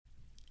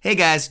Hey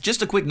guys,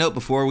 just a quick note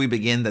before we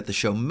begin that the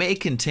show may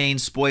contain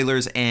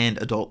spoilers and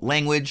adult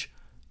language,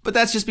 but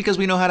that's just because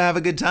we know how to have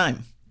a good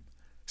time.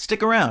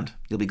 Stick around,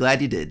 you'll be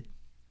glad you did.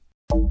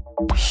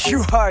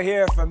 You are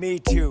here for me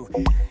to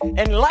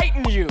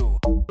enlighten you.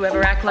 You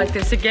ever act like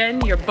this again,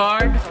 you're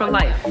barred for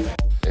life.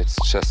 It's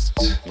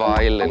just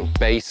violent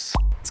bass.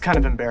 It's kind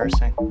of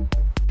embarrassing.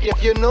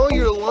 If you know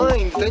your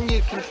lines, then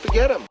you can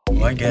forget them.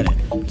 Oh, I get it.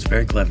 It's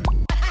very clever.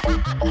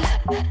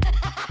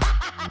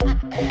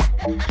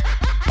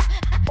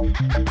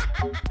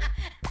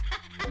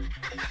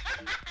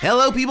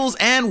 Hello, peoples,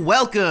 and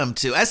welcome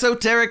to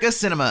Esoterica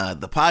Cinema,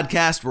 the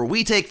podcast where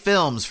we take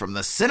films from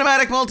the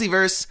cinematic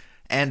multiverse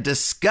and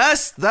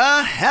discuss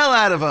the hell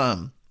out of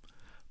them.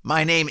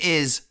 My name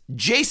is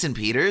Jason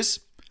Peters,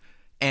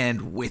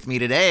 and with me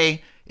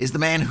today is the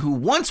man who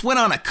once went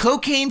on a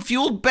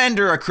cocaine-fueled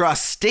bender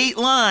across state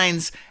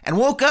lines and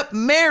woke up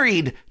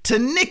married to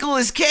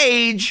Nicolas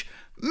Cage,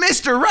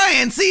 Mr.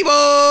 Ryan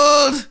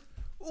Siebold!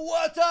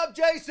 What's up,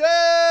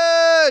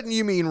 Jason?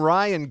 You mean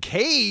Ryan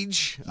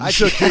Cage? I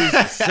took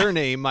his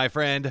surname, my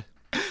friend.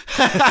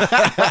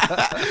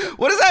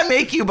 What does that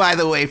make you, by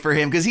the way, for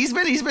him? Because he's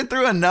been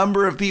through a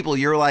number of people.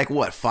 You're like,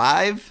 what,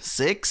 5,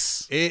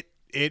 6?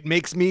 It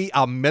makes me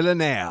a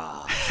millionaire.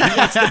 He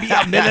wants to be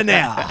a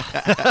millionaire.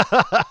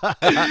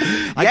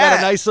 I got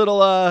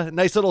a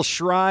nice little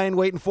shrine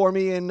waiting for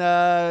me in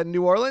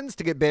New Orleans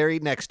to get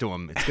buried next to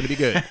him. It's going to be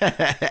good.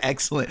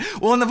 Excellent.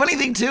 Well, and the funny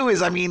thing, too,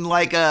 is, I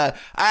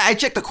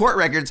checked the court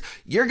records.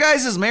 Your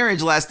guys'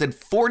 marriage lasted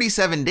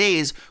 47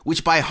 days,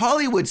 which by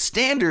Hollywood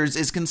standards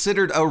is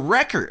considered a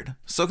record.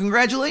 So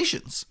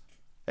congratulations.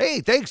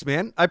 Hey, thanks,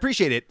 man. I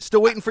appreciate it.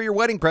 Still waiting for your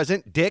wedding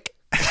present, dick.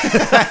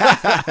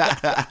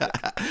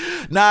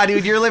 Nah,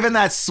 dude, you're living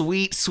that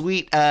sweet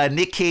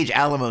Nick Cage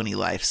alimony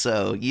life,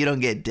 so you don't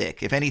get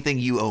dick. If anything,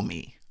 you owe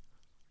me.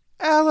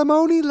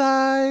 Alimony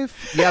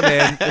life. Yeah,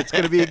 man, it's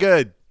gonna be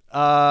good.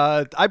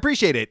 I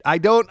appreciate it.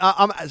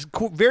 I'm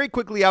very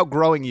quickly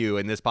outgrowing you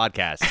in this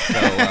podcast. So,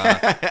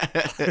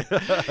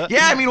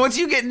 yeah, I mean, once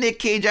you get Nick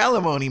Cage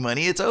alimony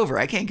money, it's over.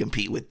 I can't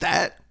compete with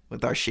that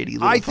with our shitty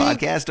little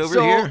podcast over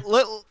here.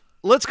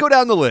 Let's go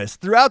down the list.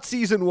 Throughout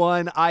season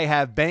 1, I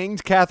have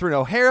banged Catherine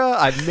O'Hara.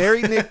 I've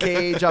married Nick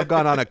Cage. I've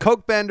gone on a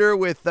coke bender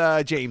with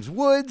James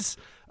Woods.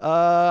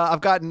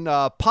 I've gotten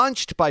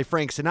punched by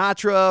Frank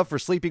Sinatra for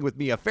sleeping with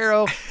Mia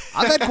Farrow.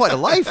 I've had quite a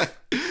life.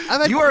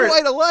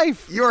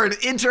 You're an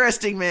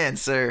interesting man,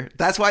 sir.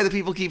 That's why the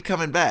people keep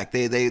coming back.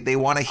 They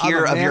want to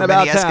hear of your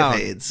many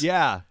escapades.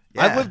 Yeah.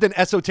 I've lived an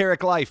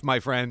esoteric life,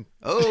 my friend.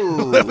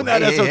 Oh, living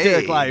that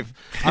esoteric life.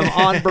 I'm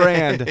on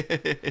brand.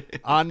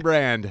 On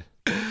brand.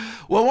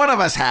 Well, one of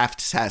us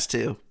has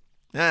to.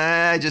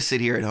 I just sit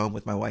here at home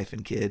with my wife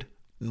and kid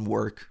and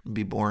work and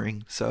be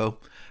boring. So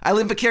I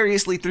live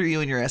vicariously through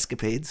you and your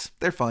escapades.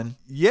 They're fun.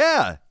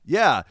 Yeah.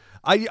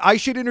 I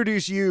should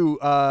introduce you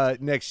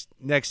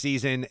next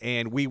season,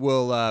 and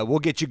we'll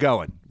get you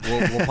going.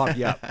 We'll pump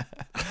you up.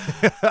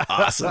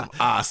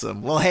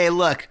 Awesome. Well, hey,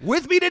 look.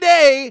 With me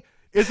today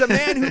is a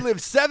man who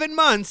lived 7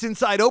 months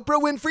inside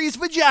Oprah Winfrey's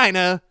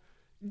vagina,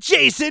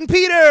 Jason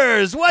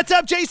Peters. What's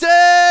up,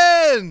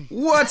 Jason?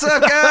 What's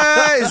up,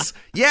 guys?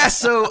 Yeah,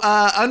 so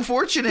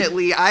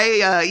unfortunately,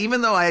 I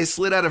even though I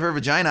slid out of her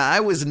vagina, I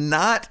was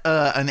not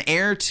an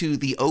heir to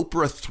the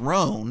Oprah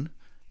throne.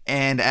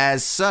 And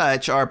as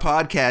such, our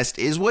podcast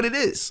is what it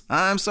is.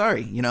 I'm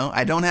sorry,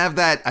 I don't have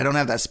that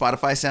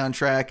Spotify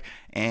soundtrack,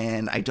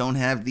 and I don't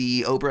have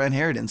the Oprah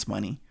inheritance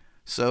money.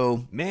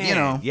 So,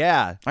 man,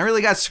 yeah, I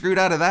really got screwed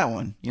out of that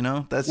one.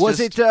 Was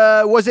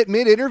it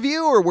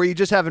mid-interview, or were you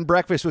just having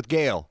breakfast with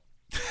Gail?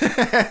 And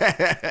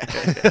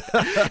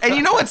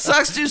you know what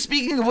sucks, dude?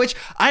 Speaking of which,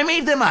 I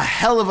made them a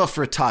hell of a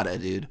frittata,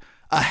 dude.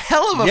 A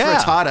hell of a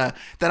frittata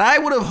that I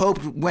would have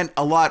hoped went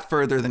a lot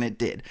further than it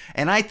did.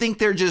 And I think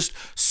they're just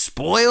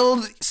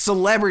spoiled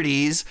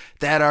celebrities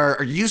that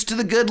are used to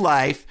the good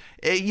life,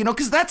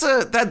 because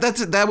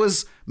that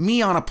was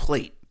me on a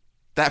plate.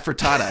 That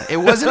frittata. It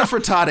wasn't a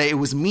frittata. It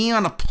was me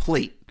on a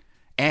plate.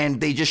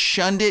 And they just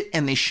shunned it,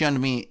 and they shunned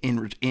me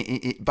in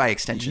by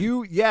extension.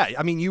 You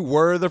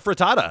were the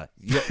frittata.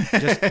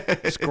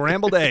 Just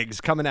scrambled eggs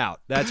coming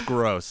out. That's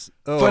gross.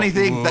 Oh. Funny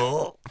thing.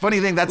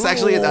 That's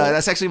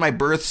actually my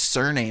birth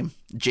surname,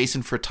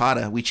 Jason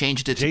Frittata. We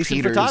changed it to Jason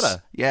Peters.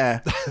 Frittata.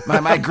 Yeah,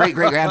 my great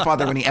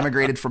grandfather, when he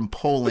emigrated from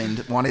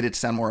Poland, wanted it to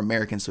sound more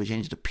American, so he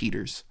changed it to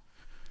Peters.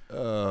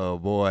 Oh,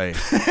 boy.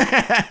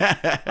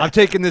 I'm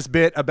taking this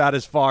bit about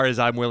as far as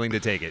I'm willing to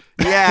take it.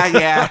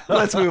 Yeah.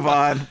 Let's move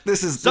on.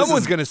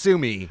 Someone's going to sue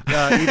me,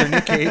 either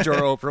Nick Cage or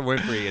Oprah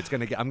Winfrey.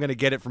 I'm going to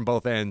get it from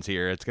both ends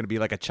here. It's going to be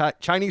like a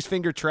Chinese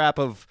finger trap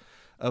of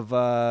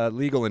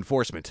legal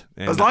enforcement.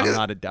 And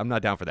I'm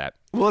not down for that.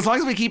 Well, as long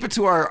as we keep it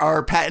to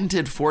our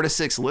patented 4 to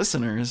 6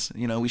 listeners,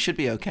 we should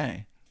be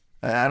okay.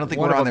 I don't think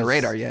we're on their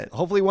radar yet.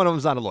 Hopefully one of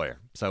them's not a lawyer,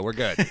 so we're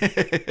good.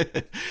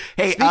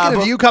 Hey, speaking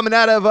of you coming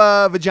out of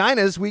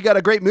vaginas, we got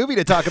a great movie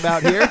to talk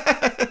about here.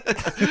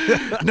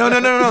 No.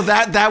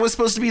 That was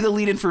supposed to be the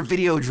lead-in for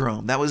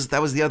Videodrome. That was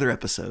the other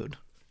episode.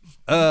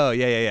 Oh,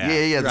 yeah.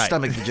 Yeah, the Right.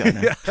 stomach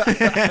vagina.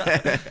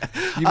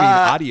 You mean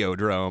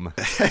Audiodrome.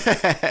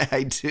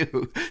 I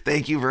do.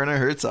 Thank you, Werner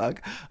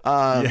Herzog.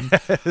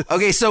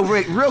 Okay, so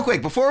real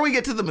quick, before we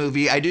get to the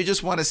movie, I do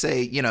just want to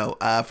say,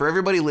 for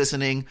everybody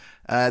listening,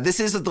 this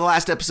is the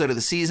last episode of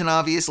the season,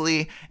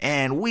 obviously,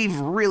 and we've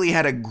really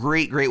had a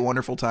great,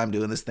 wonderful time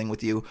doing this thing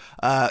with you.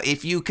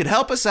 If you could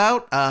help us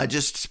out,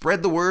 just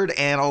spread the word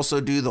and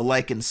also do the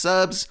like and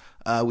subs.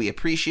 We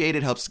appreciate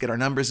it. Helps us get our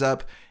numbers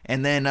up.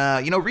 And then,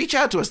 reach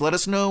out to us. Let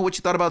us know what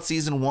you thought about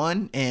season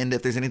 1. And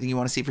if there's anything you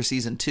want to see for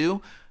season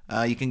 2,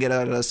 you can get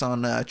at us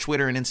on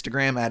Twitter and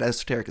Instagram at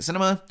Esoterica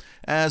Cinema,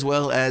 as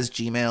well as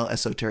Gmail,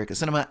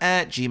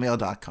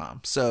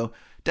 esotericacinema@gmail.com. So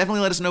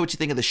definitely let us know what you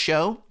think of the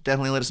show.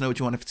 Definitely let us know what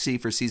you want to see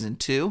for season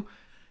 2.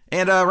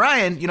 And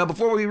Ryan,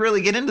 before we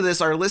really get into this,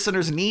 our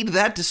listeners need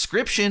that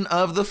description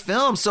of the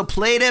film. So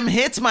play them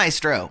hits,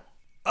 maestro.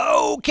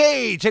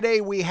 Okay, today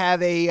we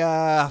have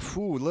a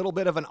little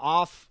bit of an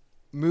off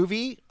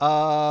movie.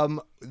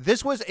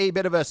 This was a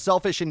bit of a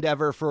selfish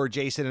endeavor for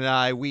Jason and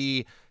I.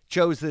 We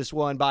chose this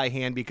one by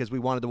hand because we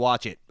wanted to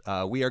watch it.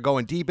 We are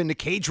going deep into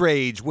Cage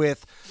Rage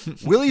with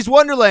Willy's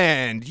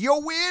Wonderland.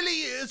 Your Willy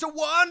is a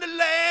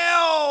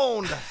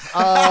wonderland.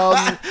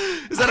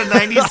 Is that a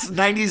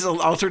 90s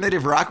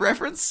alternative rock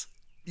reference?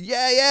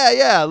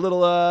 Yeah. Little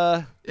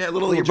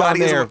little your John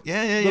body is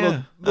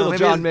Mayer. Little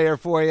John Mayer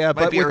for you,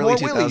 but be with early more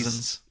 2000s.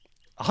 Willies.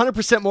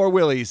 100% more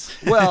Willies.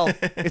 Well,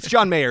 it's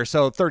John Mayer,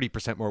 so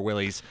 30% more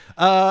Willies.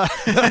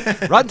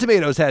 Rotten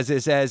Tomatoes has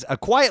this as a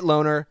quiet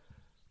loner,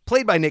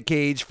 played by Nick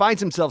Cage, finds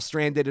himself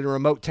stranded in a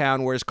remote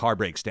town where his car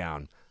breaks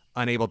down.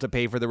 Unable to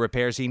pay for the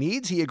repairs he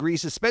needs, he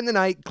agrees to spend the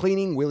night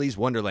cleaning Willy's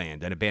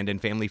Wonderland, an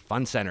abandoned family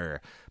fun center.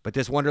 But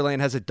this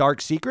Wonderland has a dark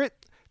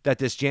secret that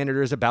this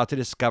janitor is about to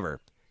discover.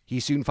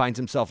 He soon finds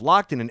himself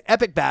locked in an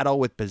epic battle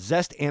with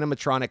possessed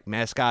animatronic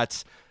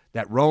mascots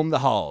that roam the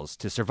halls.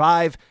 To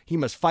survive, he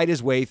must fight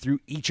his way through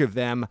each of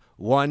them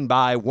one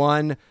by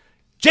one.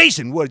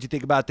 Jason, what did you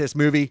think about this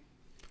movie?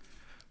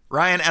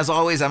 Ryan, as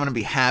always, I'm going to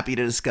be happy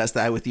to discuss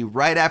that with you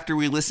right after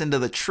we listen to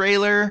the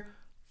trailer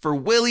for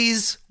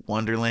Willy's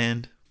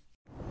Wonderland.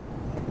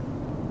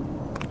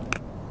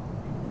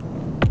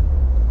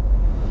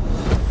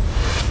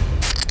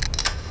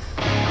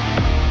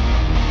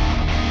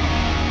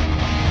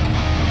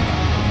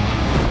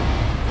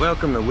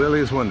 Welcome to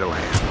Willy's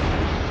Wonderland.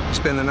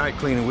 Spend the night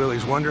cleaning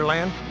Willy's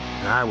Wonderland,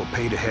 and I will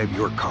pay to have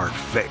your car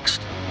fixed.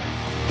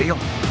 Deal?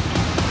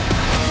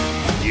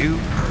 You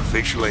are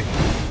officially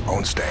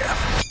on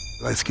staff.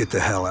 Let's get the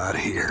hell out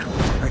of here.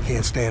 I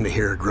can't stand to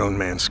hear a grown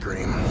man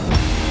scream.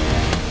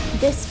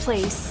 This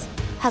place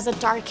has a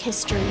dark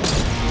history.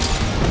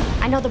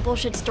 I know the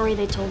bullshit story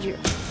they told you.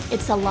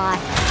 It's a lie.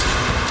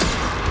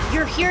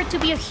 You're here to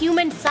be a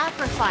human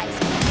sacrifice.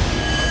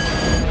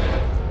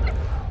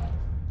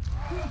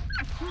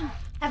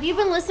 Have you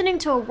been listening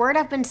to a word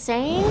I've been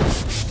saying?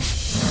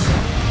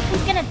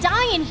 He's gonna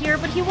die in here,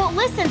 but he won't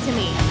listen to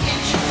me.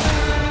 It's your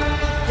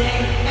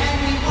birthday,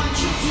 and we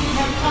want you to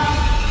have fun.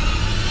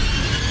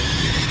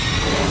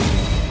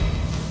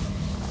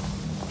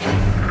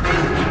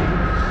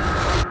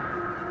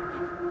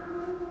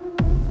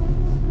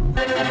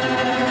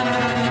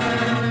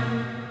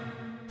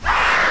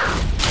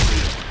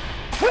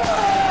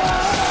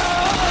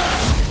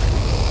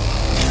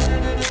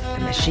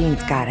 The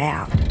machines got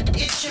out.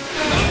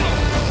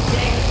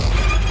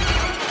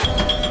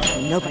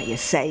 Nobody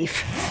is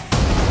safe.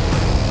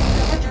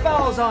 Put your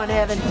balls on,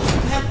 Evan.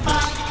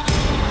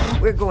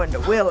 We're going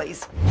to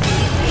Willy's.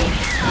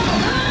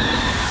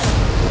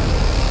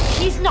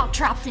 He's not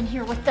trapped in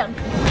here with them.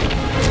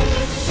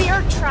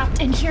 They're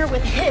trapped in here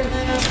with him.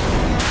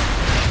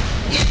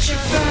 It's your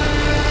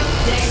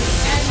birthday,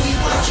 and we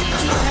want you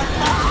to have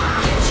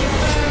fun. It's your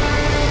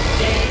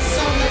birthday,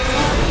 so let's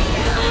party.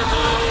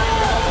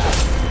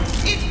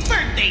 It's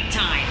birthday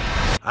time.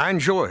 I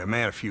enjoy a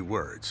man of few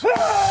words.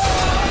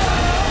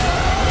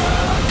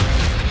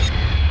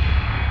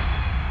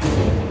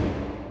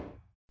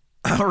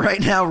 All right,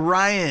 now,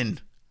 Ryan,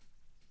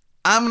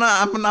 I'm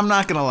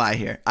not gonna lie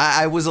here.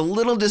 I was a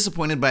little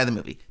disappointed by the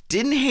movie.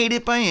 Didn't hate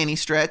it by any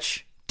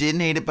stretch, but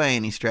didn't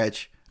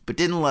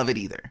love it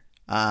either.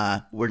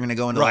 We're gonna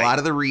go into a lot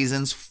of the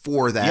reasons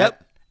for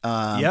that.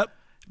 Yep.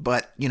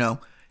 But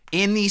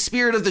in the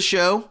spirit of the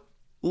show,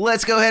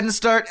 let's go ahead and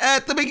start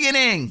at the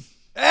beginning.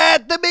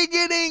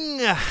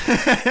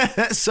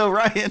 So,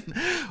 Ryan,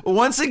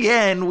 once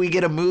again, we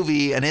get a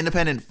movie, an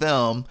independent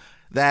film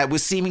that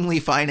was seemingly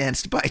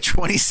financed by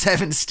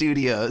 27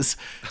 studios.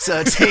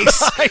 So it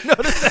takes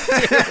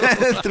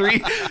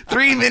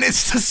 3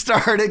 minutes to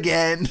start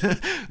again,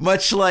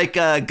 much like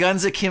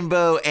Guns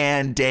Akimbo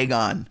and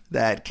Dagon.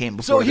 that came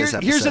before this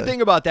episode. Here's the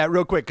thing about that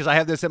real quick, because I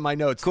have this in my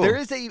notes. Cool. There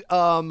is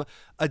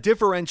a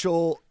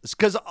differential,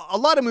 because a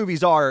lot of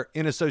movies are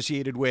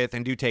associated with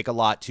and do take a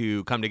lot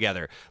to come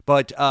together.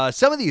 But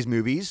some of these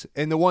movies,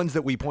 and the ones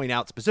that we point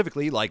out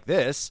specifically, like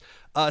this,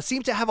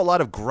 seem to have a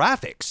lot of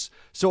graphics.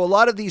 So a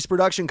lot of these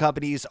production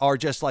companies are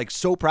just like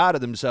so proud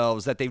of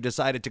themselves that they've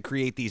decided to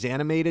create these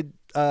animated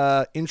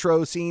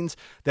intro scenes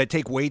that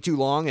take way too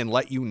long and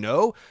let you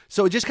know.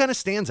 So it just kind of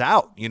stands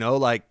out,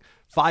 like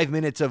 5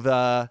 minutes of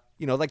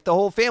like the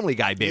whole Family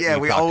Guy bit. Yeah,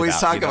 we always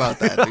talk about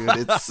that,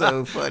 dude. It's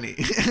so funny.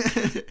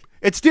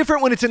 It's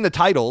different when it's in the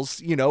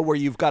titles, where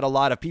you've got a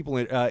lot of people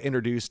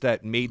introduced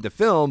that made the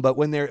film. But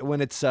when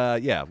it's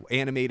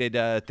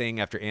animated thing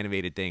after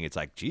animated thing, it's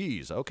like,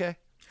 geez, okay.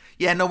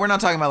 Yeah, no, we're not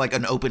talking about like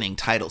an opening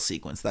title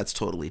sequence. That's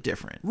totally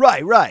different.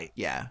 Right.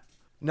 Yeah.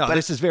 No, but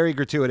this is very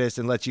gratuitous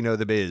and lets you know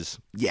the biz.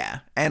 Yeah.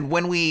 And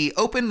when we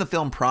open the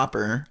film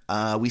proper,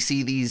 we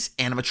see these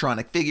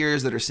animatronic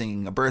figures that are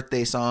singing a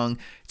birthday song.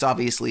 It's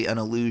obviously an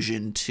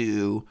allusion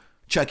to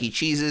Chuck E.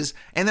 Cheese's.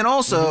 And then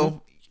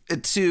also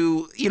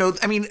to,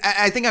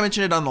 I think I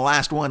mentioned it on the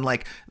last one,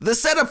 like the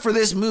setup for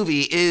this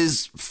movie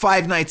is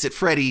Five Nights at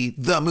Freddy,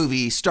 the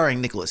movie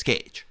starring Nicolas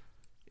Cage.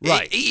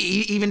 Right.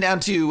 Even down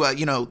to,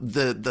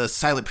 the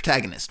silent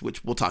protagonist,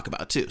 which we'll talk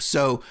about too.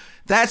 So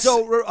that's...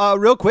 So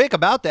real quick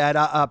about that,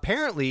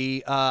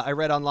 apparently I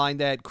read online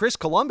that Chris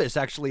Columbus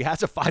actually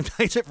has a Five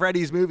Nights at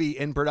Freddy's movie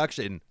in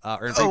production.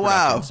 Or in pre-production.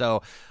 Wow.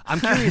 So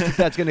I'm curious if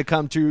that's going to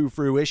come to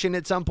fruition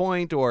at some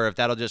point, or if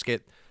that'll just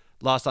get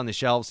lost on the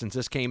shelf since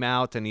this came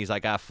out and he's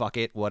like, fuck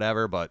it,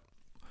 whatever, but...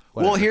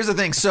 Whatever. Well, here's the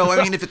thing. So,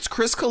 if it's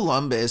Chris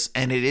Columbus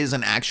and it is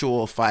an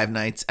actual Five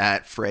Nights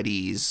at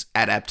Freddy's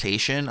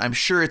adaptation, I'm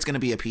sure it's going to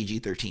be a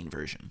PG-13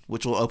 version,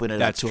 which will open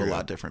it up to a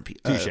lot different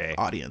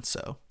audience.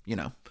 So,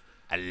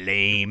 A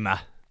lame.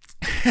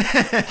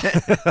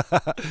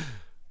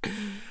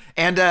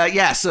 And,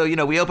 so,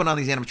 we open on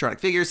these animatronic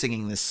figures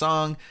singing this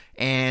song,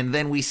 and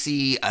then we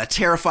see a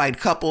terrified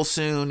couple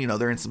soon.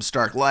 They're in some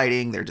stark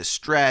lighting. They're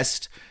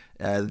distressed.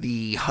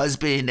 The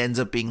husband ends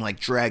up being like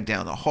dragged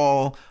down the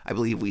hall. I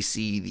believe we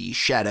see the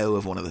shadow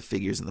of one of the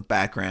figures in the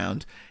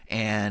background,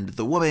 and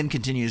the woman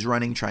continues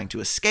running, trying to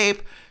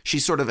escape.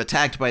 She's sort of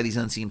attacked by these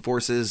unseen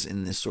forces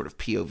in this sort of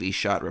POV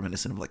shot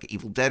reminiscent of like an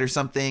Evil Dead or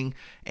something.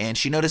 And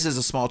she notices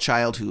a small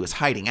child who is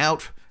hiding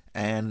out,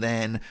 and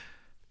then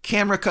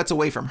camera cuts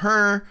away from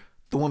her.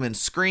 The woman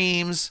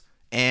screams,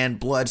 and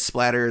blood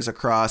splatters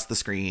across the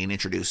screen,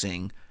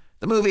 introducing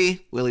the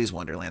movie, Willy's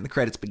Wonderland. The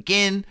credits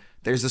begin.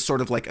 There's this sort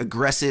of like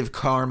aggressive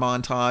car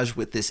montage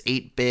with this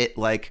 8-bit,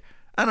 like,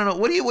 I don't know,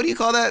 what do you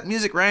call that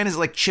music, Ryan? Is it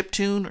like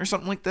chiptune or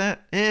something like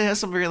that? It has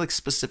some very like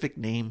specific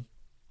name.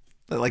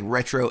 Like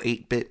retro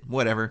 8-bit,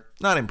 whatever.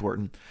 Not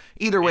important.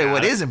 Either way,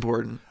 what is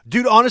important?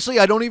 Dude, honestly,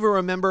 I don't even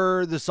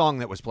remember the song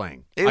that was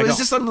playing. It was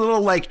just some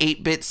little like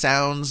 8-bit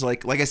sounds.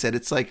 Like I said,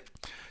 it's like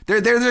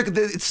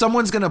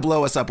someone's gonna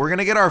blow us up. We're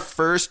gonna get our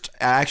first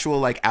actual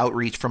like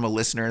outreach from a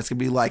listener. It's gonna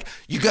be like,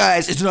 you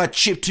guys, it's not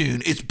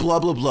chiptune, it's blah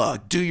blah blah.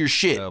 Do your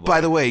shit. Oh,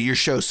 by the way, your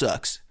show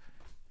sucks.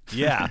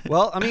 Yeah.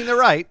 Well, they're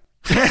right.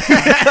 You're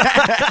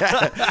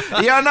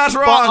not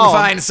wrong,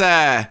 fine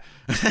sir.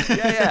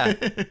 Yeah.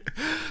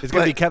 It's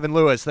gonna be Kevin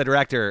Lewis, the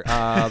director,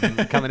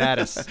 coming at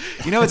us.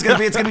 It's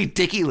gonna be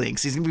Dickie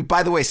Links. He's gonna be.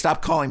 By the way,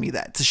 stop calling me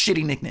that. It's a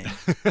shitty nickname.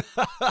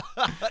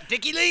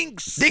 Dickie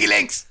Links. Dickie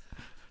Links.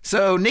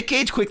 So Nick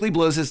Cage quickly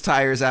blows his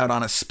tires out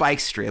on a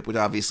spike strip, which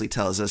obviously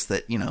tells us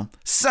that,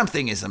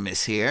 something is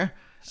amiss here.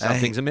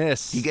 Something's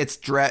amiss. He gets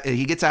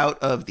out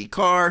of the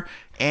car,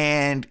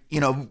 and,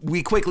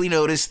 we quickly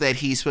notice that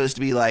he's supposed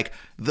to be like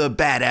the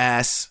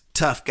badass,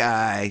 tough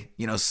guy.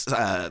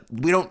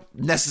 We don't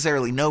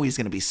necessarily know he's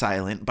going to be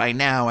silent. By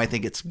now, I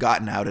think it's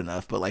gotten out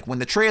enough. But like when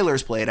the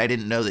trailers played, I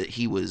didn't know that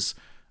he was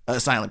a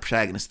silent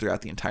protagonist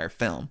throughout the entire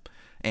film.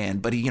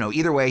 But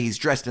either way, he's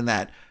dressed in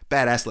that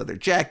badass leather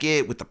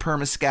jacket with the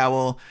perma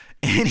scowl,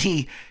 and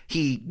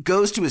he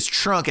goes to his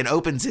trunk and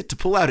opens it to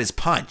pull out his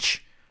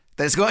punch.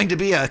 That's going to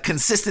be a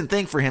consistent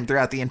thing for him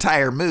throughout the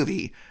entire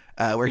movie,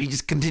 where he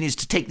just continues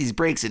to take these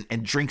breaks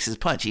and drinks his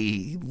punch.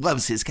 He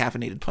loves his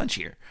caffeinated punch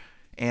here.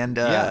 And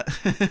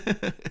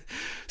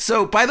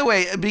so, by the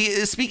way,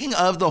 speaking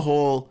of the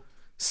whole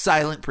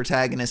silent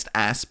protagonist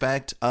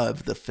aspect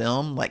of the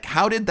film, like,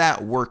 how did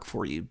that work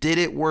for you? Did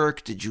it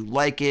work? Did you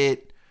like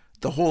it?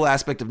 The whole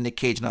aspect of Nick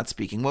Cage not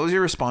speaking. What was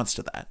your response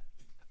to that?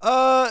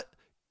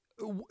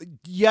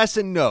 Yes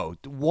and no.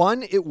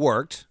 One, it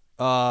worked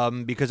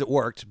because it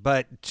worked.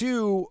 But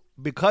two,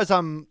 because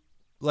I'm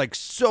like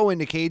so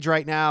into Cage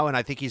right now, and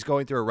I think he's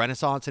going through a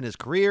renaissance in his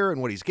career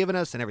and what he's given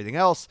us and everything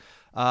else,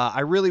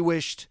 I really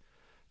wished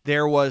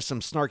there was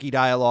some snarky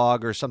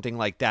dialogue or something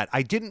like that.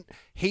 I didn't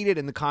hate it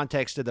in the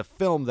context of the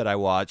film that I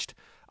watched.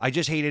 I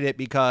just hated it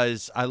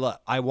because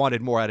I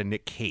wanted more out of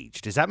Nick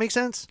Cage. Does that make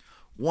sense?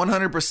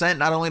 100%.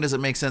 Not only does it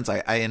make sense,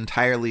 I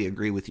entirely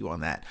agree with you on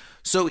that.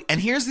 So,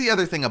 and here's the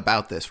other thing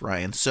about this,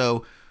 Ryan.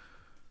 So,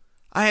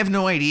 I have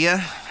no idea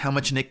how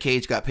much Nick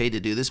Cage got paid to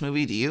do this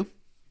movie. Do you?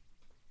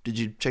 Did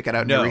you check it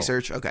out in your No.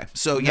 research? Okay.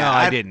 So, yeah. No,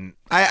 I didn't.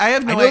 I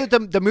have no I know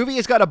that the movie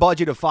has got a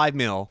budget of $5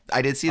 million.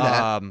 I did see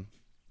that.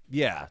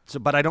 Yeah. So,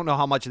 but I don't know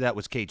how much of that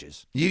was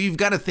Cage's. You've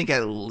got to think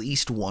at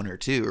least one or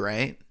two,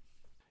 right?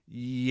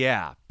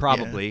 Yeah,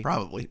 probably. Yeah,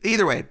 probably.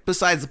 Either way,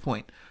 besides the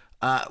point.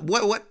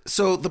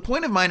 So the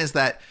point of mine is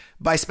that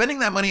by spending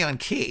that money on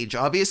Cage,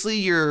 obviously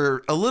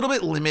you're a little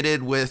bit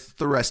limited with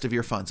the rest of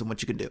your funds and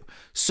what you can do.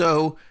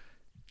 So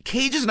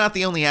Cage is not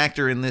the only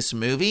actor in this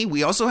movie.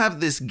 We also have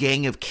this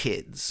gang of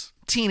kids.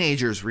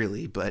 Teenagers,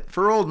 really, but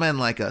for old men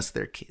like us,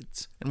 they're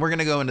kids. And we're going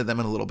to go into them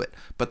in a little bit.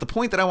 But the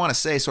point that I want to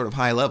say, sort of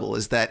high level,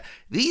 is that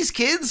these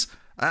kids,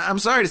 I'm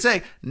sorry to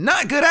say,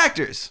 not good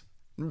actors.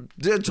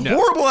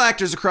 Horrible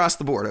actors across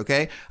the board,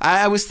 okay?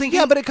 I was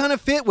thinking... Yeah, but it kind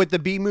of fit with the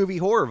B-movie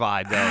horror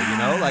vibe, though, you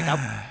know? Like,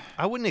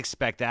 I wouldn't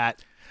expect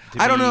that to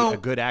be a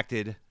good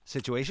acted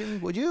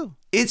situation, would you?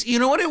 You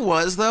know what it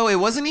was, though? It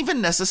wasn't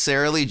even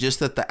necessarily just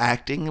that the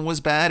acting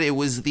was bad. It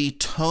was the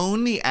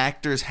tone the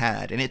actors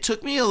had. And it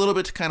took me a little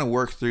bit to kind of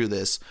work through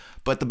this.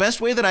 But the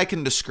best way that I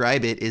can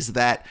describe it is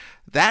that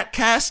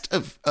cast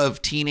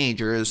of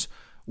teenagers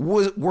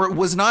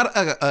was not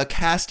a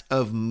cast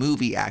of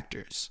movie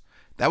actors.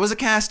 That was a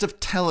cast of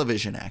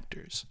television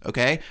actors,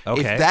 okay?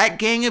 If that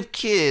gang of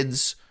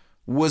kids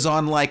was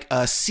on like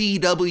a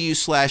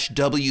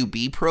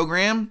CW/WB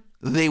program,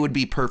 they would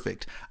be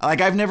perfect.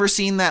 Like, I've never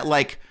seen that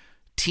like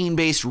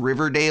teen-based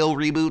Riverdale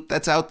reboot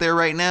that's out there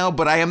right now,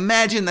 but I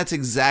imagine that's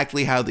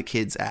exactly how the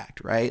kids act,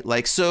 right?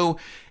 Like, so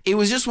it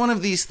was just one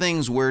of these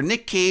things where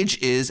Nick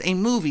Cage is a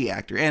movie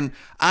actor. And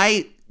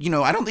I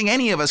don't think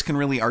any of us can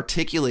really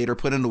articulate or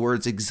put into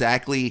words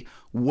exactly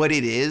what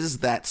it is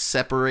that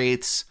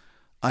separates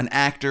an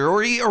actor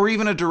or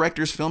even a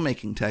director's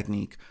filmmaking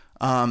technique.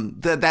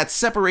 That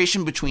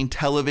separation between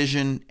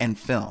television and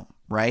film,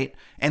 right?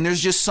 And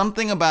there's just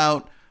something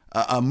about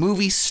a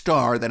movie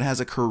star that has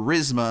a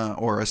charisma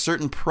or a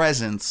certain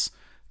presence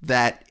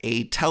that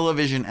a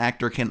television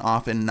actor can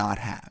often not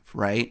have,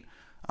 right?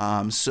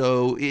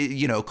 So,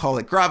 call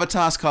it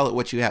gravitas, call it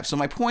what you have. So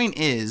my point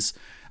is,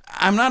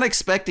 I'm not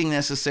expecting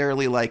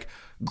necessarily like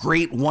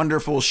great,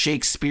 wonderful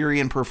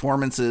Shakespearean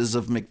performances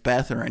of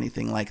Macbeth or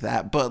anything like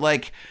that. But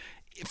like,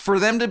 for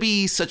them to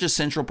be such a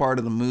central part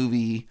of the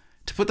movie,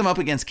 to put them up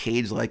against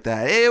Cage like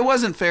that, it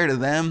wasn't fair to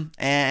them.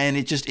 And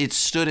it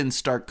stood in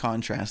stark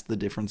contrast, the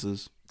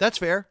differences. That's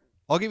fair.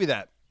 I'll give you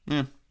that.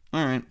 Yeah.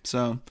 All right.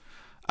 So,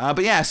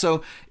 but yeah,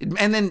 so,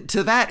 and then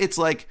to that, it's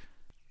like,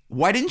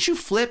 why didn't you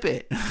flip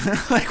it?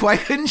 Like, why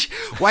couldn't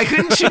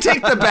you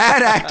take the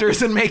bad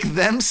actors and make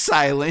them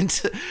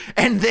silent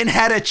and then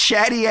had a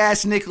chatty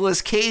ass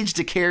Nicolas Cage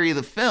to carry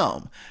the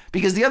film?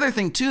 Because the other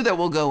thing too that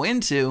we'll go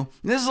into,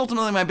 this is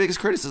ultimately my biggest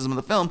criticism of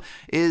the film,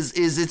 is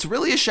it's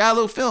really a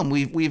shallow film.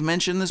 We've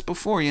mentioned this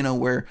before,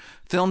 where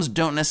films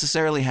don't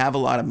necessarily have a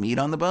lot of meat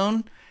on the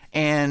bone,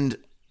 and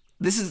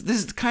this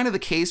is kind of the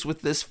case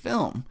with this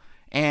film.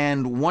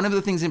 And one of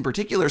the things in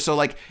particular, so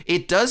like,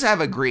 it does have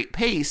a great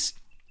pace,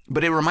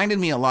 but it reminded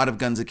me a lot of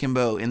Guns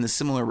Akimbo in the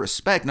similar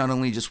respect, not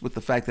only just with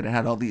the fact that it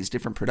had all these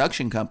different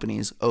production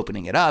companies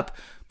opening it up,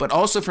 but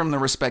also from the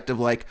respect of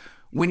like,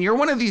 when you're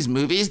one of these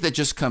movies that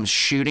just comes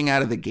shooting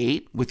out of the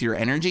gate with your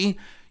energy,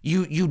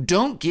 you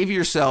don't give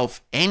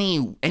yourself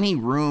any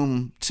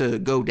room to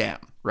go down,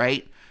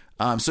 right?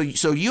 So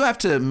you have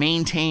to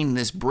maintain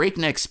this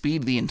breakneck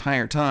speed the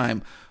entire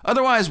time.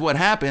 Otherwise, what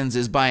happens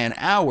is by an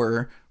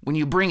hour, when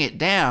you bring it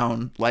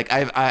down, like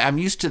I'm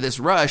used to this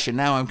rush, and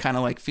now I'm kind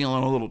of like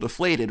feeling a little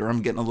deflated, or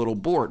I'm getting a little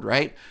bored,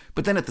 right?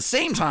 But then at the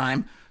same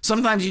time,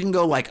 sometimes you can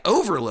go like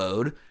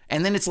overload,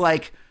 and then it's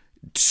like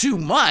too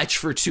much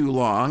for too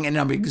long, and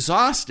I'm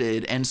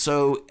exhausted. And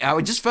so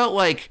I just felt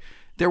like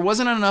there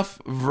wasn't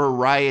enough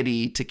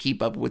variety to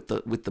keep up with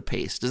the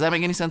pace. Does that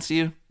make any sense to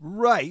you?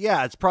 Right.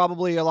 Yeah. It's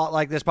probably a lot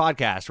like this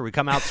podcast where we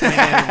come out swinging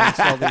and then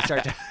slowly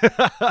start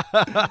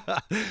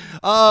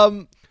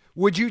to...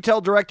 Would you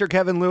tell director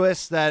Kevin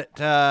Lewis that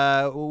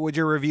would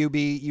your review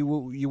be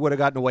you would have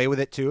gotten away with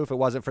it too if it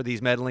wasn't for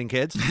these meddling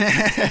kids?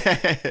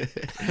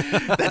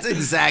 That's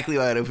exactly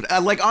what I would put.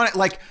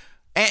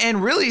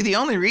 And really the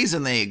only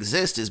reason they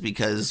exist is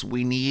because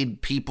we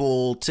need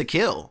people to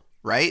kill,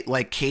 right?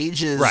 Like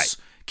Cage is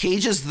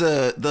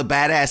the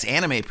badass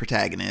anime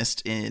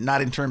protagonist,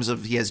 not in terms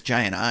of he has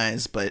giant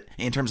eyes, but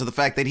in terms of the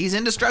fact that he's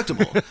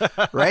indestructible,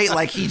 right?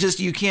 Like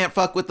you can't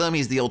fuck with him.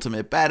 He's the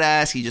ultimate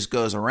badass. He just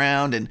goes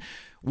around and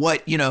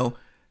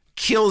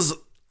kills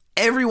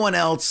everyone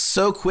else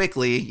so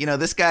quickly.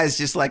 This guy's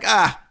just like,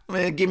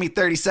 give me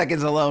 30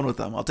 seconds alone with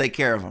him. I'll take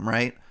care of him,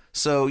 right?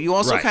 So you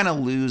also kind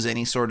of lose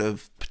any sort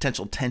of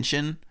potential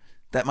tension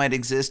that might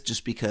exist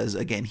just because,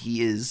 again,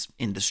 he is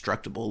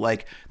indestructible.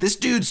 Like, this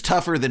dude's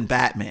tougher than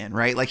Batman,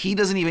 right? Like, he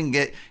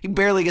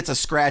barely gets a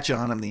scratch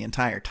on him the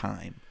entire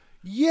time.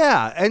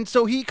 Yeah, and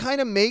so he kind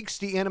of makes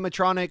the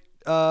animatronic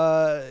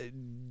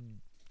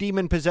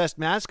demon-possessed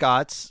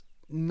mascots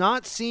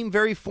not seem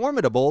very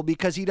formidable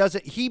because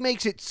he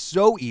makes it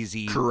so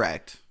easy.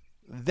 Correct.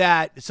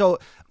 That was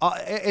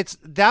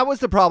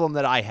the problem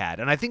that I had.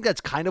 And I think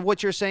that's kind of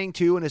what you're saying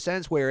too, in a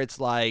sense, where it's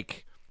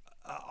like,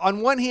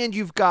 on one hand,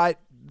 you've got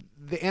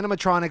the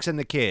animatronics and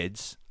the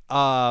kids.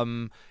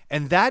 And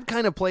that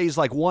kind of plays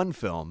like one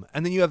film.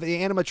 And then you have the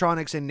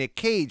animatronics and Nick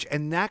Cage,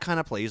 and that kind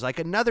of plays like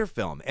another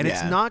film. And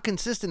it's not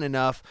consistent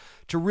enough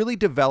to really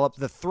develop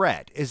the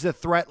threat. Is the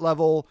threat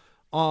level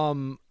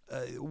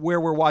where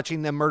we're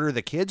watching them murder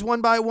the kids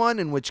one by one,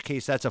 in which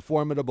case that's a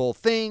formidable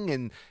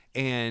thing,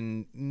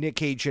 and Nick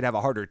Cage should have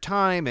a harder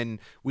time, and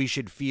we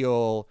should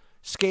feel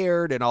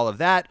scared and all of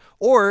that?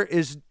 Or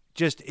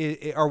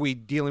are we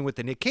dealing with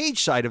the Nick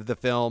Cage side of the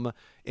film,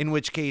 in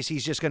which case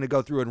he's just going to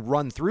go through and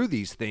run through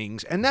these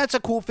things? And that's a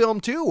cool film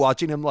too,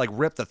 watching him like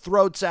rip the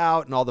throats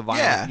out and all the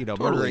violent,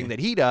 murdering that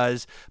he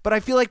does. But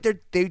I feel like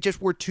they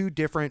just were two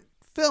different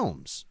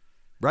films,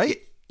 right?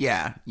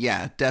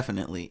 Yeah,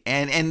 definitely.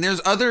 And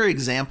there's other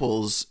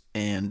examples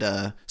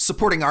and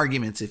supporting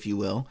arguments, if you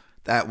will,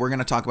 that we're going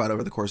to talk about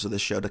over the course of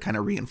this show to kind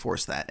of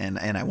reinforce that. And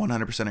I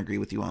 100% agree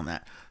with you on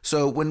that.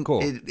 So when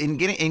in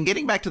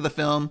getting back to the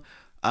film,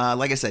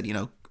 like I said,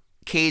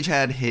 Cage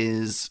had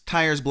his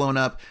tires blown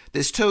up.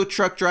 This tow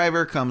truck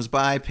driver comes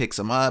by, picks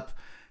him up.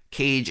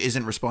 Cage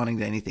isn't responding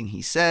to anything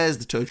he says.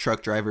 The tow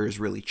truck driver is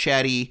really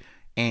chatty.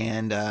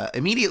 And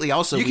immediately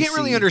also you can't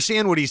really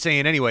understand what he's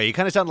saying anyway. He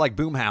kind of sounded like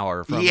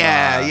Boomhauer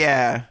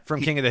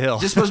from King of the Hill.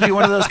 Just supposed to be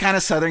one of those kind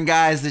of Southern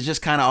guys that's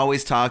just kind of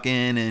always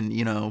talking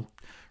and,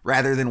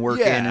 rather than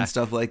working and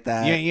stuff like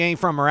that. You ain't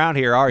from around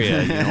here, are you?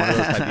 One of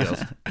those type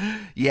deals.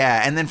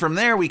 Yeah, and then from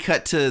there we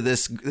cut to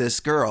this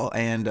girl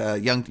and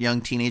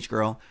young teenage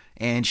girl,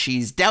 and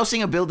she's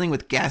dousing a building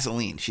with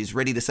gasoline. She's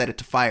ready to set it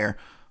to fire,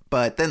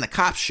 but then the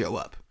cops show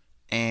up,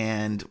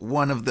 and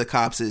one of the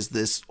cops is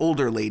this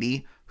older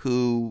lady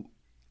who,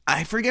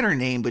 I forget her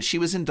name, but she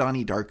was in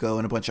Donnie Darko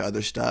and a bunch of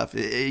other stuff.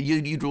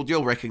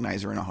 You'll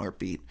recognize her in a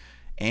heartbeat.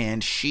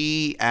 And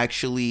she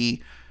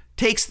actually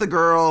takes the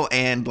girl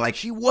and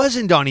she was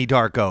in Donnie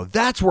Darko.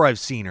 That's where I've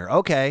seen her.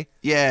 Okay.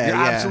 Yeah, you're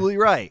absolutely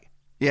right.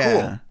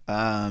 Yeah.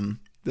 Cool.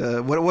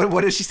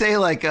 What did she say?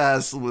 Like,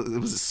 was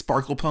it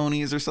Sparkle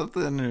Ponies or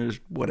something, or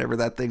whatever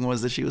that thing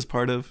was that she was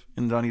part of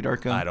in Donnie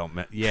Darko? I don't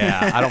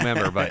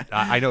remember, but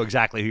I know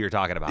exactly who you're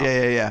talking about.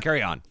 Yeah.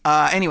 Carry on.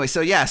 Anyway,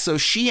 so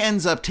she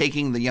ends up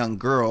taking the young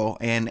girl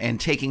and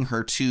taking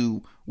her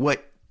to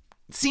what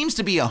seems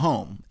to be a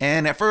home.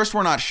 And at first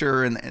we're not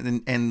sure,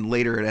 and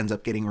later it ends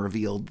up getting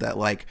revealed that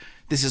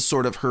this is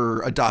sort of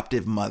her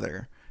adoptive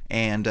mother.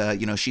 And,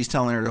 she's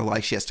telling her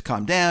to she has to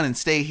calm down and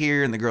stay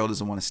here, and the girl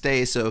doesn't want to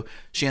stay. So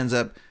she ends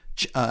up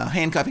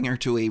handcuffing her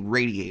to a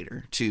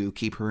radiator to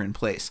keep her in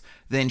place.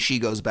 Then she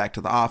goes back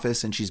to the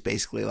office, and she's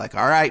basically like,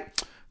 all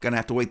right, gonna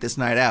have to wait this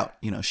night out.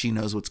 She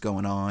knows what's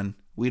going on.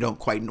 We don't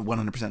quite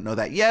 100% know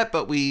that yet,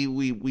 but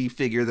we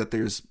figure that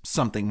there's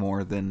something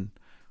more than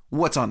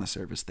what's on the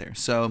surface there.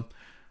 So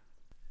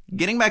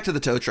getting back to the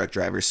tow truck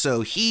driver.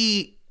 So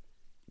he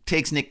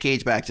takes Nick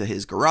Cage back to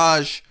his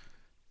garage,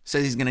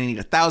 says he's going to need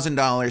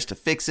 $1,000 to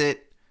fix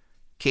it.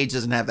 Cage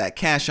doesn't have that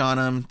cash on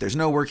him. There's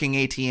no working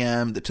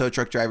ATM. The tow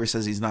truck driver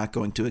says he's not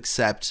going to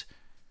accept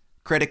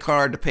credit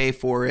card to pay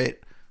for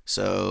it.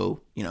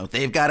 So,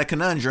 they've got a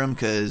conundrum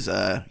because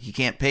he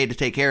can't pay to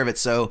take care of it.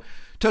 So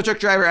tow truck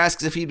driver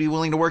asks if he'd be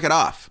willing to work it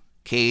off.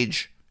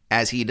 Cage,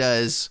 as he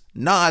does,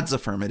 nods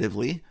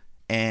affirmatively.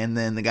 And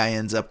then the guy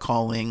ends up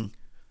calling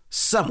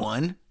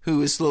someone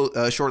who is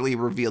shortly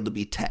revealed to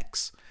be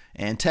Tex.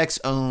 And Tex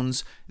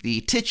owns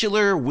the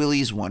titular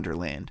Willy's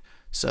Wonderland.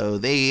 So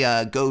they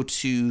go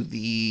to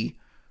the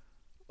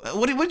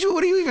what do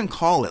you even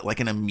call it? Like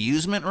an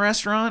amusement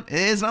restaurant?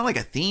 It's not like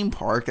a theme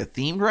park, a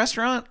themed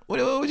restaurant. What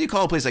would you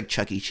call a place like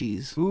Chuck E.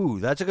 Cheese? Ooh,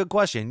 that's a good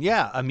question.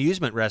 Yeah,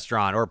 amusement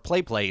restaurant or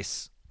play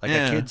place, like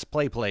a kid's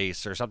play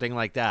place or something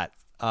like that.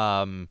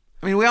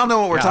 We all know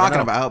what we're talking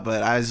about,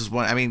 but I was just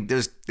wondering,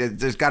 there's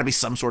got to be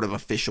some sort of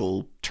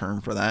official term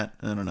for that.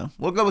 I don't know.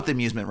 We'll go with the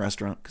amusement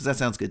restaurant because that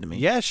sounds good to me.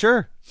 Yeah,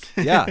 sure.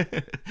 Yeah.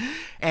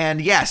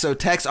 And so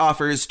Tex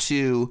offers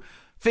to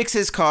fix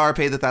his car,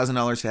 pay the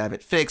 $1,000 to have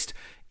it fixed,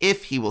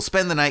 if he will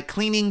spend the night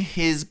cleaning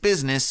his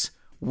business,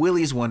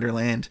 Willy's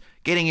Wonderland,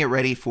 getting it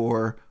ready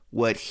for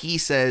what he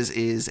says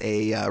is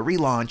a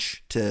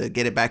relaunch to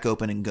get it back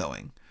open and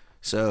going.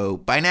 So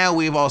by now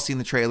we've all seen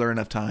the trailer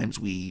enough times.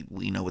 We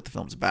know what the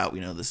film's about. We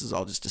know this is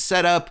all just a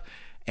setup.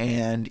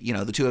 And,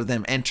 the two of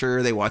them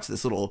enter. They watch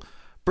this little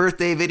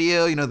birthday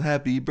video, the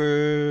happy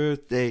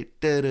birthday,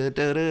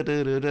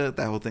 that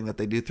whole thing that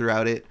they do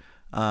throughout it.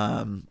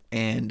 And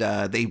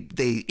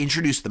they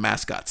introduce the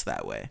mascots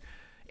that way.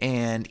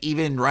 And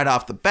even right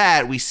off the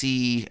bat, we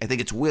see, I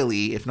think it's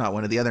Willy, if not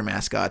one of the other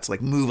mascots,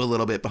 move a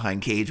little bit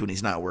behind Cage when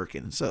he's not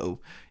working. So,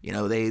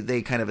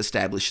 they kind of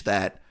establish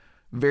that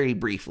very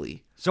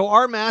briefly. So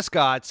our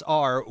mascots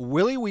are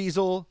Willy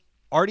Weasel,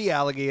 Artie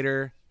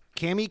Alligator,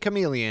 Cammy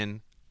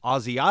Chameleon,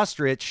 Ozzy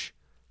Ostrich,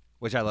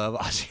 which I love,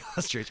 Ozzy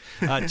Ostrich,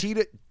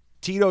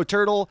 Tito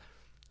Turtle,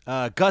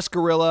 Gus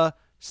Gorilla,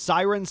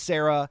 Siren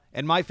Sarah,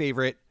 and my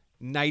favorite,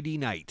 Nighty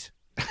Night.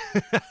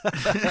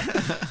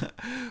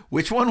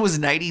 Which one was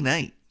Nighty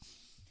Night?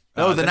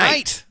 Oh, the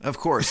Night, of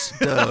course.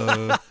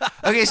 Duh.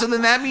 Okay, so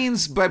then that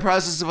means by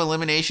process of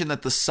elimination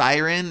that the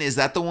Siren, is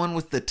that the one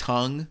with the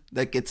tongue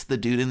that gets the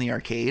dude in the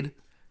arcade?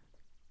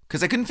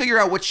 Because I couldn't figure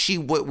out what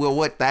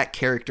that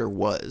character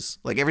was.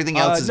 Like everything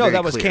else is very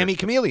that was clear. Cammy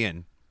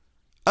Chameleon.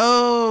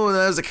 Oh,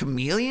 that was a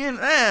chameleon?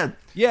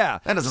 Yeah.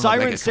 That doesn't Siren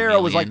look like a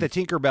Sarah was like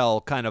chameleon. the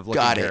Tinkerbell kind of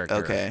looking Got it. character.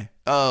 Okay.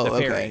 Oh, The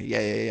okay. fairy.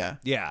 Yeah.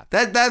 Yeah.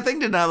 That thing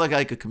did not look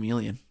like a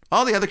chameleon.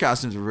 All the other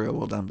costumes were real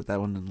well done, but that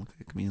one didn't look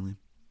like a chameleon.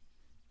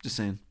 Just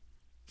saying.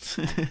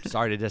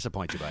 Sorry to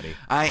disappoint you, buddy.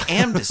 I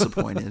am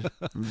disappointed.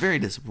 I'm very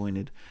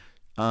disappointed.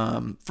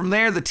 From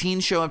there, the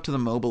teens show up to the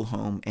mobile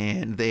home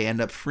and they end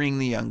up freeing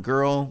the young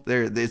girl.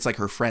 It's like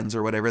her friends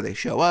or whatever. They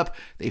show up,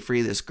 they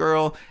free this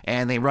girl,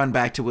 and they run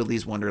back to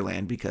Willy's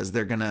Wonderland because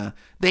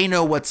they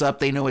know what's up.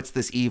 They know it's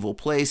this evil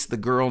place. The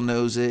girl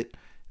knows it.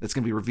 It's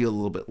going to be revealed a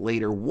little bit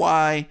later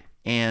why.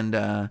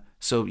 And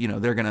so,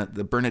 they're going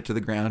to burn it to the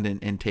ground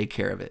and take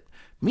care of it.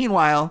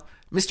 Meanwhile,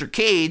 Mr.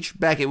 Cage,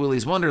 back at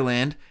Willy's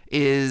Wonderland,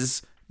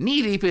 is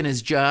knee-deep in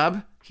his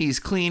job. He's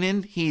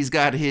cleaning. He's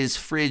got his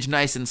fridge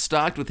nice and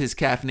stocked with his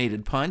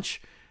caffeinated punch.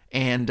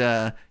 And,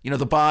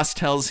 the boss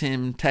tells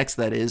him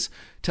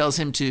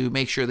to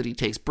make sure that he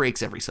takes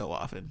breaks every so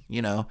often,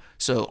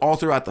 So all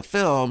throughout the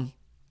film,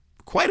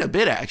 quite a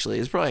bit actually.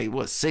 It's probably,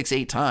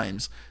 6-8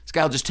 times. This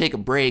guy will just take a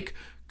break,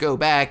 go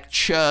back,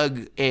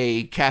 chug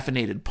a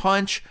caffeinated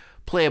punch,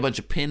 play a bunch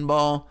of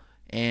pinball,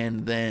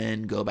 and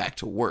then go back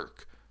to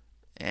work.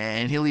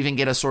 And he'll even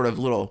get a sort of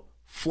little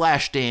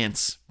flash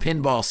dance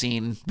pinball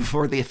scene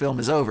before the film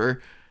is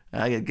over.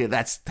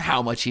 That's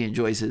how much he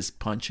enjoys his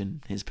punch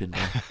and his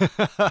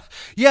pinball.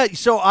 Yeah,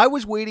 so I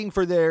was waiting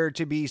for there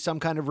to be some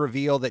kind of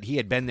reveal that he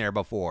had been there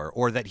before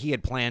or that he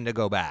had planned to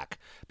go back.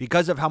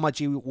 Because of how much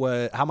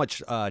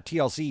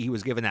TLC he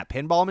was given that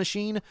pinball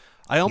machine,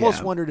 I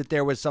almost wondered if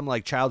there was some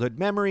like childhood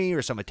memory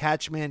or some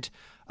attachment.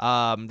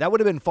 That would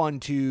have been fun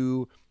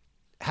to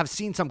have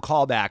seen some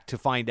callback to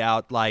find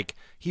out like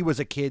he was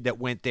a kid that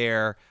went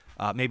there.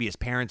 Maybe his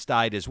parents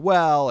died as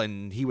well,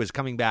 and he was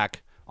coming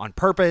back on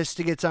purpose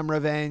to get some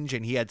revenge,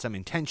 and he had some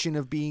intention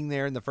of being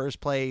there in the first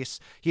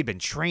place. He'd been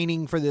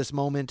training for this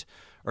moment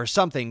or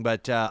something,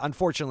 but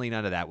unfortunately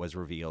none of that was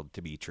revealed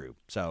to be true.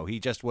 So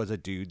he just was a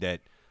dude that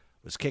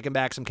was kicking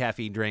back some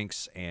caffeine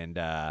drinks and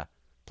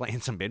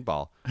playing some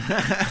pinball.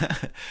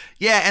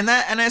 Yeah, and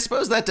I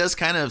suppose that does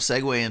kind of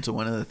segue into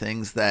one of the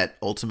things that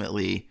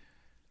ultimately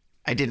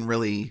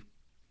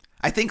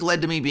I think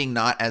led to me being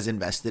not as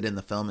invested in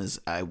the film as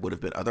I would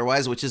have been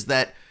otherwise, which is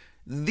that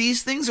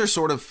these things are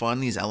sort of fun,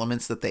 these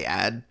elements that they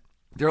add.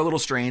 They're a little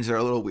strange, they're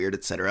a little weird,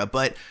 etc.,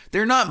 but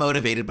they're not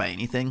motivated by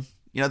anything.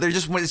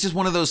 It's just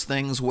one of those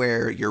things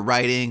where you're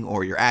writing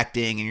or you're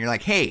acting and you're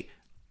like, hey,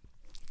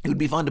 it would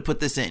be fun to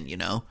put this in,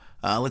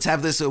 let's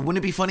have this. Wouldn't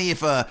it be funny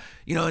if,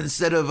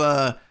 instead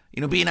of,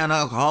 being an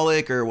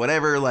alcoholic or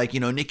whatever, like,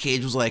 Nick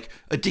Cage was like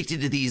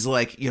addicted to these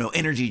like,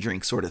 energy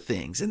drink sort of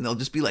things, and they'll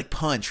just be like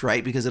punch,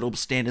 right? Because it'll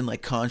stand in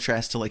like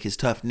contrast to like his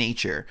tough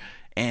nature.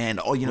 And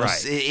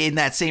right. In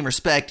that same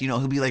respect,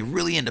 he'll be like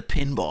really into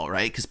pinball,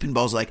 right? Because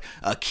pinball's like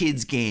a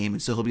kid's game,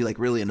 and so he'll be like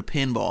really into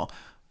pinball.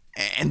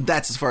 And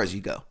that's as far as you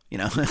go,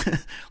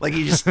 like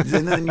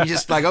and then you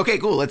just like, okay,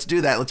 cool, let's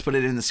do that. Let's put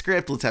it in the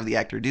script. Let's have the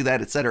actor do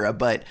that, etc.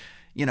 But,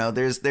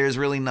 there's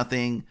really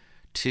nothing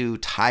to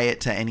tie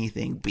it to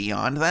anything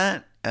beyond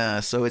that.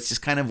 So it's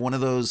just kind of one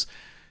of those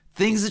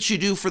things that you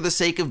do for the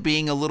sake of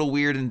being a little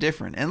weird and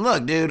different. And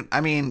look, dude,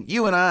 I mean,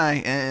 you and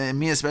I, and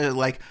me especially,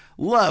 like,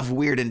 love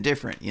weird and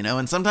different,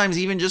 and sometimes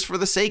even just for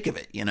the sake of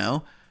it,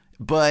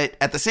 But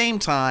at the same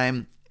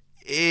time,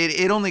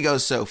 it only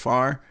goes so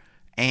far.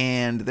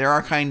 And there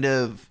are kind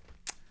of...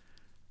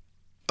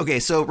 Okay,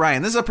 so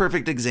Ryan, this is a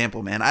perfect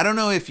example, man. I don't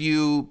know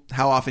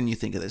how often you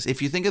think of this.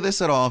 If you think of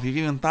this at all, if you've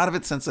even thought of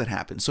it since it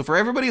happened. So for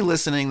everybody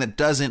listening that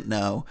doesn't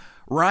know,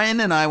 Ryan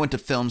and I went to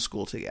film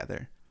school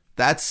together.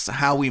 That's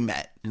how we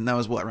met. And that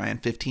was what, Ryan,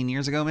 15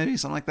 years ago, maybe?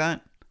 Something like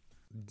that?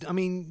 I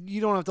mean, you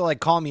don't have to like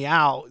call me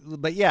out,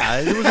 but yeah,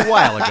 it was a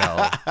while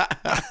ago.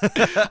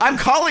 I'm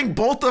calling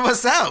both of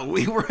us out.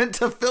 We went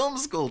to film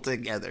school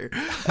together.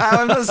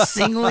 I'm not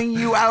singling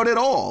you out at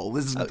all.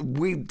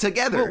 We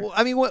together. Well,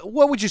 I mean,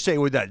 what would you say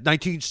with that?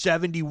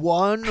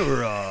 1971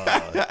 or?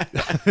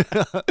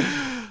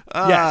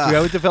 Yes, we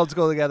went to film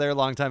school together a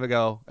long time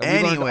ago.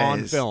 And we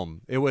learned on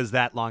film. It was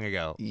that long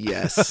ago.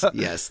 Yes,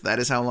 that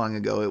is how long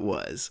ago it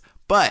was.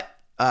 But.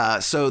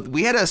 So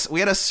we had a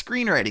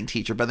screenwriting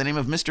teacher by the name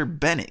of Mr.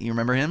 Bennett. You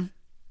remember him?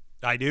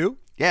 I do.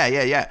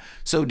 Yeah.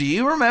 So do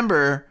you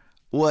remember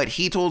what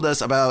he told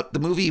us about the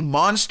movie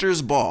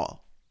Monsters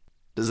Ball?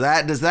 Does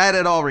that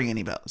at all ring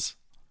any bells?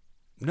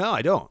 No,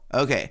 I don't.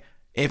 Okay.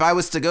 If I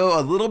was to go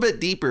a little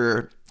bit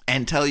deeper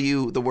and tell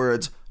you the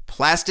words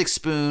plastic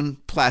spoon,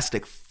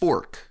 plastic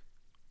fork,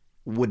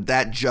 would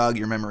that jog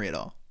your memory at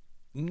all?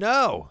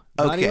 No.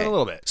 Not even a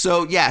little bit.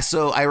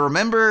 So I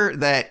remember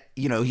that,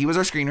 he was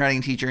our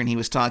screenwriting teacher and he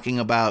was talking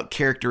about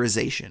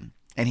characterization.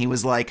 And he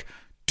was like,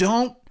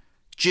 don't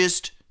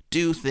just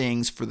do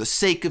things for the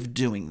sake of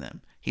doing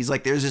them. He's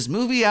like, there's this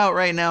movie out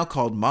right now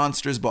called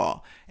Monsters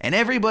Ball. And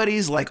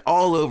everybody's like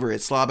all over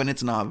it, slobbing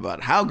its knob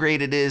about how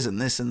great it is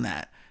and this and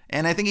that.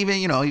 And I think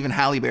even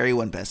Halle Berry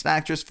won Best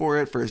Actress for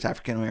it, first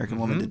African-American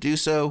woman to do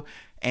so.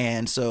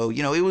 And so,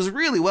 you know, it was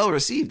really well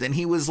received. And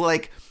he was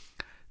like,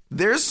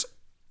 there's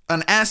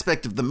an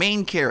aspect of the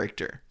main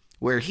character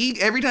where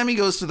every time he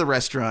goes to the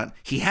restaurant,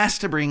 he has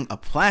to bring a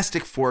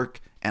plastic fork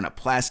and a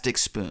plastic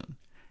spoon.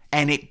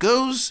 And it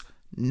goes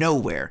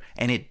nowhere.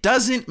 And it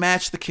doesn't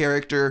match the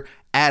character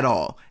at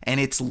all. And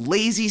it's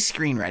lazy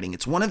screenwriting.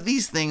 It's one of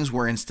these things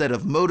where instead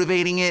of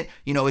motivating it,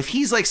 you know, if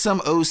he's like some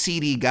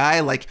OCD guy,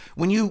 like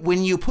when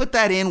you put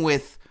that in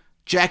with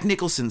Jack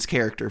Nicholson's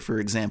character, for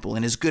example,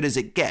 and As Good as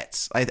It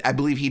Gets, I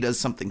believe he does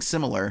something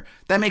similar.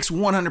 That makes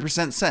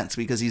 100% sense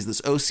because he's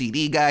this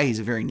OCD guy. He's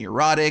very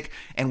neurotic,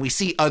 and we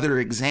see other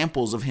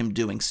examples of him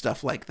doing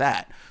stuff like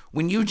that.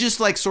 When you just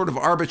like sort of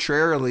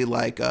arbitrarily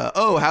like,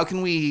 oh, how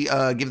can we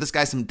give this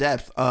guy some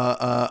depth?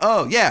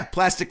 Oh, yeah,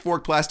 plastic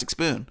fork, plastic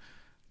spoon.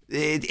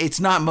 It's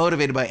not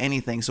motivated by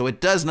anything, so it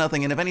does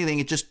nothing, and if anything,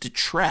 it just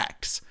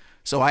detracts.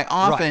 So I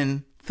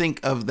often think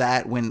of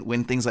that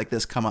when things like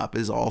this come up,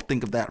 I'll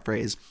think of that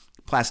phrase.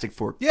 Plastic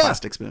fork,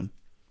 plastic spoon.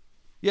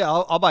 Yeah,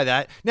 I'll buy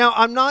that. Now,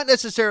 I'm not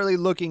necessarily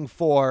looking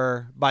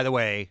for, by the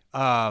way,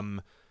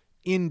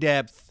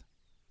 in-depth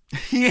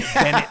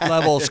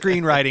Bennett-level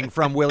screenwriting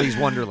from Willy's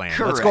Wonderland.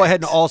 Correct. Let's go ahead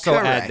and also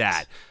add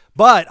that.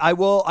 But I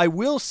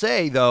will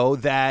say, though,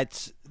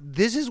 that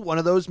this is one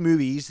of those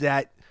movies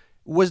that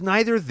was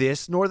neither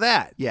this nor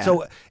that. Yeah.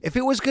 So if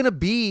it was going to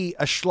be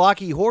a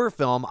schlocky horror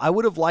film, I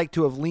would have liked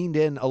to have leaned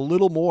in a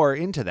little more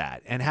into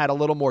that and had a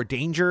little more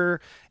danger.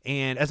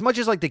 And as much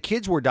as like the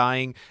kids were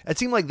dying, it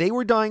seemed like they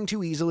were dying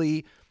too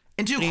easily.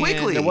 And too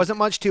quickly. There wasn't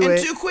much to it.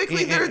 And too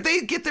quickly.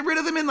 They get rid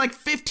of them in like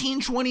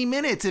 15, 20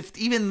 minutes, if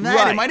even that.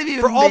 Right. It might have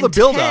even For all been the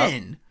build-up.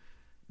 10.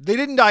 They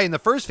didn't die in the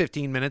first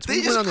 15 minutes. They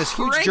We just went on this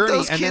huge cranked journey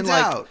those and kids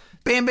then like out.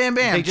 Bam, bam,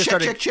 bam. they just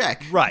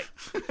check. Right.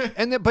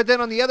 But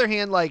then on the other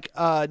hand, like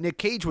Nick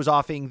Cage was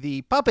offing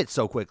the puppets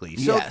so quickly.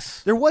 So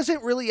Yes. there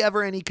wasn't really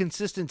ever any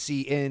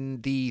consistency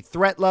in the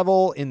threat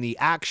level, in the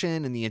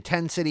action, in the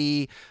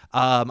intensity.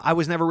 I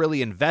was never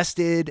really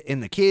invested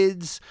in the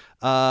kids.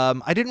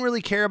 I didn't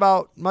really care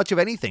about much of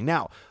anything.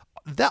 Now,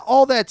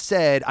 all that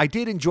said, I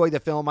did enjoy the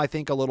film, I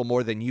think, a little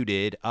more than you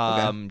did.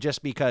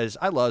 Just because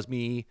I loves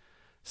me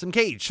some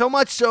Cage. So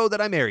much so that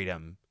I married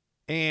him.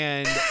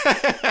 And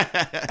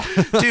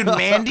dude,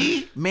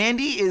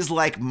 Mandy is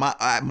like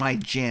my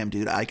jam,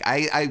 dude. Like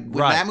when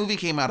that movie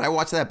came out, I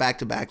watched that back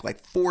to back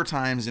like 4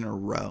 times in a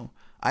row.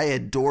 I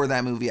adore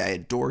that movie. I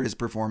adore his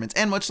performance.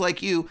 And much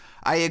like you,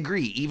 I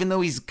agree. Even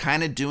though he's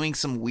kind of doing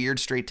some weird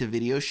straight to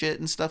video shit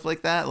and stuff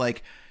like that,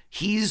 like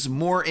he's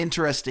more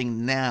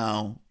interesting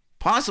now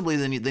possibly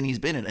than he's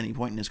been at any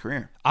point in his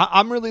career.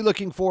 I'm really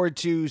looking forward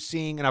to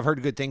seeing, and I've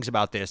heard good things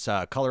about this,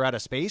 Color Out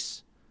of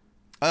Space.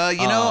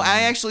 You know,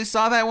 I actually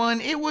saw that one.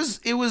 It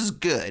was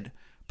good,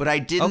 but I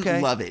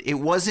didn't love it. It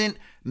wasn't.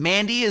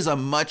 Mandy is a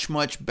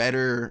much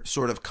better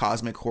sort of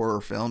cosmic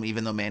horror film,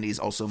 even though Mandy's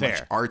also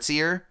much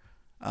artsier.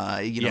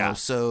 You know,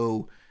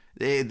 so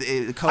Color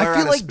I feel Out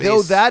of like Space,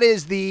 though that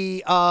is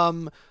the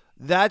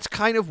that's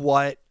kind of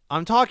what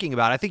I'm talking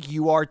about. I think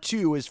you are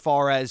too, as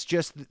far as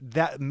just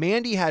that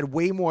Mandy had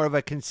way more of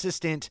a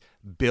consistent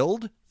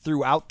build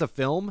throughout the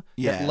film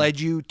that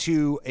led you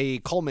to a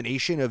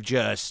culmination of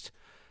just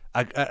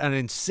an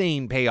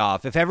insane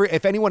payoff.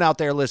 If anyone out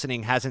there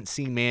listening hasn't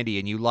seen Mandy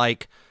and you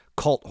like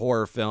cult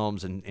horror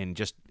films and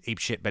just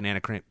apeshit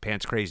banana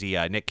pants crazy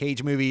Nick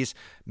Cage movies,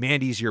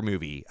 Mandy's your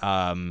movie.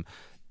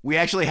 We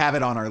actually have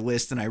it on our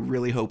list, and I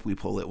really hope we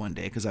pull it one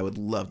day because I would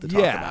love to talk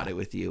about it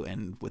with you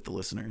and with the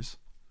listeners.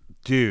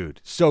 Dude,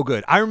 so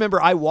good. I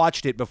remember I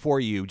watched it before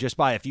you just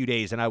by a few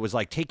days, and I was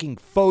like taking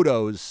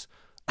photos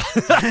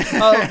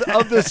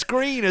of the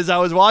screen as I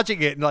was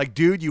watching it, and like,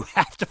 dude, you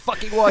have to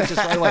fucking watch this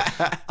right away.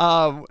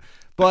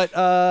 But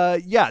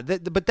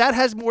that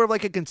has more of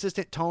like a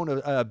consistent tone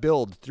of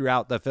build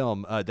throughout the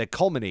film that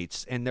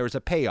culminates, and there's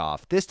a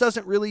payoff. This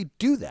doesn't really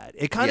do that.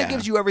 It kind of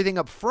gives you everything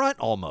up front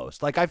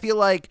almost. Like I feel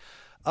like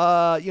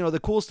the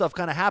cool stuff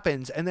kind of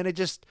happens, and then it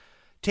just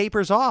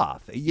tapers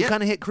off. You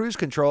kind of hit cruise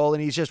control,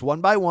 and he's just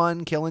one by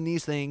one killing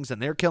these things,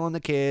 and they're killing the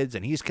kids,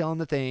 and he's killing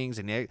the things,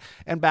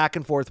 and back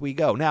and forth we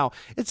go. Now,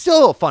 it's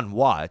still a fun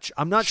watch.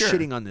 I'm not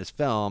shitting on this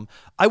film.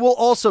 I will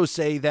also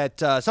say that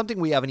something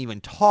we haven't even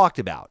talked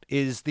about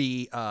is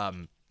the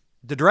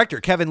director,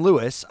 Kevin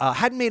Lewis,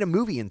 hadn't made a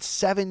movie in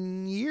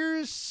 7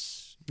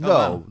 years?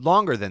 No,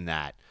 longer than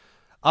that.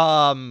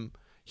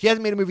 He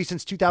hasn't made a movie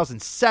since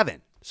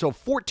 2007, so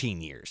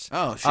 14 years.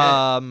 Oh,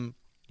 shit.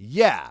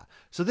 Yeah.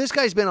 So this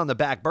guy's been on the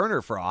back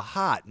burner for a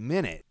hot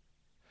minute.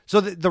 So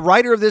the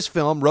writer of this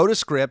film wrote a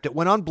script. It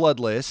went on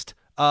Bloodlist,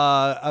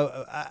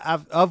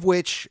 of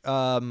which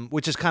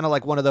is kind of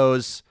like one of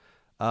those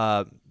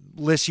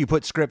lists you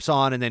put scripts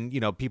on, and then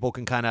people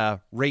can kind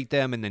of rate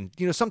them, and then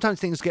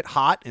sometimes things get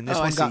hot, and this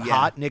one got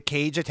hot. Nick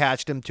Cage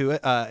attached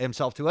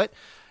himself to it,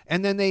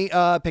 and then they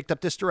picked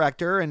up this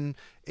director, and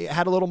it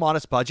had a little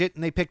modest budget,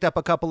 and they picked up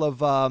a couple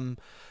of.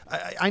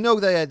 I know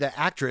the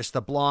actress,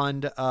 the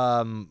blonde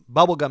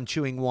bubblegum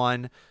chewing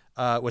one.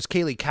 was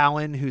Kaylee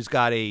Cowan, who's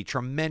got a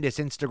tremendous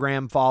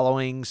Instagram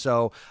following.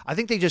 So I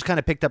think they just kind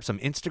of picked up some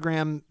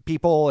Instagram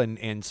people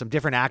and some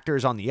different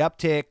actors on the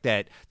uptick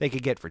that they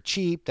could get for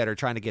cheap that are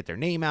trying to get their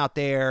name out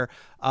there.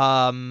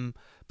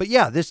 But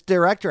yeah, this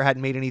director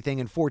hadn't made anything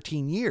in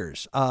 14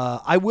 years.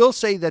 I will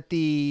say that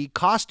the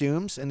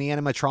costumes and the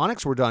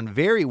animatronics were done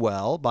very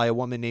well by a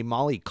woman named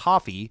Molly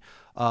Coffey,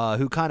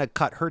 who kind of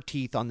cut her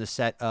teeth on the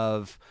set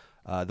of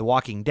The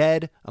Walking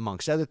Dead,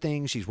 amongst other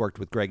things. She's worked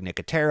with Greg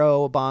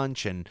Nicotero a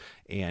bunch, and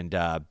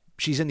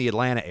she's in the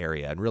Atlanta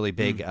area and really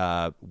big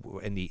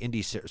in the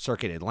indie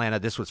circuit in Atlanta.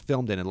 This was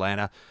filmed in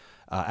Atlanta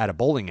at a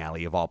bowling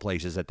alley of all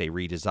places that they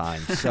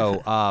redesigned.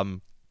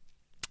 So,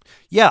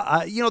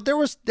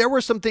 there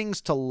were some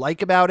things to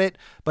like about it,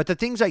 but the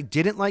things I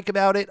didn't like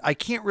about it, I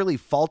can't really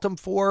fault them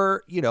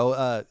for. You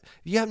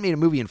haven't made a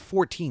movie in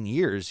 14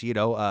 years.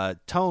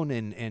 Tone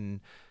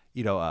and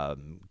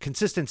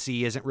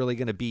consistency isn't really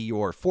going to be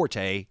your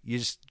forte. You're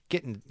just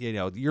getting,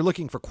 you're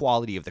looking for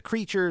quality of the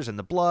creatures and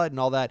the blood and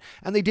all that.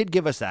 And they did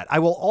give us that. I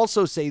will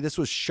also say this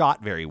was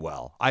shot very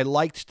well. I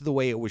liked the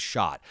way it was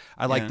shot.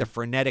 I liked the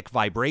frenetic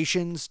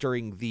vibrations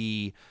during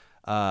the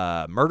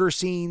murder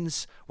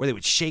scenes where they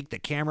would shake the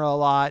camera a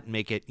lot and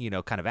make it,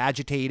 kind of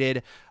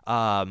agitated.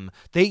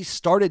 They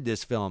started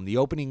this film, the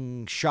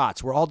opening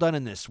shots were all done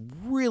in this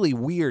really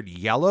weird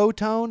yellow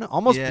tone,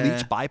 almost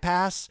bleach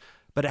bypass,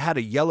 but it had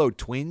a yellow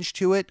twinge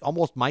to it,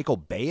 almost Michael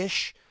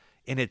Bay-ish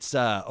in its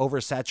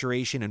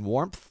oversaturation and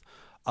warmth.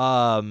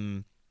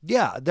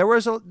 There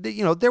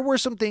were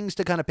some things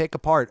to kind of pick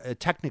apart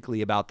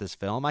technically about this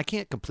film. I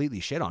can't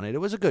completely shit on it. It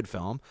was a good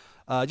film.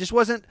 Just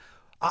wasn't.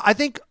 I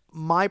think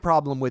my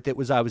problem with it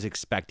was I was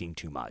expecting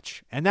too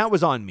much, and that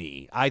was on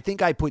me. I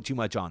think I put too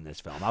much on this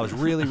film. I was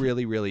really,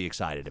 really, really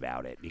excited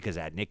about it because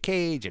it had Nick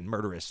Cage and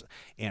murderous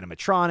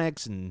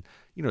animatronics and,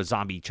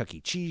 zombie Chuck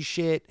E. Cheese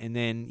shit. And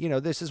then,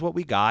 this is what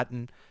we got,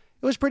 and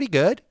it was pretty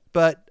good.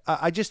 But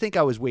I just think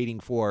I was waiting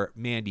for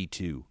Mandy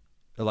 2,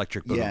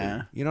 Electric Boogaloo.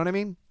 Yeah. You know what I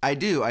mean? I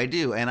do.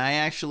 And I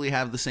actually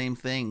have the same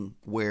thing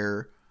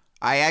where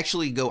I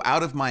actually go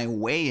out of my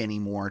way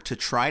anymore to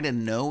try to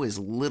know as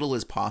little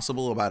as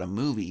possible about a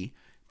movie,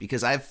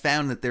 because I've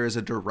found that there is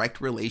a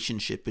direct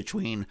relationship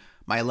between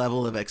my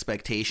level of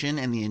expectation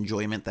and the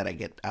enjoyment that I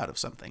get out of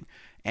something.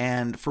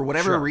 And for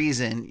whatever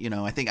reason,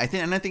 I think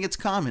it's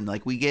common.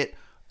 Like, we get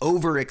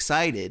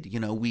overexcited.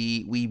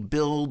 We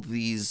build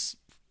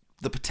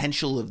the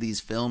potential of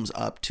these films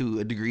up to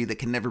a degree that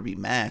can never be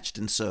matched.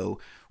 And so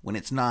when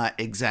it's not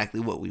exactly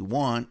what we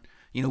want,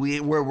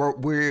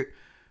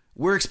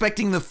 we're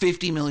expecting the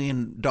 $50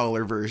 million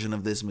version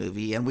of this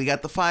movie, and we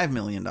got the $5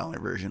 million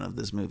version of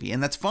this movie,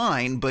 and that's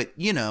fine. But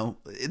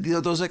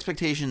those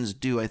expectations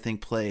do, I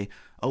think, play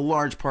a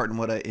large part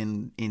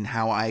in in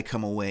how I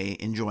come away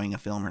enjoying a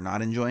film or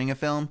not enjoying a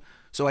film.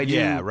 So I do,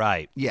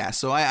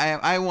 So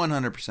I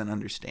 100%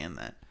 understand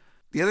that.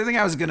 The other thing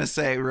I was gonna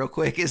say real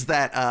quick is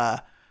that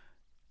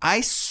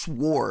I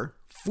swore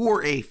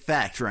for a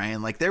fact,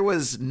 Ryan, like there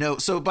was no.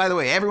 So by the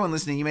way, everyone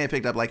listening, you may have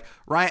picked up, like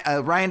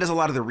Ryan does a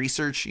lot of the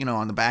research,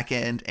 on the back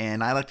end,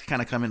 and I like to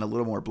kind of come in a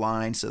little more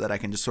blind so that I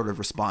can just sort of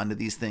respond to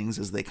these things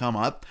as they come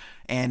up.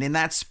 And in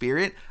that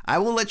spirit, I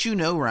will let you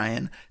know,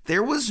 Ryan,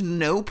 there was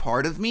no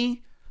part of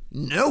me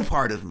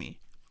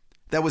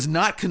that was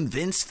not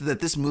convinced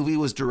that this movie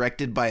was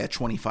directed by a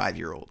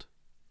 25-year-old,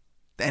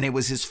 and it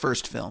was his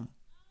first film.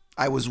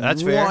 I was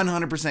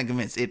 100%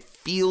 convinced. It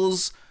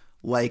feels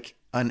like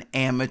an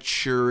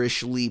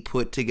amateurishly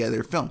put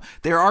together film.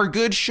 There are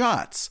good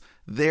shots.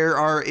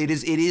 It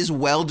is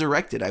well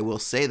directed. I will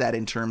say that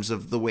in terms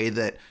of the way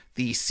that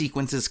the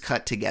sequences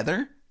cut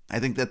together. I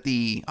think that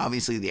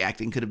obviously the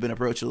acting could have been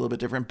approached a little bit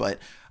different, but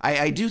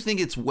I do think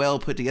it's well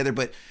put together.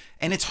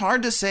 And it's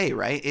hard to say,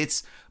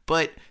 right?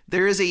 But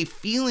there is a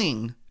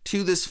feeling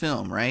to this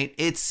film, right?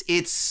 It's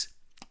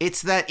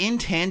that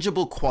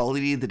intangible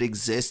quality that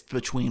exists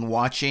between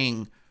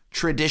watching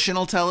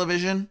traditional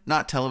television,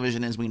 not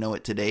television as we know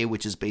it today,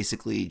 which is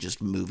basically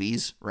just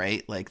movies,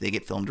 right? Like they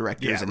get film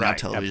directors now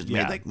television's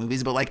made like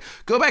movies, but like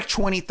go back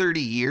 20,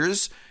 30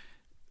 years,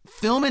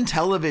 film and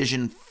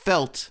television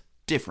felt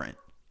different.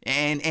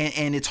 And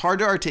it's hard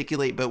to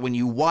articulate, but when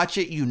you watch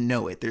it, you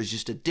know it. There's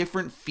just a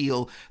different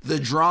feel. The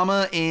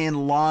drama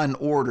in Law and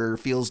Order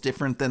feels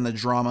different than the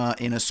drama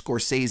in a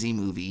Scorsese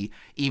movie,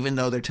 even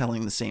though they're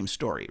telling the same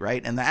story,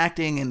 right? And the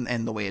acting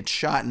and the way it's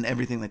shot and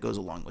everything that goes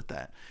along with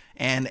that.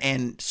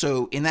 And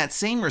so in that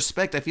same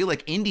respect, I feel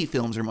like indie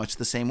films are much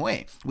the same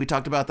way. We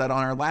talked about that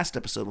on our last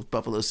episode with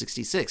Buffalo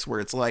 66,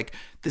 where it's like,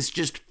 this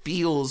just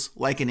feels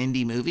like an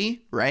indie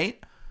movie,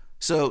 right?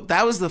 So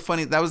that was the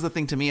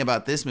thing to me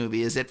about this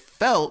movie, is it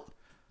felt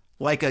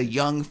like a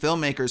young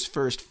filmmaker's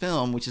first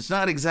film, which is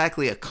not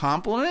exactly a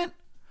compliment,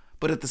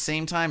 but at the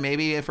same time,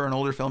 maybe for an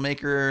older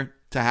filmmaker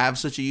to have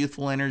such a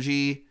youthful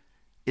energy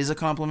is a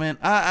compliment.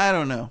 I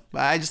don't know.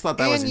 I just thought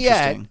that was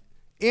interesting.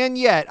 And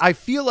yet, I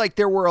feel like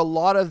there were a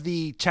lot of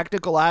the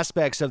technical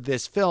aspects of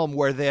this film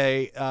where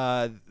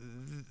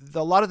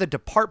a lot of the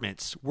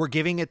departments were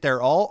giving it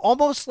their all,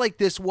 almost like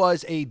this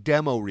was a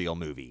demo reel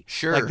movie.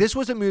 Sure. Like this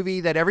was a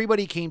movie that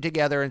everybody came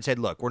together and said,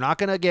 look, we're not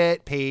going to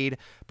get paid,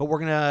 but we're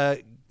going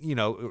to,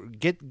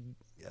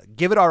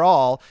 give it our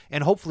all.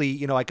 And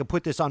hopefully, I can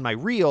put this on my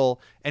reel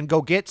and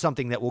go get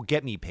something that will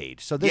get me paid.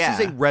 So this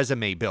is a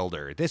resume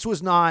builder. This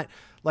was not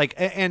like,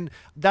 and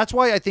that's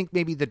why I think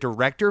maybe the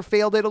director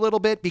failed it a little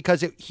bit,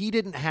 because he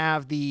didn't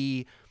have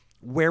the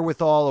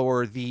wherewithal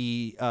or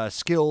the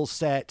skill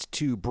set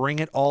to bring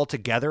it all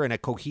together in a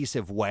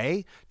cohesive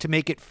way to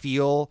make it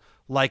feel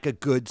like a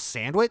good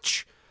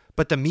sandwich.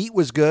 But the meat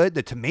was good.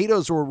 The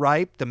tomatoes were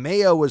ripe. The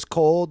mayo was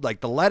cold.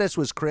 Like the lettuce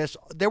was crisp.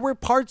 There were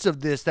parts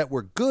of this that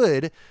were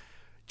good.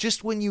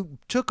 Just when you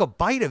took a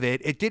bite of it,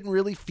 it didn't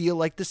really feel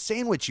like the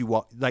sandwich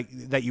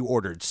that you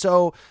ordered.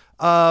 So,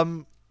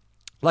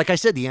 like I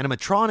said, the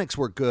animatronics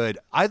were good.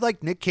 I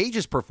liked Nick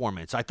Cage's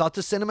performance. I thought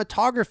the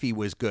cinematography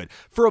was good.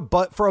 For a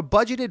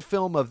budgeted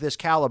film of this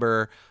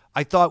caliber,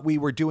 I thought we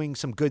were doing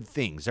some good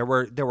things. There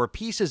were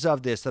pieces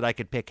of this that I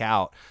could pick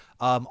out.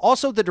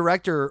 Also, the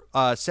director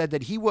said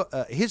that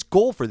his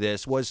goal for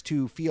this was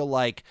to feel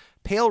like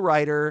Pale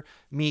Rider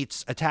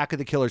meets Attack of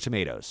the Killer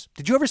Tomatoes.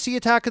 Did you ever see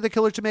Attack of the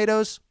Killer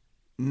Tomatoes?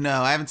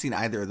 No, I haven't seen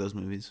either of those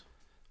movies.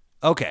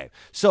 Okay,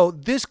 so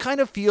this kind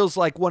of feels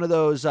like one of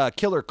those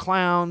Killer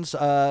Clowns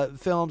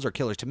films or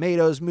Killer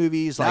Tomatoes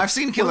movies. Now, Like I've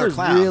seen Killer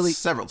Clowns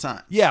several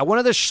times. Yeah, one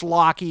of the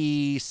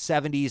schlocky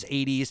 70s,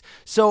 80s.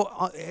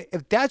 So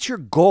if that's your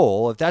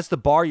goal, if that's the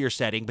bar you're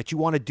setting, but you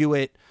want to do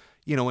it,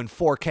 in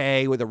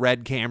 4K with a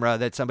red camera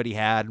that somebody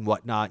had and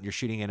whatnot, and you're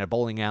shooting in a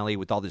bowling alley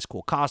with all these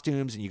cool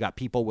costumes, and you got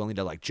people willing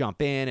to like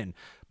jump in and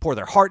pour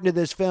their heart into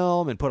this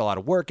film and put a lot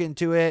of work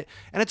into it,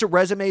 and it's a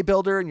resume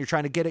builder, and you're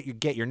trying to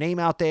get your name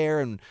out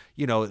there, and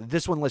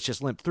this one, let's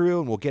just limp through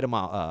and we'll get them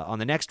on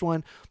the next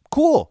one.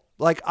 Cool.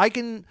 Like I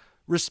can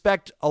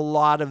respect a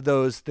lot of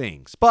those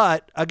things,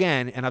 but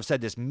again, and I've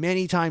said this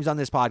many times on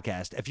this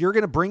podcast, if you're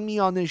going to bring me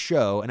on this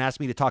show and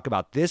ask me to talk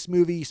about this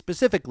movie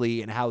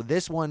specifically and how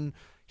this one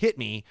hit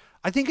me,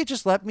 I think it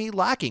just left me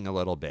lacking a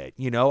little bit.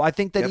 I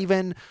think that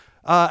even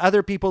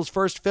other people's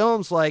first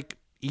films like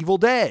Evil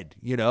Dead,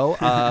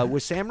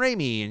 with Sam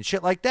Raimi and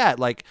shit like that,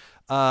 like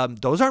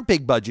those aren't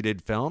big budgeted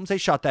films. They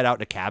shot that out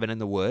in a cabin in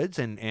the woods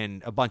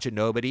and a bunch of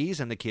nobodies,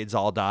 and the kids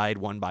all died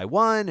one by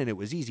one, and it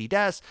was easy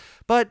deaths.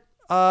 But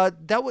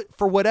that would,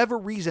 for whatever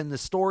reason, the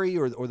story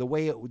or the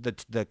way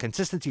the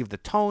consistency of the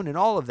tone and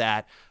all of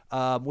that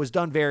was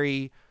done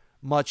very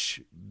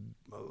much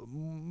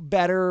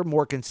better,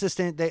 more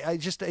consistent.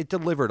 It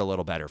delivered a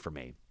little better for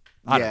me.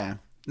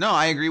 No,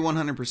 I agree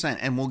 100%,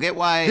 and we'll get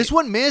why this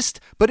one missed,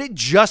 but it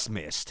just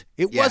missed.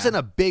 It wasn't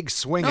a big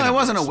swing. No, it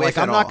wasn't a whiff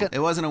at all. It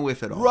wasn't a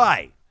whiff at all.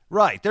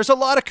 Right. There's a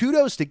lot of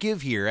kudos to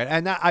give here,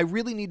 and I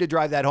really need to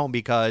drive that home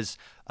because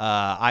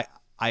I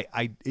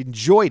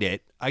enjoyed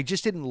it. I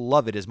just didn't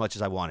love it as much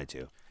as I wanted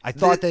to. I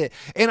thought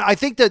and I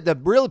think that the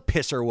real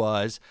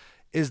pisser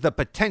is the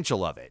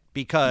potential of it,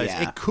 because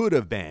it could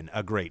have been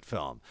a great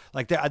film.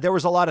 Like there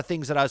was a lot of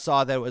things that I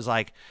saw that was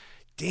like,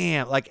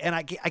 damn, like, and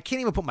I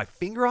can't even put my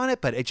finger on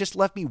it, but it just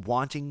left me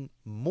wanting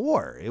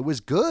more. It was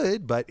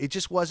good, but it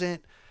just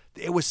wasn't.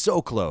 It was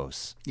so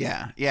close.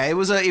 Yeah. It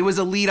was a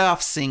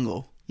leadoff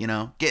single.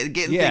 Getting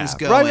things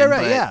going.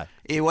 Right. Yeah.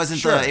 It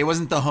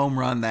wasn't the home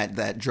run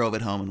that drove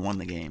it home and won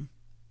the game.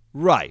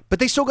 Right, but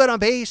they still got on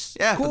base.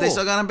 Yeah, cool. But they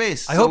still got on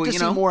base. I hope to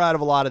see more out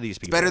of a lot of these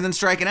people. It's better than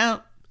striking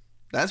out.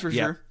 That's for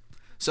sure.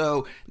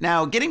 So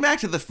now getting back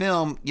to the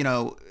film,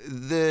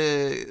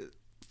 the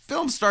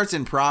film starts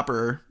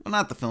improper. Well,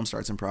 not the film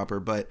starts improper,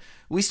 but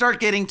we start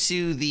getting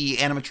to the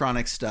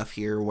animatronic stuff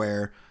here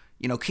where,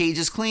 Cage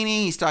is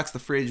cleaning, he stocks the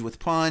fridge with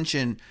Punch,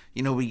 and,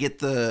 we get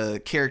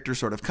the character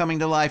sort of coming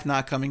to life,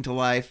 not coming to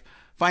life.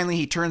 Finally,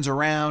 he turns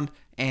around,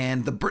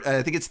 and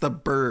I think it's the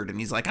bird, and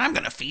he's like, I'm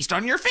going to feast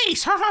on your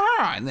face, ha ha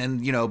ha. And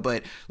then,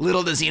 but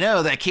little does he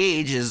know that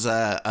Cage is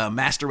a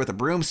master with a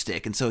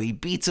broomstick, and so he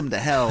beats him to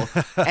hell.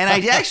 And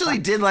I actually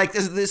did like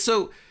this.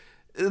 So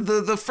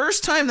the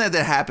first time that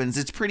happens,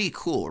 it's pretty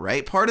cool,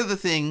 right? Part of the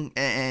thing,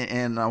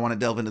 and I want to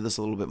delve into this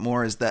a little bit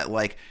more, is that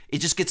like it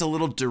just gets a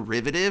little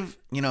derivative.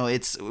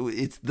 It's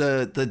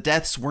the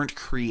deaths weren't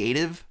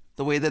creative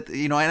the way that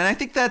and I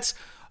think that's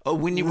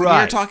when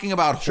you're talking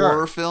about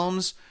horror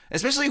films,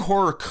 especially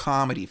horror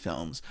comedy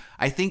films,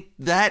 I think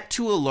that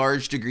to a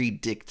large degree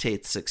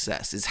dictates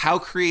success. Is how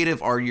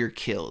creative are your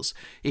kills?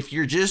 If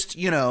you're just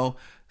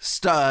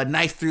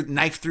knife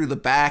through the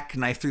back,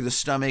 knife through the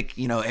stomach,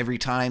 every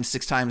time,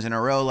 6 times in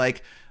a row,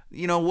 like,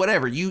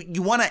 whatever.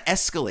 You want to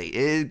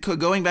escalate.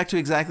 Going back to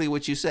exactly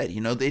what you said,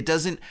 it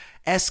doesn't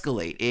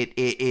escalate.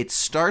 It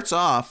starts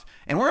off,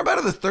 and we're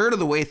about a third of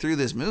the way through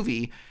this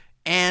movie,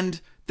 and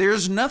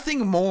there's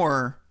nothing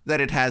more that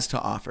it has to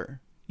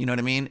offer. You know what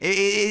I mean?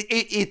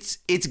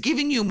 It's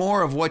giving you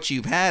more of what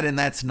you've had, and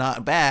that's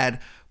not bad.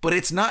 But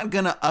it's not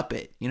going to up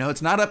it.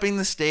 It's not upping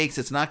the stakes.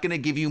 It's not going to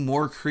give you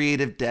more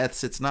creative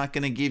deaths. It's not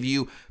going to give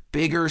you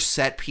bigger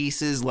set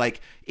pieces. Like,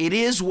 it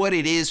is what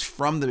it is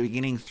from the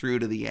beginning through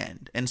to the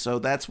end. And so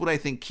that's what I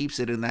think keeps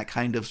it in that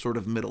kind of sort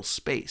of middle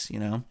space,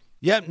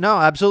 Yeah, no,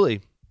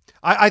 absolutely.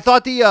 I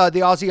thought the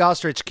Aussie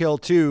Ostrich kill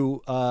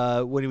too,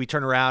 when we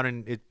turn around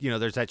and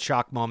there's that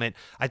shock moment.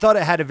 I thought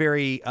it had a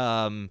very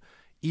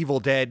Evil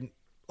Dead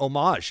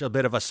homage, a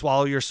bit of a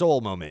swallow your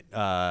soul moment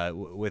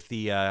with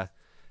the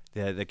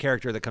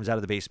character that comes out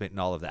of the basement and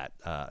all of that.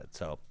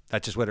 So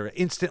that's just what it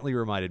instantly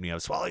reminded me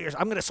of.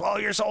 I'm going to swallow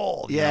your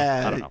soul.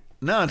 Yeah. I don't know.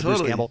 No, Bruce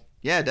totally. Campbell.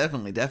 Yeah,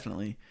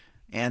 definitely.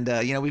 And,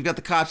 we've got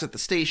the cops at the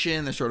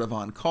station. They're sort of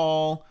on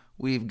call.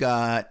 We've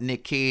got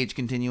Nick Cage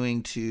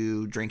continuing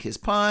to drink his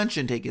punch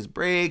and take his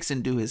breaks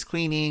and do his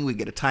cleaning. We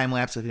get a time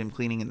lapse of him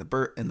cleaning in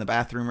the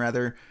bathroom,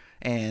 rather.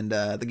 And,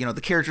 the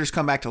characters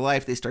come back to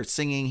life. They start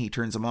singing. He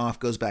turns them off,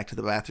 goes back to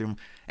the bathroom.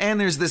 And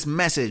there's this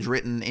message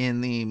written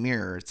in the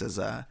mirror. It says,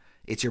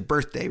 it's your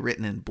birthday,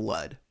 written in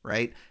blood,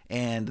 right?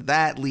 And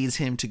that leads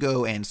him to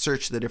go and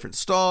search the different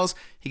stalls.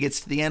 He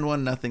gets to the end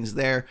one, nothing's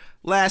there.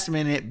 Last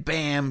minute,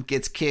 bam,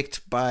 gets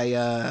kicked by,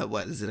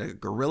 what is it, a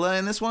gorilla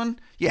in this one?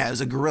 Yeah, it was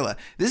a gorilla.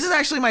 This is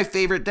actually my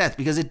favorite death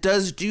because it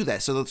does do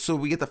that. So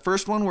we get the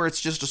first one where it's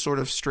just a sort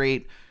of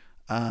straight,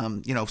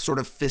 sort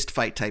of fist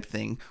fight type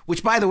thing.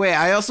 Which, by the way,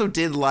 I also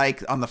did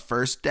like on the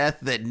first death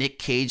that Nick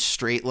Cage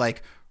straight,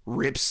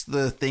 rips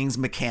the thing's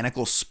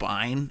mechanical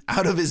spine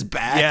out of his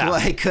back,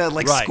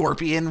 like right.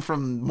 Scorpion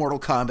from Mortal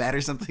Kombat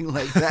or something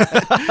like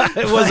that.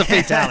 It was a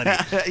fatality.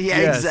 Yeah,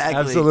 yes, exactly.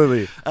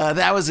 Absolutely.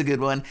 That was a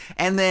good one.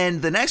 And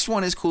then the next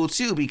one is cool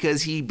too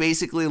because he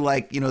basically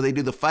they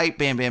do the fight,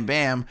 bam, bam,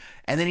 bam,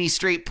 and then he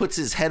straight puts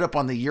his head up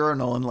on the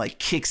urinal and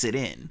kicks it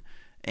in.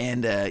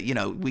 And,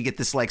 we get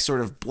this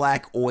sort of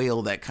black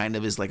oil that kind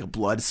of is like a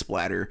blood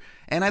splatter.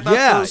 And I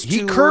thought those two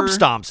he curb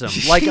stomps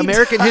him like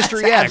American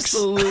History X.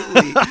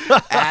 Absolutely.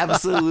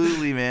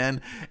 Absolutely,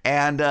 man.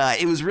 And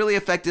it was really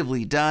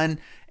effectively done.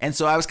 And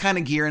so I was kind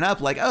of gearing up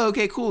oh,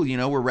 okay, cool.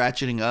 We're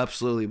ratcheting up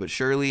slowly but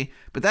surely.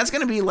 But that's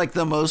going to be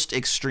the most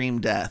extreme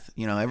death.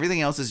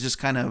 Everything else is just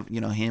kind of,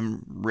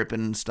 him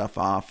ripping stuff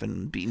off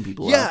and beating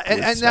people up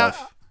with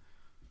stuff.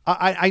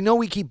 I know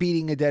we keep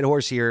beating a dead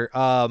horse here,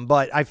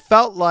 but I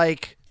felt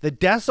like the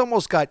deaths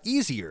almost got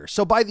easier.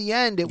 So by the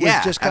end, it was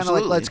just kind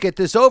of let's get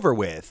this over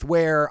with,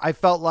 where I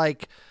felt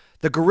like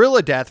the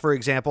gorilla death, for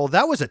example,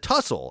 that was a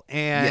tussle,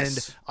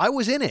 and I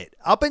was in it.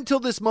 Up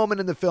until this moment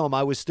in the film,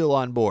 I was still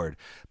on board.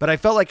 But I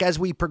felt like as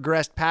we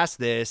progressed past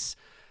this,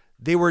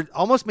 they were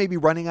almost maybe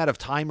running out of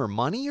time or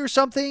money or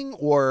something,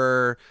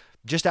 or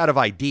just out of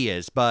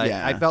ideas. But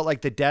I felt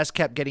like the deaths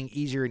kept getting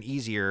easier and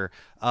easier,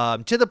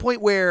 to the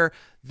point where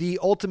the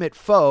ultimate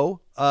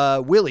foe,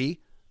 Willie,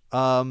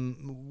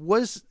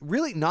 was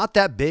really not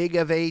that big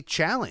of a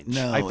challenge.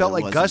 No, I felt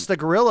like wasn't. Gus the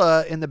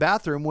gorilla in the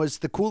bathroom was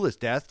the coolest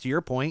death, to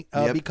your point,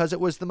 because it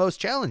was the most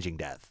challenging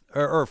death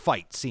or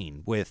fight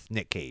scene with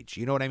Nick Cage.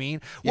 You know what I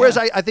mean? Whereas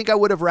I think I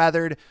would have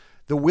rathered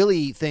the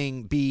Willie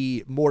thing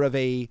be more of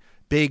a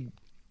big,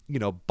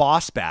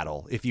 boss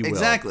battle, if you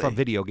will, from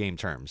video game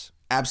terms.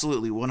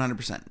 Absolutely,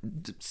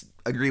 100%.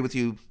 Agree with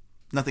you.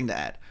 Nothing to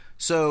add.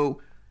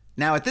 So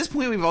now at this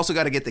point, we've also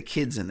got to get the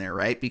kids in there,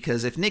 right?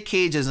 Because if Nick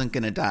Cage isn't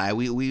going to die,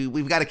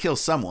 we've got to kill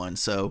someone.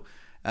 So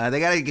they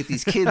got to get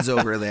these kids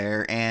over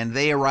there, and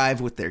they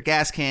arrive with their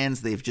gas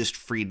cans. They've just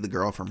freed the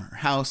girl from her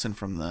house and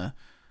from the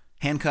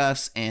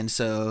handcuffs, and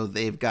so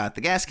they've got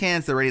the gas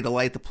cans. They're ready to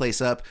light the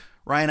place up.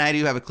 Ryan, I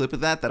do have a clip of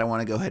that I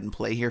want to go ahead and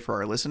play here for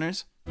our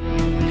listeners.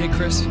 Hey,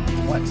 Chris.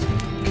 What?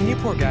 Can you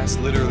pour gas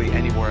literally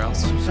anywhere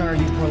else? I'm sorry,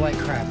 you pour like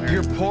crap, Aaron.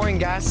 You're pouring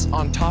gas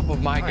on top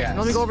of my gas.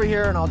 Let me go over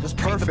here and I'll just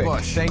paint the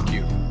bush. Thank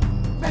you.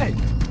 Hey,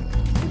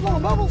 you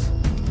blowing bubbles?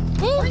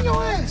 Bring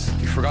your ass.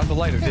 You forgot the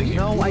lighter, didn't you?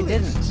 No, I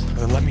didn't.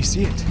 Then let me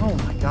see it. Oh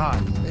my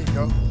God. There you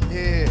go.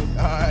 Yeah,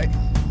 all right.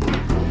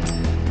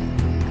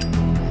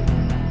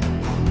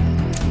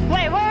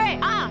 Wait.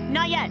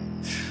 Not yet.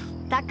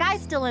 That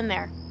guy's still in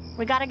there.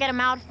 We gotta get him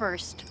out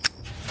first.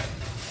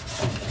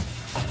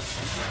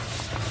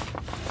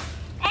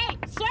 Hey,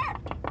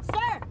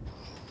 sir!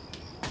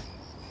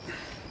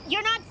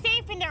 You're not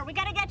safe in there. We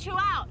gotta get you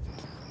out.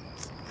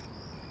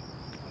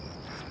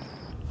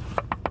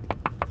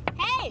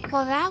 Hey!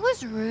 Well, that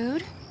was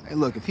rude. Hey,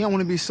 look, if he don't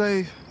want to be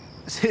safe,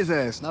 it's his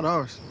ass, not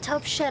ours.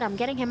 Tough shit. I'm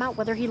getting him out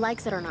whether he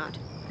likes it or not.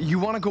 You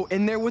want to go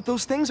in there with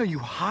those things? Are you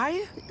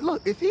high?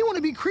 Look, if he want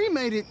to be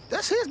cremated,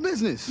 that's his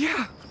business.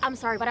 Yeah. I'm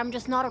sorry, but I'm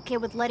just not okay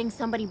with letting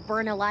somebody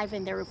burn alive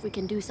in there if we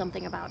can do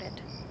something about it.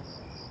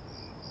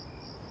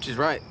 She's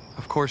right.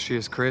 Of course she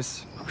is,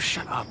 Chris. Oh,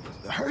 shut up.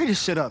 Hurry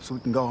this shit up so we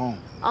can go home.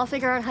 I'll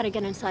figure out how to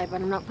get inside,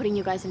 but I'm not putting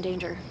you guys in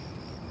danger.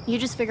 You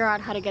just figure out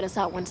how to get us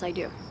out once I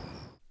do.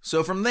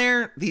 So from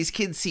there, these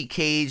kids see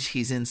Cage.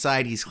 He's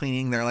inside. He's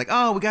cleaning. They're like,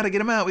 oh, we got to get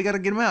him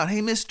out.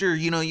 Hey, mister,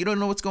 you don't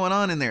know what's going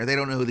on in there. They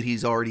don't know that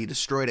he's already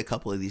destroyed a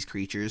couple of these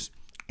creatures.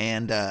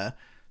 And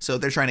so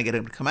they're trying to get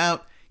him to come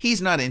out.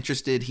 He's not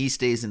interested. He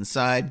stays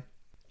inside.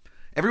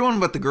 Everyone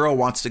but the girl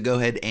wants to go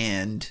ahead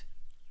and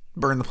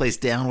burn the place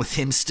down with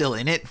him still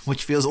in it,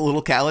 which feels a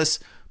little callous.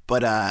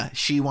 But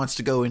she wants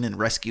to go in and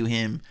rescue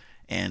him.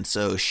 And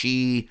so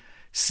she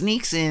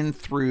sneaks in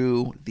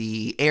through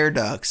the air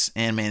ducts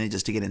and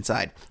manages to get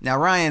inside. Now,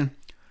 Ryan,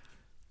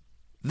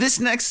 this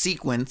next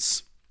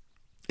sequence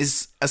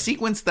is a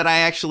sequence that I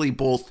actually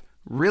both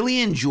really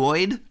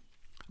enjoyed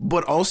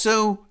but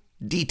also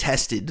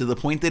detested to the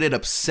point that it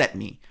upset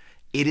me.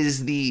 It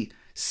is the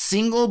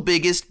single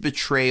biggest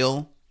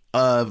betrayal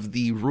of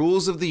the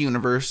rules of the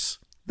universe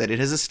that it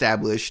has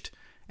established,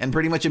 and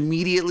pretty much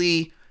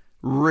immediately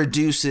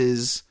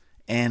reduces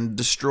and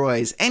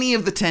destroys any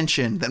of the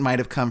tension that might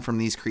have come from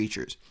these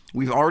creatures.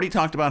 We've already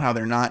talked about how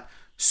they're not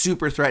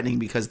super threatening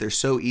because they're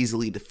so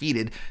easily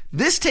defeated.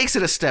 This takes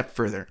it a step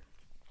further.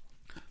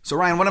 So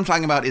Ryan, what I'm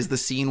talking about is the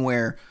scene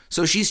where,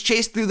 so she's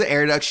chased through the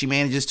air duct, she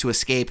manages to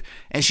escape,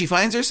 and she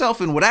finds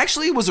herself in what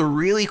actually was a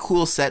really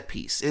cool set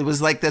piece. It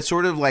was like that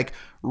sort of like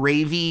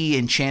ravey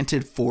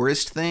enchanted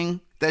forest thing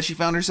that she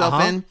found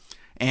herself in.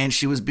 And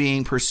she was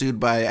being pursued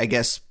by, I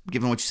guess,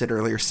 given what you said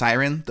earlier,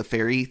 Siren, the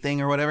fairy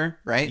thing or whatever,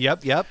 right?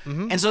 Yep.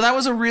 Mm-hmm. And so that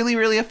was a really,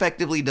 really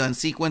effectively done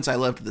sequence. I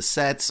loved the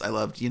sets. I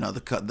loved,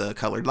 the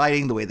colored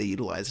lighting, the way they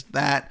utilized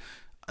that,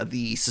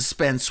 the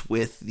suspense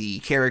with the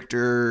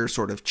character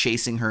sort of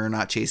chasing her,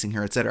 not chasing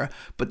her, etc.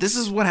 But this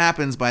is what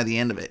happens by the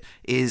end of it,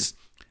 is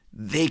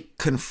they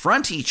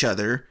confront each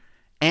other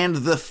and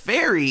the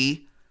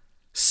fairy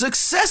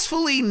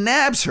successfully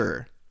nabs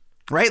her,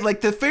 right? Like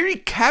the fairy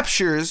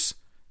captures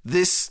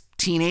this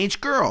teenage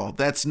girl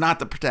that's not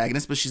the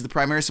protagonist, but she's the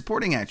primary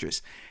supporting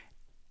actress.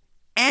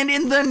 And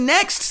in the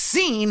next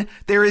scene,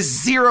 there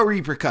is zero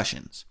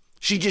repercussions.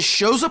 She just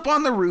shows up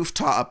on the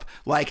rooftop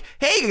like,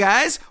 hey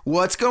guys,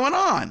 what's going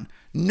on?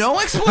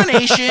 No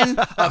explanation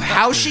of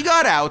how she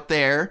got out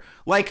there.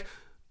 Like,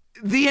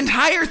 the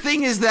entire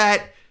thing is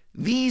that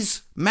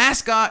these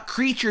mascot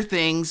creature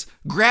things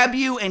grab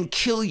you and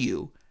kill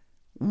you.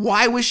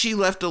 Why was she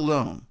left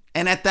alone?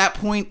 And at that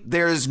point,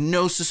 there is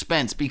no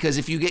suspense, because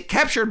if you get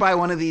captured by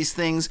one of these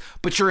things,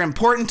 but you're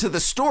important to the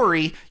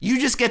story, you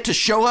just get to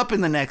show up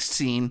in the next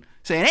scene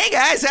saying, hey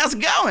guys, how's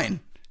it going?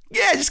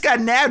 Yeah, I just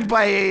got nabbed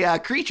by a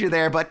creature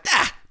there, but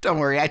don't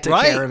worry, I took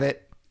care of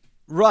it.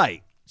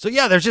 Right. So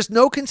yeah, there's just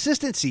no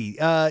consistency.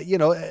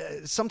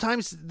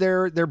 Sometimes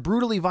they're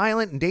brutally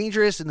violent and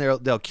dangerous, and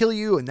they'll kill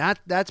you, and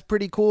that's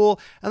pretty cool.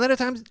 And then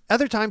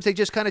other times they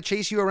just kind of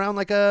chase you around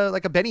like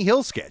a Benny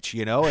Hill sketch,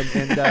 and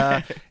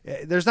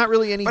there's not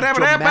really any dramatic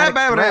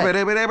threat.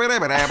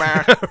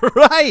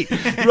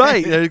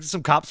 Right.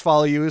 Some cops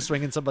follow you,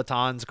 swinging some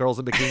batons, girls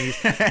in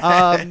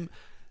bikinis.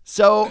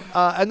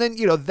 And then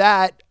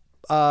that.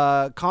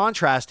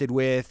 Contrasted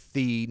with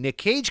the Nick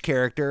Cage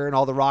character and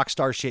all the rock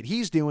star shit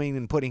he's doing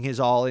and putting his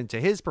all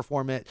into his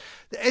performance,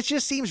 it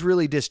just seems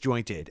really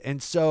disjointed.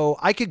 And so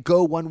I could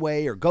go one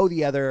way or go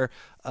the other,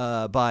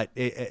 but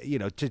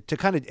to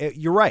kind of,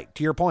 you're right,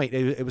 to your point,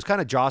 it was kind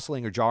of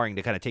jostling or jarring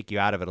to kind of take you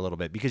out of it a little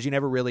bit, because you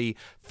never really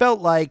felt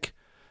like,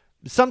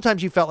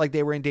 sometimes you felt like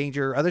they were in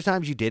danger, other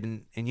times you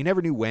didn't, and you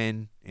never knew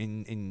when,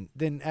 and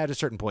then at a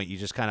certain point you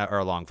just kind of are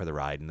along for the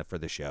ride and for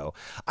the show.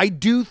 I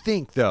do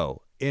think,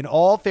 though, in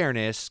all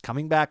fairness,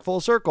 coming back full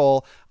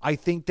circle, I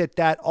think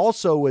that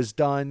also was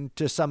done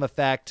to some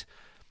effect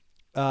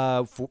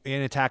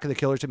in Attack of the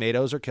Killer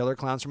Tomatoes or Killer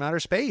Clowns from Outer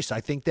Space. I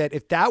think that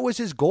if that was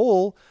his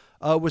goal,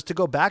 was to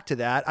go back to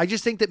that, I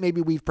just think that maybe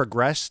we've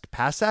progressed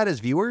past that as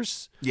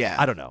viewers. Yeah.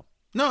 I don't know.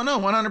 No,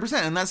 100%.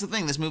 And that's the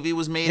thing. This movie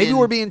was made Maybe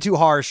we're being too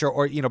harsh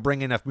or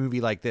bringing a movie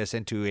like this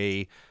into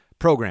a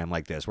program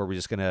like this where we're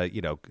just going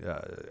to,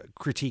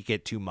 critique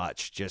it too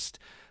much, just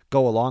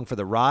go along for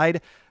the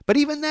ride. But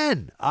even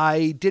then,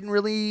 I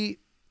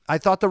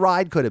thought the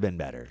ride could have been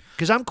better,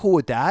 because I'm cool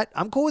with that.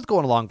 I'm cool with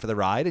going along for the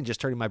ride and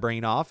just turning my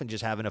brain off and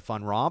just having a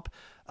fun romp.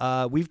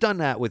 We've done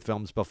that with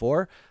films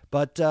before,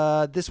 but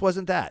this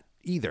wasn't that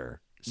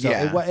either. So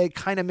it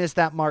kind of missed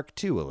that mark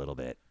too a little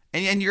bit.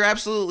 And you're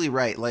absolutely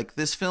right. Like,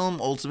 this film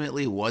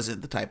ultimately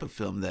wasn't the type of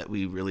film that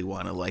we really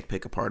want to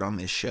pick apart on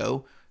this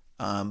show.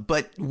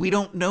 But we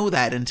don't know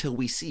that until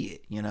we see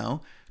it,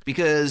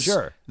 because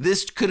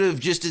this could have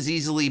just as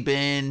easily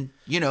been,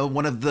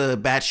 one of the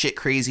batshit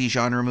crazy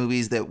genre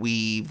movies that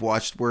we've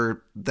watched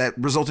that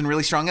result in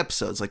really strong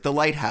episodes, like The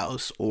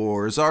Lighthouse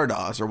or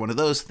Zardoz or one of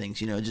those things,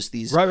 just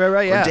these, right,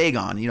 yeah. Or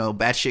Dagon,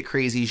 batshit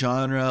crazy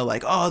genre,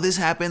 like, oh, this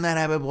happened, that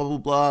happened, blah, blah,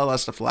 blah, a lot of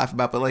stuff to laugh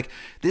about. But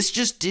this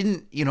just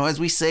didn't, as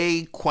we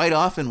say quite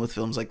often with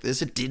films like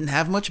this, it didn't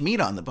have much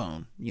meat on the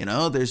bone.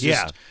 There's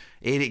just...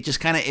 It just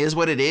kind of is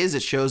what it is.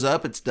 It shows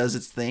up. It does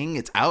its thing.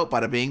 It's out.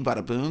 Bada bing,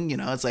 bada boom.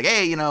 It's like,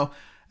 hey, we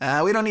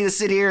don't need to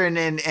sit here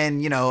and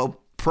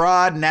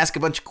prod and ask a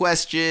bunch of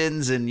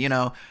questions. And,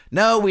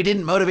 no, we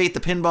didn't motivate the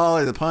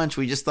pinball or the punch.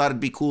 We just thought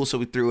it'd be cool, so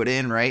we threw it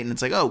in, right? And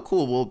it's like, oh,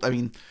 cool. Well, I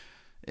mean,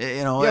 we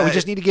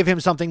just need to give him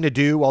something to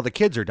do while the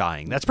kids are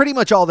dying. That's pretty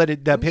much all that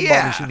the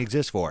pinball machine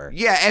exists for.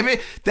 Yeah,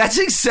 that's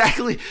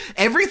exactly.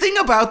 Everything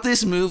about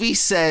this movie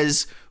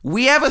says,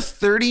 we have a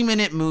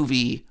 30-minute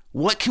movie.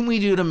 What can we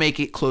do to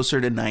make it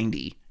closer to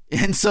 90?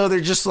 And so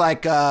they're just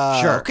like,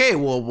 okay,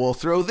 well, we'll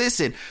throw this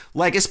in.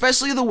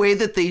 Especially the way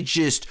that they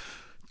just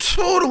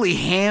totally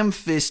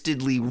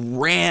ham-fistedly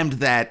rammed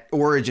that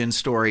origin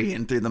story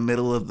in through the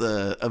middle of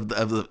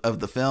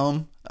the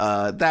film.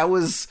 That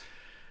was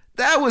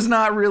That was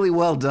not really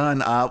well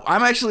done.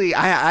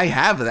 I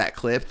have that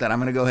clip that I'm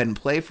going to go ahead and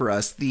play for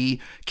us. The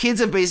kids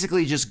have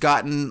basically just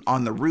gotten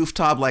on the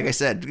rooftop. Like I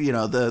said, you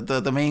know,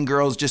 the main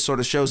girls just sort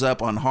of shows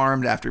up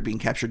unharmed after being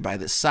captured by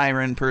this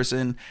siren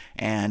person.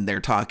 And they're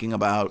talking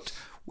about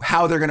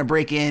how they're going to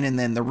break in, and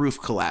then the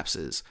roof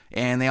collapses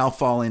and they all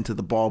fall into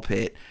the ball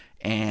pit.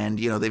 And,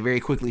 you know, they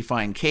very quickly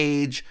find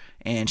Cage,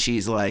 and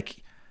she's like,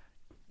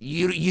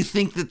 you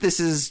think that this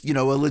is, you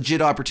know, a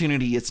legit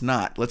opportunity. It's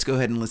not. Let's go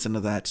ahead and listen to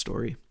that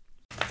story.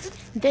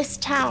 This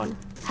town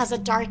has a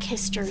dark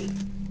history,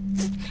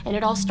 and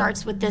it all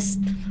starts with this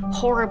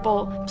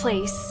horrible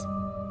place.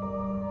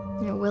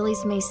 You know,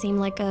 Willie's may seem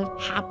like a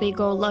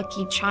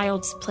happy-go-lucky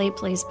child's play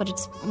place, but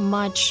it's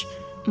much,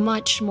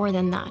 much more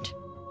than that.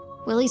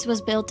 Willie's was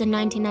built in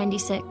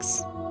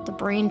 1996, the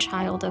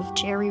brainchild of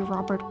Jerry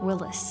Robert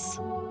Willis.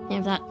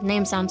 If that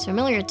name sounds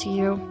familiar to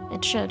you,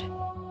 it should.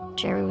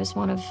 Jerry was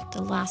one of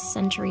the last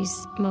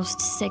century's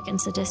most sick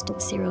and sadistic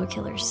serial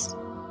killers.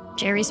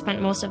 Jerry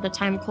spent most of the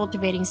time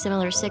cultivating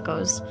similar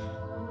sickos.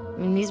 I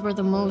mean, these were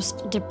the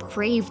most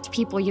depraved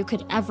people you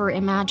could ever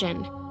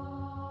imagine.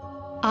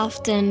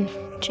 Often,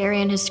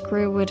 Jerry and his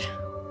crew would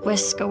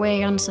whisk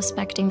away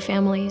unsuspecting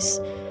families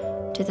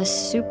to the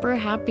super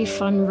happy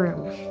fun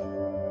room.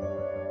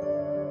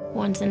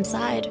 Once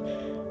inside,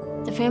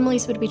 the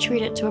families would be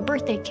treated to a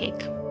birthday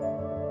cake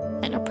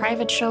and a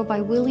private show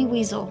by Willie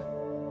Weasel.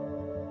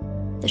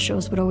 The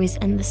shows would always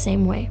end the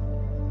same way.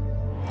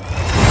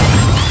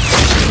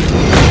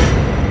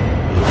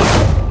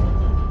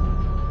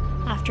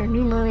 After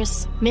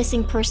numerous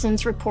missing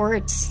persons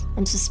reports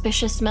and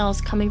suspicious smells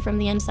coming from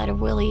the inside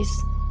of Willie's,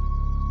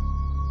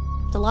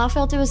 the law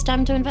felt it was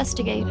time to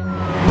investigate.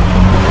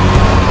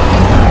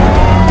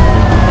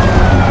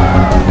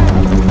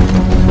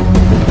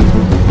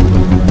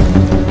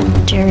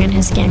 Jerry and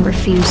his gang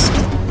refused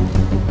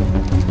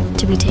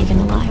to be taken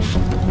alive.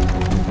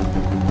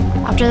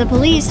 After the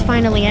police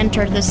finally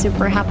entered the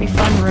super happy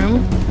fun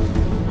room,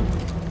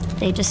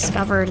 they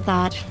discovered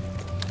that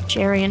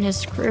Jerry and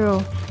his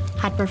crew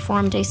had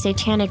performed a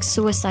satanic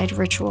suicide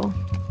ritual.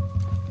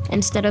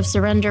 Instead of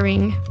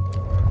surrendering,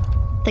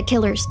 the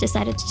killers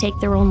decided to take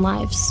their own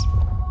lives.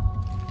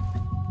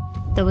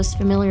 Those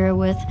familiar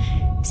with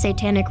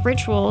satanic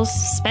rituals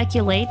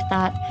speculate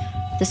that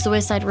the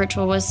suicide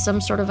ritual was some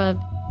sort of a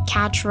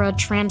Katra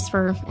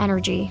transfer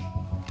energy,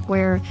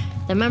 where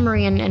the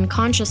memory and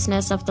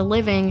consciousness of the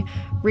living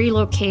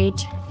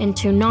relocate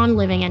into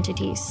non-living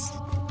entities.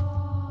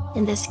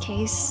 In this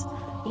case,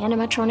 the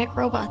animatronic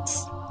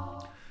robots.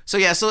 So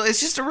it's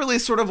just a really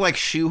sort of like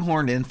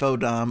shoehorned info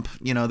dump.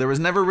 You know, there was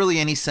never really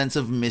any sense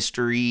of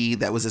mystery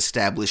that was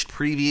established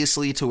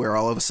previously to where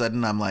all of a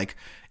sudden I'm like,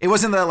 it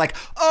wasn't that like,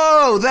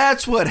 oh,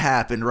 that's what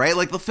happened, right?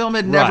 Like the film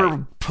had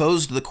never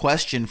posed the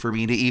question for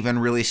me to even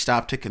really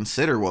stop to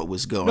consider what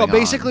was going on. No,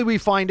 basically we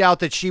find out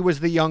that she was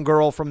the young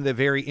girl from the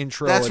very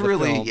intro That's of the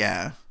really, film.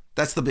 yeah.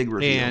 That's the big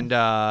reveal. And,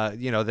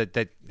 you know, that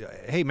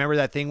hey, remember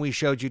that thing we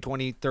showed you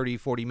 20, 30,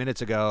 40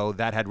 minutes ago?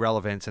 That had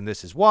relevance, and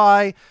this is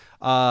why.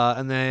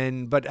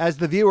 But as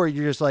the viewer,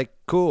 you're just like,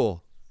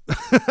 cool.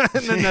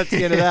 And then that's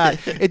the end of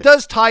that. It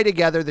does tie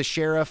together the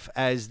sheriff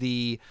as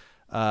the,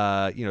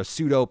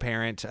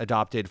 pseudo-parent,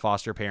 adopted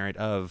foster parent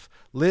of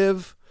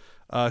Liv,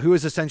 who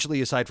is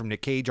essentially, aside from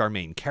Nick Cage, our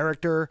main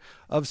character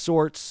of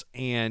sorts,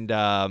 and,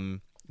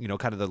 kind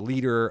of the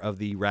leader of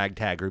the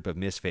ragtag group of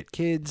misfit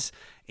kids.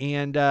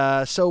 And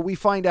so we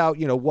find out,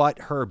 what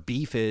her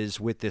beef is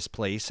with this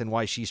place and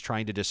why she's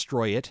trying to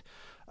destroy it.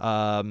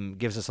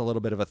 Gives us a little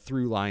bit of a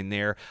through line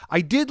there.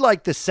 I did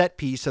like the set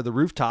piece of the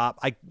rooftop.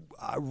 I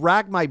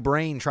racked my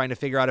brain trying to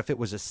figure out if it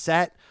was a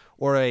set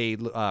or a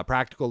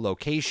practical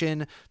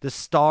location. The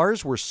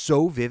stars were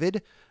so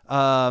vivid.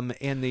 And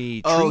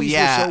the trees were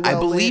so well I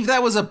believe lit.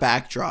 that was a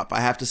backdrop, I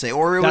have to say,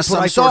 or it was That's what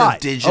some I sort thought.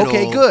 of digital.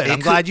 Okay, good. I'm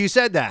glad you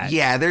said that.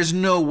 Yeah, there's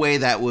no way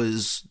that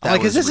was.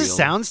 Is this real. a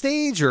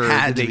soundstage or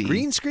Had did to they be.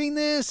 green screen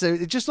this?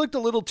 It just looked a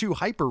little too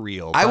hyper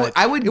real.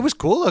 I would. It was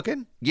cool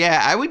looking.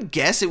 Yeah, I would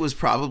guess it was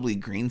probably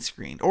green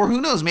screened, or who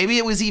knows? Maybe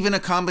it was even a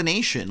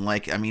combination.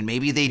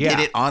 Maybe they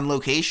did it on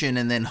location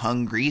and then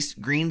hung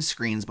green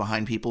screens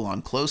behind people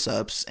on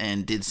close-ups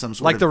and did some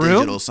sort of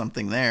digital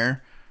something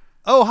there.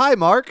 Oh, hi,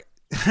 Mark.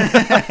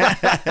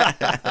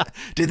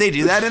 Did they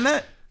do that in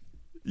that?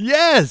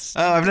 Yes.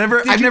 I've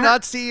never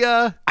not see.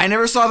 I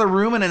never saw The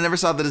Room, and I never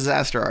saw The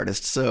Disaster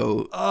Artist.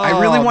 So I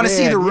really want to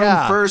see The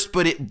Room first,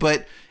 but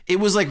it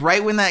was like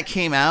right when that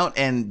came out,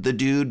 and the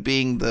dude,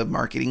 being the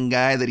marketing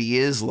guy that he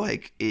is,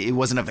 like it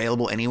wasn't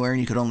available anywhere,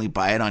 and you could only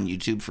buy it on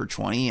YouTube for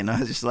 $20. And I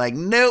was just like,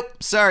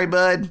 nope, sorry,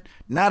 bud,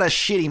 not a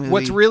shitty movie.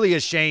 What's really a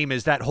shame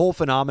is that whole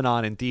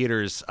phenomenon in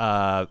theaters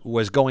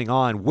was going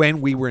on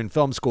when we were in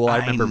film school.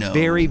 I remember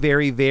very,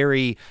 very,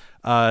 very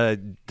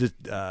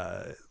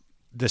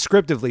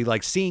descriptively,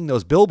 like seeing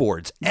those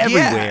billboards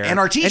everywhere, and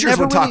our teachers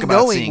never would talk really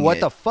about knowing seeing what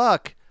it. the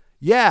fuck.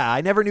 Yeah, I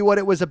never knew what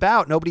it was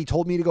about. Nobody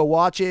told me to go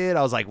watch it.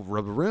 I was like,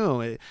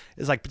 room. It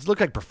looked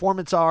like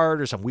performance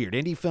art or some weird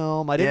indie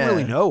film. I didn't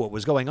really know what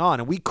was going on,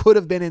 and we could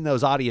have been in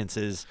those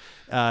audiences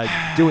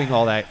doing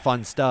all that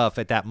fun stuff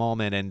at that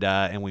moment,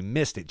 and we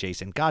missed it,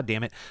 Jason. God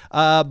damn it.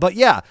 But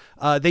yeah,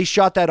 they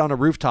shot that on a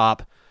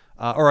rooftop.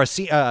 Or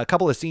a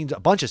couple of scenes, a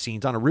bunch of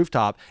scenes on a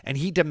rooftop, and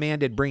he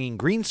demanded bringing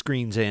green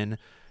screens in.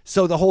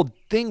 So the whole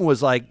thing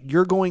was like,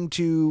 you're going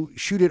to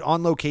shoot it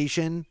on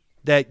location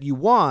that you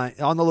want,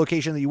 on the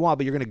location that you want,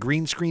 but you're going to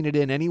green screen it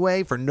in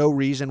anyway for no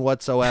reason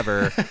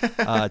whatsoever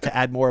to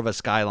add more of a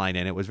skyline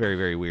in. It was very,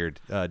 very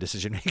weird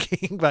decision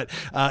making. But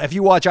if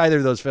you watch either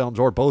of those films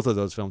or both of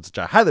those films, which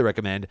I highly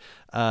recommend,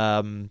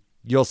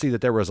 you'll see that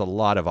there was a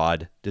lot of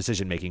odd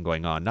decision-making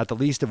going on, not the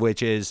least of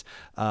which is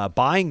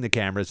buying the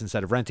cameras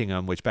instead of renting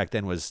them, which back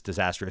then was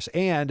disastrous,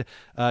 and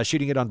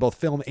shooting it on both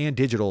film and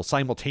digital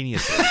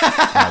simultaneously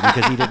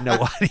because he didn't know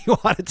what he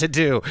wanted to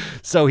do.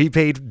 So he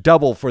paid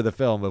double for the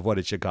film of what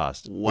it should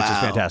cost, which is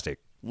fantastic.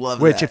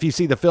 Love which, that. if you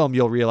see the film,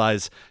 you'll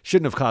realize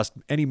shouldn't have cost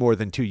any more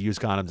than 2 used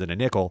condoms and a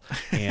nickel,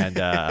 and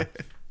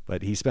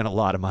but he spent a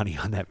lot of money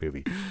on that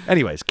movie.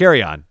 Anyways,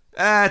 carry on.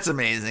 That's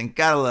amazing.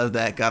 Gotta love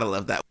that. Gotta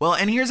love that. Well,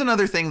 and here's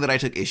another thing that I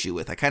took issue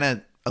with. I kind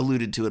of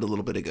alluded to it a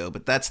little bit ago,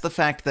 but that's the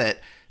fact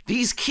that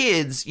these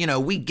kids, you know,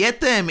 we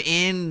get them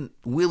in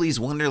Willy's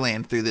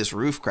Wonderland through this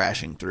roof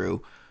crashing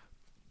through,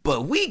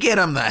 but we get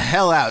them the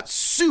hell out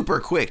super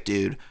quick,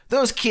 dude.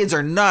 Those kids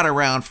are not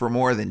around for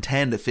more than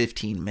 10 to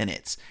 15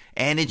 minutes.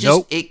 And it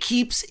just, it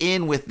keeps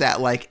in with that,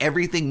 like,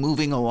 everything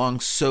moving along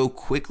so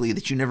quickly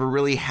that you never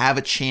really have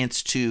a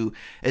chance to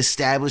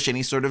establish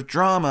any sort of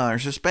drama or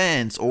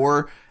suspense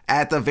or,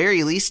 at the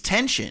very least,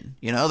 tension.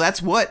 You know,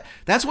 that's what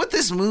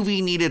this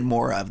movie needed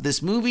more of.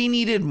 This movie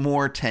needed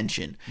more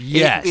tension.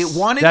 Yes, it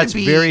wanted that's to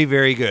be very,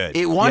 very good.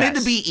 It wanted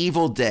to be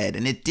Evil Dead,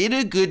 and it did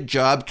a good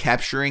job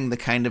capturing the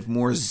kind of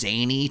more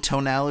zany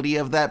tonality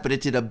of that, but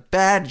it did a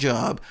bad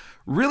job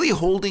really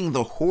holding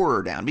the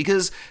horror down,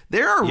 because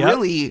there are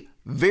really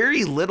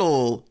very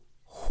little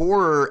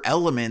horror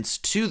elements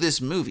to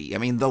this movie. I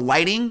mean, the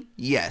lighting,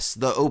 yes.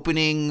 The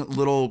opening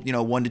little,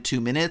 1 to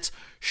 2 minutes,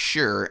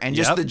 sure. And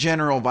just the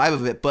general vibe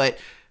of it. But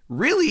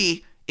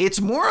really,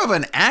 it's more of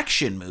an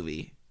action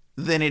movie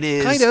than it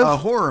is a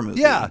horror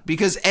movie. Yeah.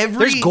 Because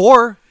there's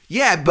gore.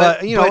 Yeah,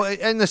 but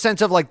in the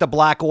sense of like the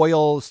black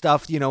oil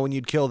stuff, when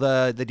you'd kill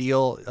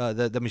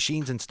the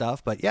machines and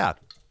stuff. But yeah.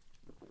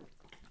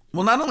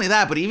 Well, not only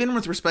that, but even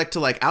with respect to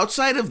like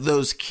outside of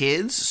those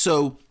kids,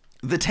 so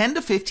the 10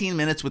 to 15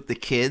 minutes with the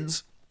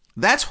kids,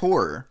 that's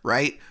horror,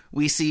 right?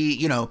 We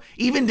see,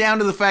 even down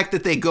to the fact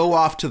that they go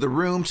off to the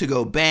room to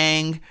go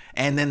bang,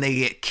 and then they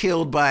get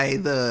killed by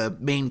the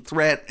main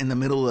threat in the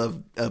middle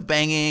of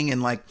banging,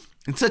 and like,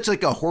 it's such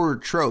like a horror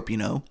trope,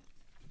 It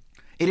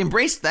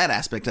embraced that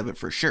aspect of it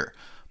for sure.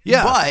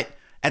 Yeah. But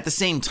at the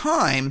same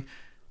time,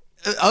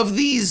 of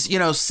these,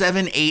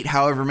 7, 8,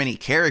 however many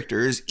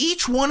characters,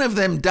 each one of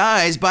them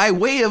dies by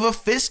way of a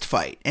fist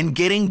fight and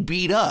getting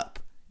beat up.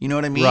 You know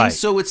what I mean? Right.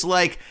 So it's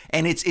like,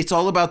 and it's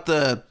all about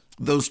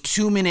those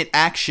 2-minute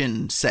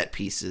action set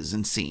pieces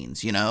and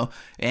scenes,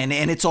 and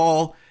it's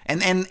all,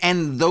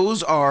 and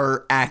those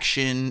are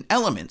action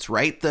elements,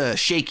 right? The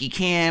shaky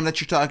cam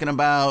that you're talking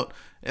about,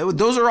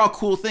 those are all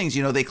cool things.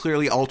 They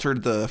clearly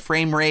altered the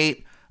frame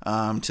rate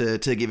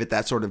to give it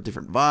that sort of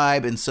different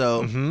vibe. And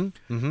so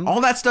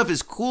all that stuff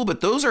is cool,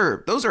 but those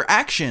are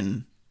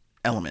action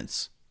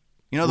elements.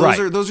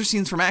 Those are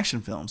scenes from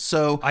action films.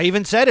 So I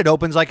even said it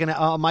opens like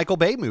a Michael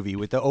Bay movie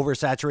with the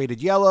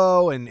oversaturated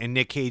yellow and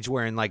Nick Cage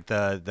wearing like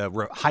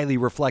the highly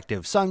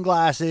reflective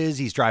sunglasses.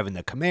 He's driving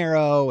the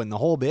Camaro and the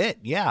whole bit.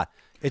 Yeah,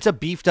 it's a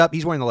beefed up.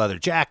 He's wearing the leather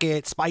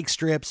jacket, spike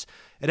strips.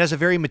 It has a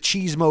very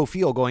machismo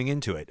feel going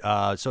into it.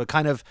 So it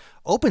kind of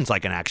opens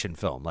like an action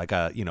film, like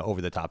a over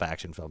the top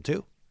action film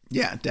too.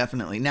 Yeah,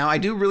 definitely. Now I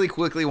do really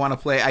quickly want to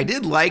play. I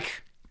did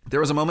like. There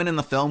was a moment in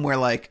the film where,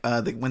 like,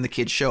 when the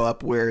kids show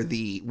up, where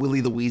the Willy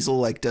the Weasel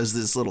like does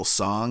this little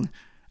song.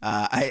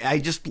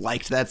 I just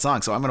liked that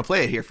song, so I'm gonna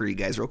play it here for you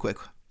guys real quick.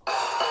 6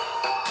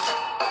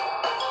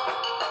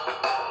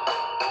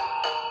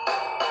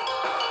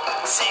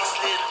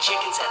 little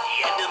chickens at the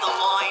end of the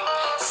line.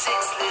 6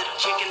 little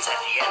chickens at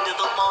the end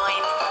of the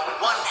line.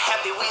 One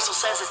happy weasel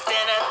says it's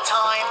dinner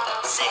time.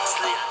 6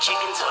 little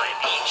chickens will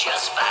be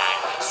just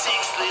fine. 6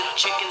 little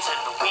chickens in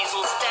the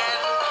weasel's den.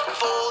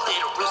 4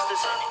 little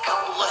roosters and a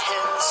couple of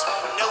hens.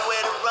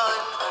 Nowhere to run,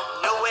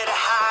 nowhere to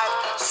hide.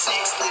 6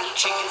 little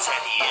chickens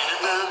at the end of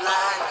the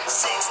line.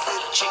 6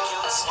 little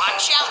chickens,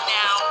 watch out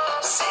now.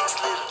 6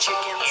 little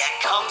chickens, here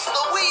comes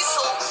the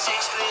weasel. 6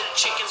 little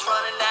chickens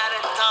running out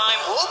of time.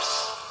 Whoops.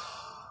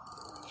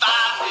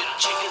 5 little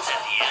chickens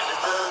at the end of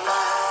the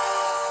line.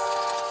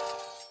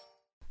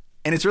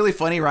 And it's really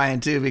funny, Ryan,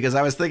 too, because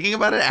I was thinking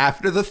about it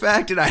after the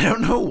fact, and I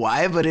don't know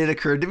why, but it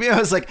occurred to me. I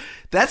was like,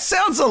 that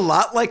sounds a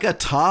lot like a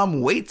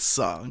Tom Waits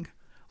song.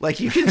 Like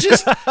you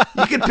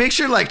can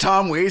picture like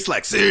Tom Waits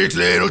like 6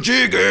 little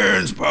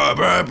chickens, bah,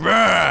 bah,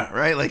 bah,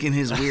 right? Like in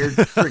his weird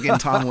freaking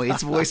Tom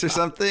Waits voice or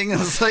something. I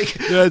was like,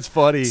 that's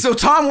funny. So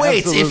Tom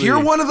Waits, Absolutely. if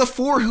you're one of the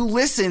 4 who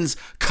listens,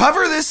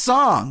 cover this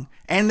song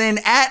and then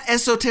at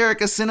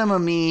Esoterica Cinema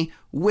me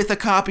with a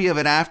copy of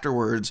it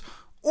afterwards.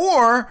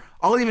 Or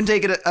I'll even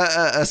take it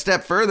a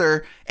step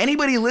further.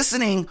 Anybody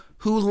listening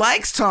who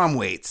likes Tom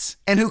Waits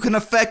and who can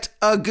affect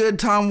a good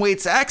Tom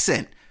Waits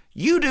accent,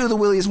 you do the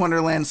Willy's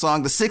Wonderland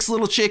song, the 6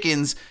 Little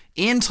Chickens,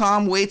 in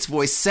Tom Waits'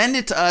 voice. Send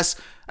it to us.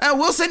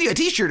 We'll send you a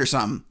t-shirt or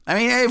something. I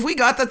mean, if we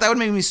got that would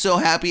make me so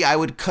happy. I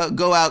would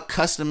go out,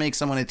 custom make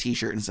someone a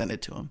t-shirt and send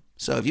it to them.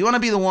 So if you want to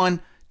be the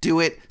one, do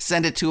it.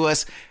 Send it to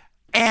us.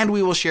 And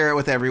we will share it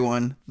with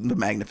everyone. The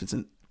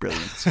magnificent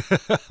brilliance.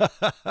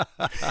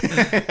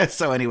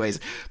 So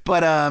anyways,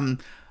 but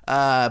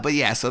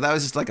yeah, so that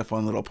was just like a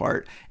fun little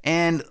part.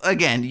 And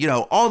again, you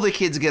know, all the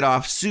kids get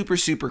off super,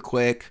 super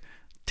quick.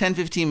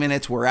 10-15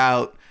 minutes, we're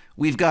out.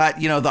 We've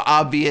got, you know, the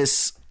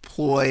obvious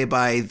ploy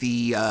by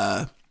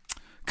the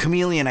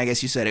chameleon, I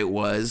guess you said it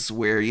was,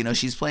 where, you know,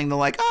 she's playing the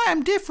like, oh,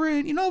 I'm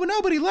different, you know, but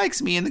nobody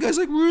likes me. And the guy's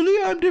like,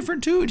 really? I'm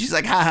different too. And she's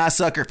like, haha,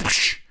 sucker.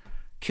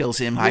 Kills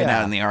him hiding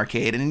out in the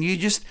arcade. And you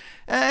just,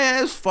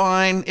 it was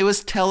fine. It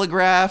was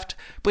telegraphed.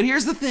 But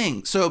here's the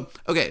thing. So,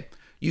 okay,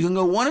 you can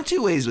go one of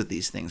two ways with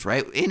these things,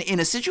 right? In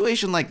a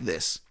situation like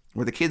this,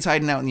 where the kid's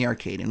hiding out in the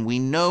arcade, and we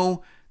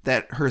know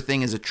that her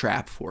thing is a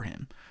trap for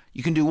him,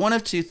 you can do one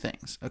of two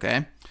things,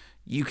 okay?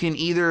 You can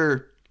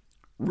either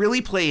really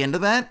play into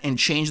that and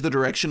change the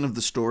direction of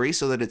the story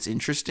so that it's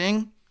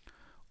interesting,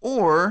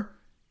 or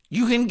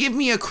you can give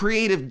me a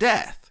creative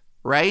death,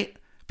 right?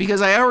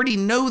 Because I already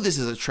know this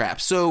is a trap.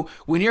 So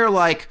when you're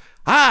like,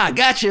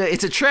 gotcha,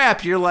 it's a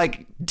trap, you're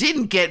like,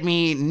 didn't get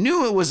me,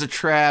 knew it was a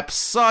trap,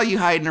 saw you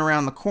hiding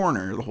around the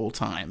corner the whole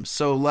time.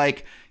 So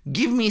like,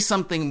 give me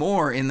something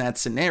more in that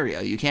scenario.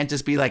 You can't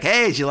just be like,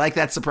 hey, did you like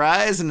that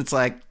surprise? And it's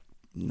like,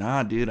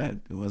 nah, dude, it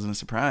wasn't a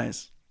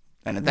surprise.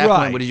 And at that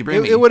point, what did you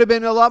bring me? It would have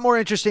been a lot more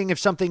interesting if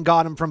something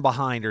got him from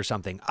behind or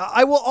something.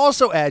 I will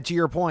also add to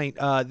your point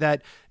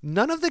that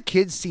none of the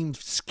kids seemed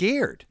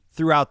scared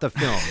throughout the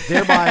film,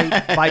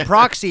 thereby by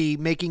proxy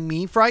making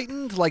me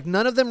frightened. Like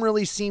none of them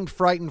really seemed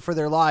frightened for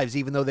their lives,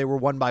 even though they were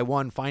one by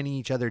one finding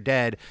each other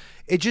dead.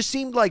 It just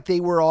seemed like they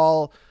were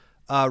all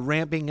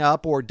ramping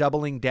up or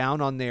doubling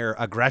down on their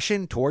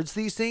aggression towards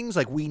these things.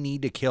 Like we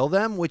need to kill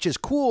them, which is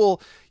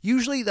cool.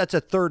 Usually that's a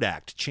third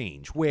act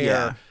change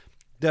where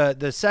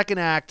the second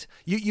act,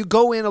 you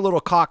go in a little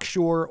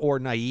cocksure or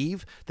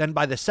naive. Then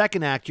by the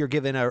second act, you're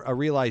given a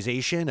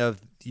realization of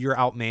you're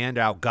outmanned,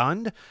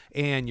 outgunned,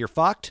 and you're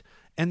fucked.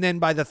 And then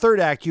by the third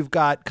act, you've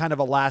got kind of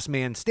a last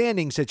man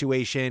standing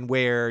situation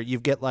where you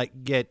get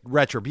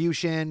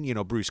retribution, you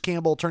know, Bruce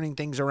Campbell turning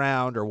things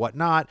around or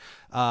whatnot.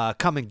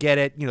 Come and get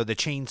it. You know, the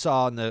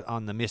chainsaw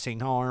on the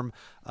missing arm.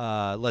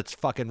 Let's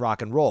fucking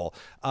rock and roll.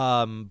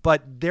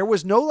 But there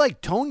was no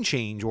like tone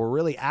change or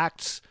really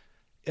act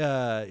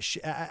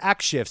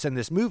shifts in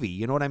this movie.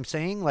 You know what I'm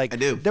saying? Like, I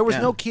do. There was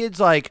no kids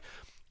like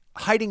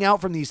hiding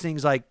out from these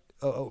things like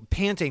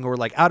panting or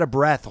like out of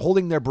breath,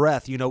 holding their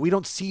breath. You know, we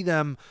don't see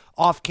them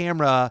off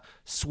camera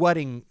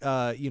sweating,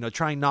 you know,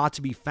 trying not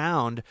to be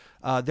found.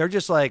 They're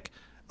just like,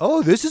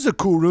 oh, this is a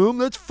cool room.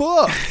 Let's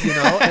fuck, you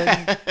know?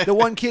 And the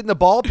one kid in the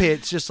ball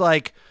pit's just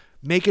like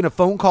making a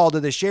phone call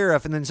to the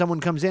sheriff, and then someone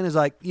comes in and is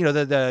like, you know,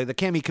 the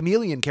Cammy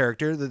Chameleon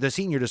character, the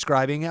scene you're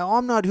describing, oh,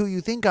 I'm not who you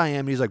think I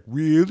am. And he's like,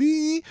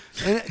 really?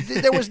 And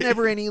there was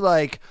never any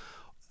like,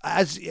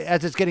 as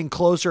it's getting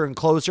closer and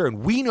closer,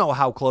 and we know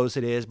how close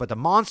it is, but the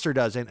monster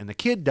doesn't and the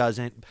kid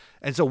doesn't.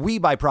 And so we,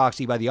 by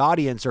proxy, by the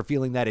audience, are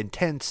feeling that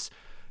intense,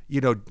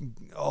 you know,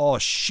 oh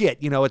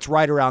shit, you know, it's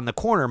right around the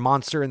corner,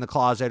 monster in the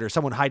closet or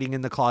someone hiding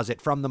in the closet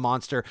from the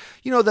monster.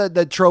 You know,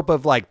 the trope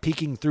of like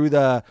peeking through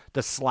the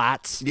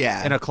slats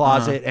in a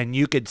closet and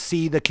you could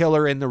see the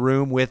killer in the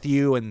room with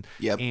you,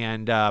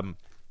 and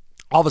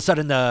all of a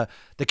sudden the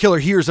killer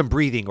hears him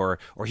breathing or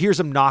hears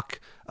him knock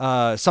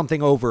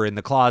something over in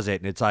the closet,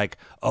 and it's like,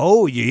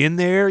 oh, you in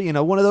there? You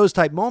know, one of those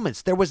type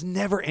moments. There was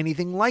never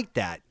anything like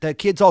that. The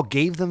kids all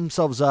gave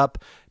themselves up,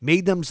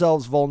 made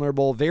themselves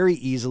vulnerable very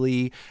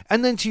easily.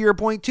 And then to your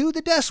point too,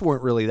 the deaths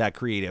weren't really that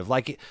creative.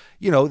 Like,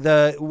 you know,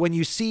 when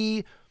you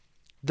see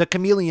the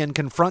chameleon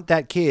confront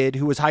that kid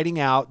who was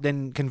hiding out,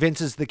 then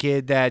convinces the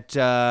kid that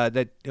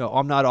you know,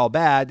 I'm not all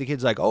bad. The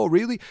kid's like, oh,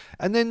 really?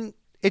 And then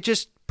it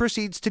just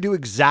proceeds to do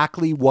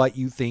exactly what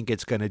you think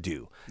it's going to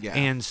do. Yeah.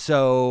 And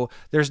so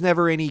there's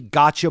never any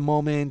gotcha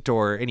moment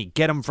or any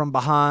get them from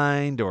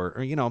behind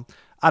or, you know,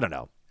 I don't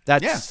know.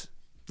 That's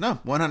no,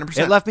 100%.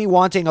 It left me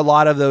wanting a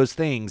lot of those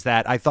things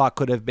that I thought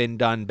could have been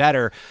done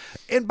better.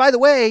 And by the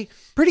way,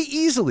 pretty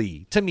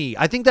easily to me.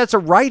 I think that's a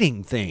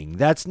writing thing.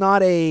 That's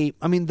not I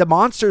mean, the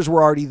monsters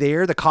were already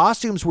there. The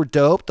costumes were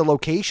dope. The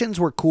locations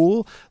were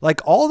cool.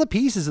 Like all the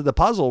pieces of the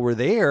puzzle were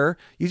there.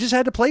 You just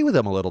had to play with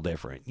them a little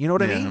different. You know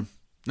what I mean?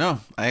 No,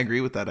 I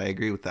agree with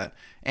that.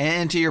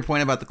 And to your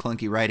point about the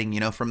clunky writing, you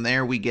know, from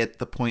there we get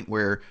the point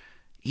where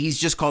he's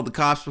just called the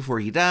cops before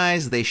he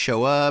dies. They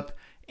show up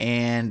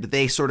and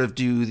they sort of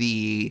do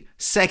the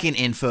second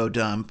info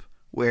dump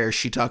where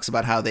she talks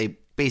about how they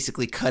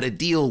basically cut a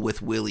deal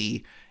with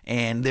Willie,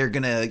 and they're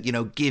gonna,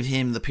 give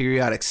him the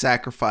periodic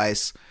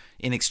sacrifice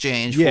in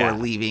exchange for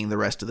leaving the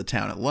rest of the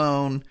town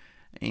alone.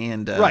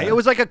 And right, it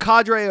was like a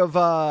cadre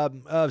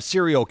of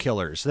serial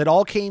killers that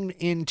all came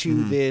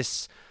into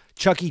this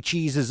Chuck E.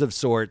 Cheese's of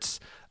sorts.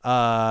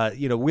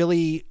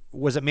 Willie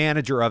was a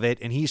manager of it,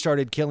 and he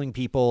started killing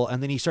people,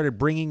 and then he started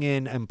bringing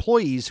in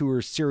employees who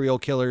were serial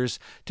killers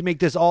to make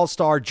this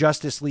all-star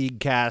Justice League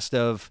cast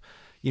of,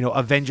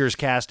 Avengers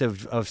cast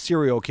of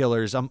serial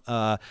killers,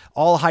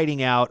 all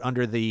hiding out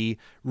under the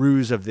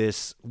ruse of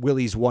this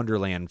Willie's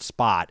Wonderland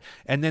spot.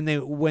 And then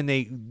when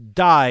they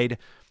died,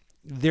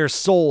 their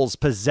souls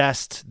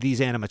possessed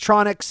these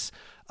animatronics,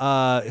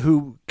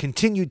 who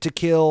continued to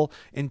kill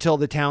until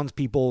the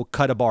townspeople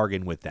cut a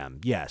bargain with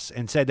them. Yes,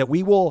 and said that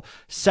we will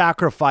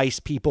sacrifice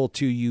people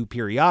to you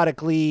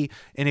periodically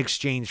in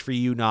exchange for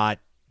you not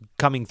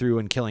coming through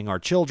and killing our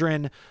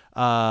children.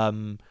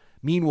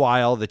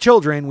 Meanwhile, the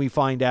children, we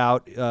find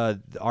out,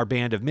 our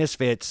band of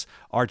misfits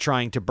are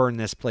trying to burn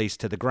this place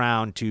to the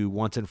ground to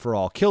once and for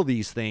all kill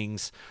these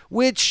things,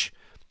 which...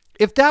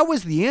 if that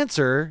was the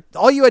answer,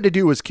 all you had to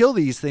do was kill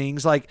these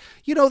things. That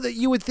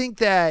you would think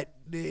that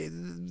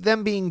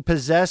them being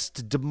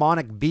possessed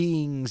demonic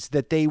beings,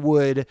 that they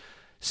would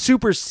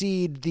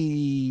supersede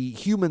the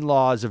human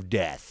laws of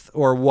death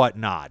or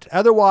whatnot.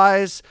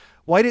 Otherwise,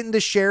 why didn't the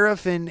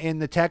sheriff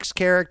and the Tex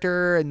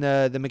character and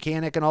the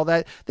mechanic and all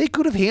that, they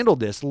could have handled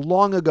this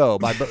long ago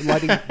by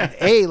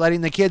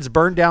letting the kids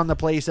burn down the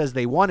place as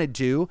they wanted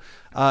to,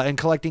 and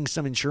collecting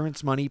some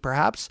insurance money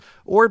perhaps,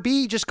 or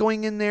B, just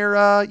going in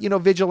there,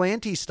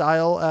 vigilante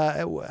style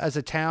as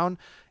a town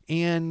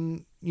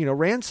and,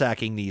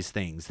 ransacking these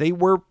things. They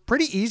were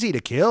pretty easy to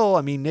kill.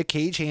 I mean, Nick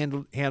Cage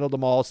handled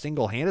them all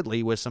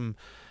single-handedly with some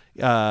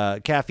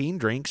caffeine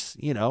drinks.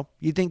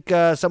 You'd think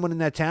someone in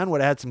that town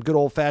would have had some good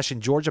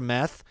old-fashioned Georgia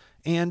meth,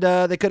 and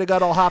they could have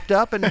got all hopped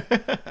up and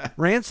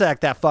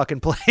ransacked that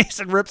fucking place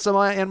and ripped some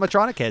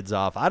animatronic heads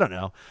off. I don't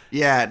know.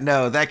 Yeah,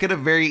 no, that could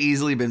have very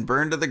easily been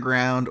burned to the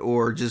ground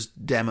or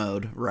just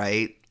demoed,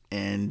 right?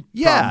 And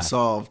problem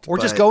solved. Or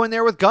just go in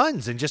there with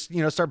guns and just,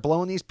 start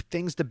blowing these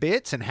things to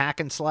bits and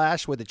hack and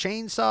slash with a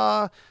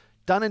chainsaw.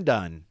 Done and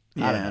done.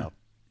 Yeah. I don't know.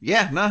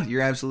 Yeah, no,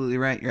 you're absolutely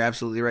right. You're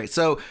absolutely right.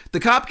 So the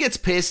cop gets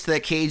pissed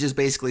that Cage is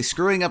basically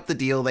screwing up the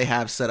deal they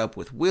have set up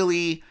with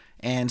Willie.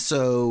 And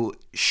so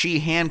she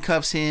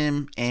handcuffs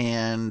him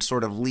and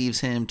sort of leaves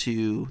him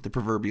to the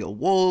proverbial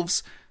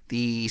wolves.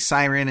 The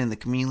Siren and the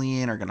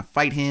Chameleon are going to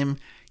fight him.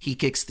 He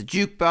kicks the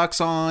jukebox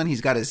on.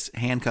 He's got his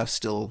handcuffs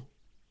still,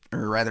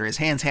 or rather his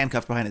hands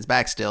handcuffed behind his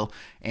back still.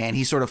 And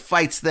he sort of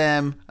fights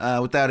them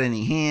without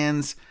any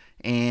hands.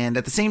 And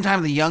at the same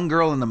time, the young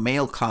girl and the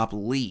male cop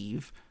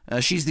leave.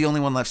 She's the only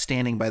one left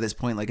standing by this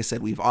point. Like I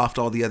said, we've offed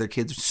all the other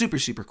kids super,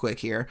 super quick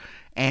here.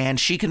 And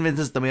she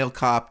convinces the male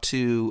cop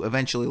to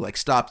eventually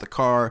stop the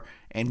car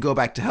and go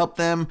back to help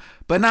them.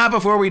 But not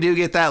before we do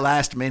get that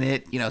last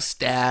minute,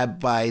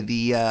 stab by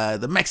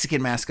the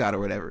Mexican mascot or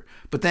whatever.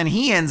 But then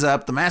he ends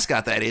up, the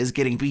mascot that is,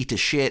 getting beat to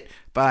shit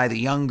by the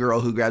young girl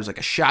who grabs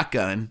a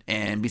shotgun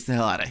and beats the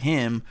hell out of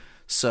him.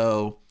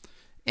 So,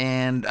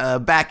 and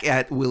back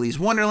at Willie's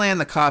Wonderland,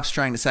 the cop's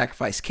trying to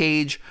sacrifice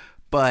Cage.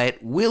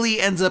 But Willie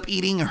ends up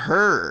eating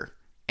her.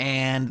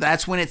 And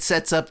that's when it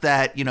sets up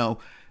that,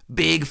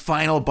 big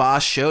final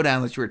boss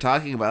showdown that you were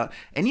talking about.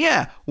 And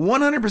yeah,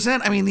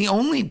 100%. I mean, the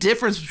only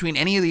difference between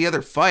any of the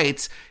other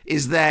fights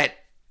is that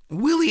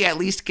Willie at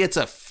least gets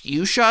a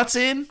few shots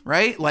in,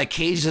 right?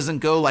 Cage doesn't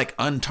go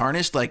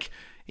untarnished.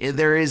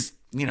 There is,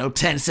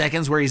 10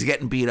 seconds where he's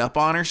getting beat up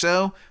on or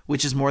so,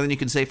 which is more than you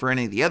can say for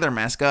any of the other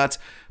mascots.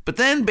 But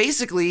then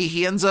basically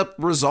he ends up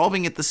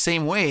resolving it the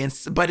same way.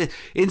 But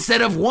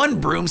instead of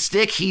one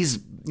broomstick, he's,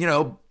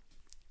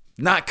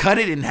 not cut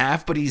it in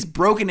half, but he's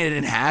broken it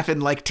in half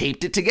and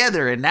taped it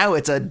together. And now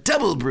it's a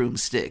double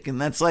broomstick.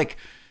 And that's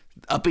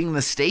upping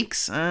the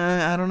stakes.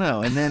 I don't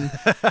know. And then,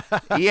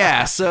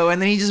 yeah. So,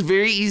 and then he just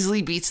very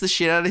easily beats the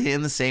shit out of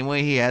him the same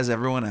way he has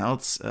everyone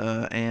else.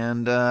 Well,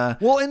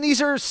 and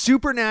these are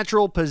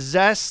supernatural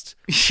possessed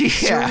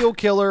serial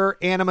killer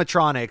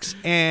animatronics.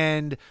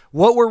 And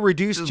what we're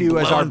reduced to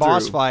as our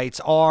boss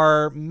fights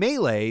are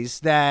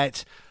melees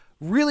that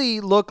really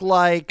look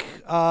like,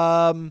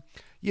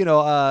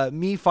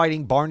 me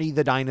fighting Barney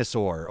the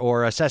dinosaur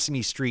or a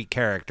Sesame Street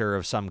character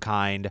of some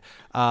kind,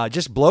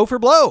 just blow for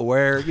blow,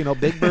 where,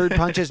 Big Bird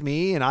punches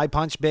me and I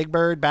punch Big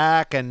Bird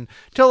back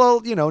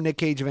until, Nick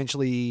Cage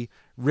eventually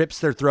rips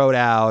their throat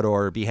out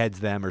or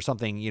beheads them or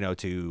something,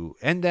 to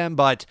end them.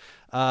 But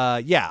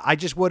I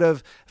just would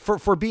have,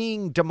 for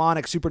being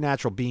demonic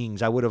supernatural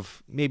beings, I would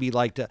have maybe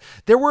liked to.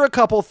 There were a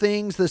couple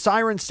things. The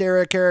Siren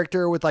Sarah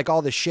character with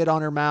all the shit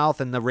on her mouth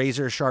and the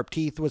razor sharp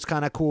teeth was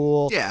kind of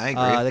cool. Yeah, I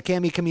agree. The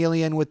Cammy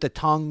Chameleon with the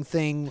tongue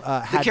thing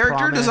had the character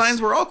promise.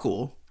 Designs were all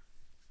cool.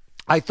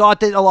 I thought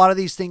that a lot of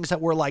these things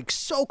that were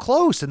so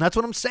close, and that's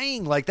what I'm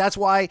saying. That's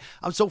why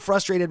I'm so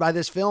frustrated by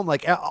this film.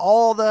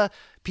 All the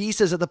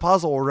pieces of the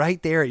puzzle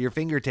right there at your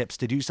fingertips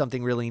to do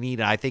something really neat.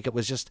 And I think it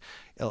was just,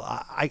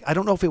 I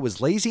don't know if it was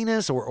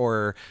laziness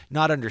or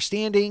not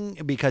understanding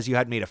because you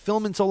hadn't made a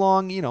film in so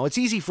long. You know, it's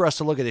easy for us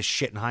to look at this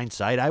shit in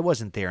hindsight. I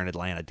wasn't there in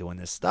Atlanta doing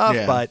this stuff,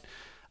 but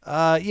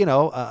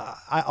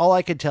all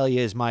I could tell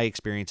you is my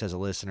experience as a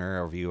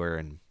listener or viewer,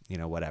 and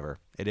whatever.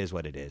 It is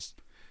what it is.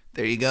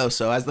 There you go.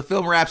 So as the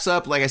film wraps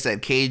up, like I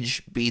said,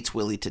 Cage beats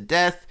Willie to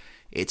death.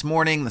 It's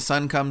morning. The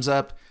sun comes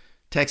up.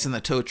 Tex and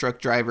the tow truck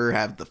driver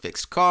have the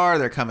fixed car.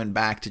 They're coming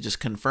back to just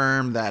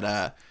confirm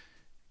that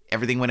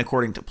everything went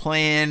according to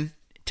plan.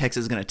 Tex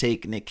is going to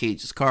take Nick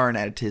Cage's car and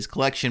add it to his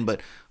collection.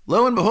 But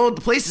lo and behold,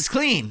 the place is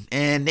clean.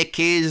 And Nick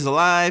Cage is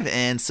alive.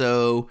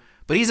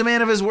 But he's a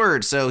man of his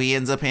word. So he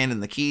ends up handing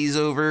the keys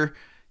over.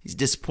 He's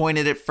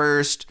disappointed at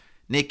first.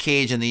 Nick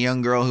Cage and the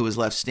young girl who was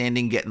left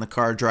standing get in the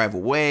car, drive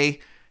away.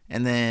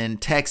 And then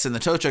Tex and the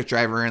tow truck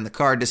driver are in the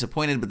car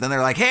disappointed. But then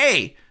they're like,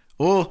 hey,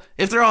 well,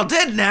 if they're all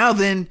dead now,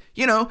 then,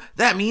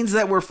 that means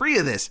that we're free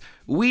of this.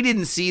 We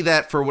didn't see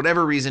that for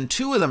whatever reason.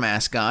 Two of the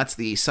mascots,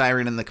 the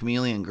Siren and the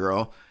Chameleon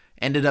Girl,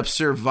 ended up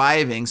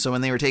surviving. So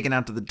when they were taken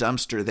out to the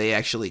dumpster, they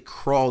actually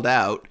crawled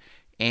out.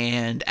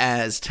 And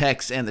as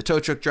Tex and the tow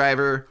truck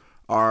driver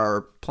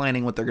are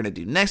planning what they're going to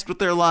do next with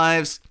their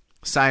lives,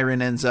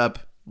 Siren ends up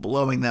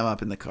blowing them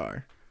up in the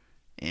car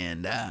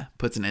and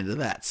puts an end to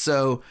that.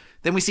 So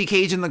then we see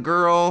Cage and the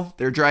girl.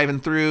 They're driving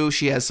through.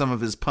 She has some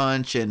of his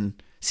punch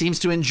and seems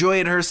to enjoy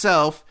it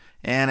herself.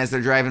 And as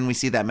they're driving, we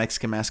see that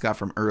Mexican mascot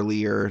from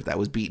earlier that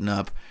was beaten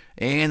up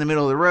in the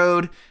middle of the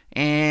road.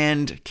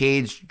 And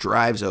Cage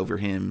drives over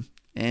him.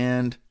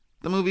 And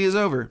the movie is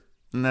over.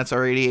 And that's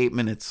our 88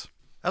 minutes.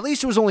 At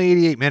least it was only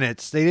 88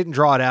 minutes. They didn't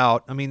draw it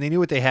out. I mean, they knew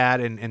what they had,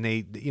 and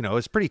they, it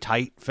was a pretty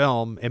tight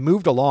film. It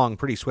moved along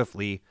pretty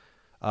swiftly.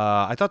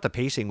 I thought the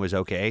pacing was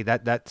okay.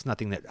 That's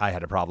nothing that I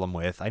had a problem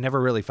with. I never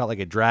really felt like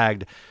it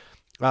dragged.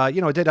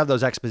 It did have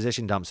those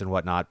exposition dumps and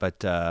whatnot, but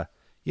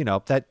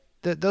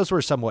those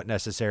were somewhat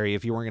necessary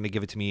if you weren't going to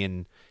give it to me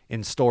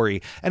in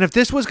story. And if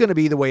this was going to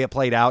be the way it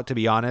played out, to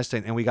be honest,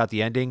 and we got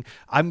the ending,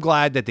 I'm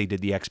glad that they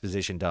did the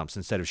exposition dumps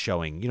instead of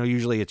showing.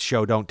 Usually it's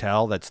show, don't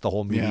tell. That's the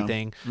whole movie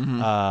thing.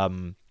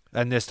 Mm-hmm.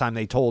 And this time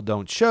they told,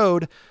 don't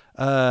showed,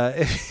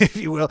 if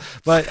you will.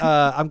 But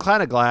I'm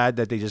kind of glad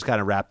that they just kind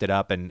of wrapped it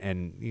up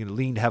and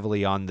leaned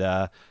heavily on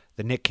the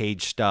Nick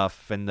Cage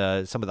stuff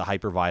and some of the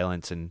hyper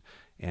violence and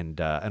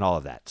all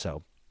of that.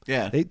 So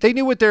yeah, they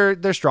knew what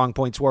their strong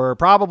points were.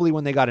 Probably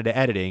when they got into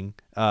editing,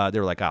 they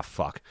were like, "Ah,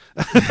 fuck,"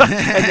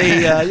 and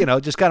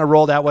they just kind of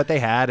rolled out what they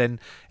had. And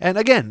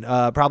again,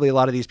 probably a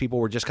lot of these people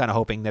were just kind of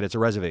hoping that it's a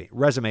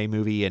resume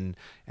movie, and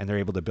they're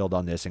able to build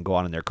on this and go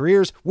on in their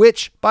careers.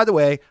 Which, by the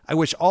way, I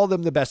wish all of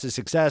them the best of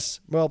success.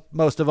 Well,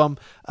 most of them.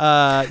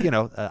 I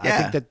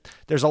think that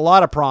there's a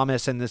lot of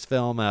promise in this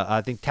film.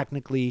 I think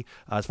technically,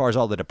 as far as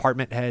all the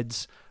department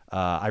heads.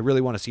 I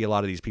really want to see a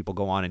lot of these people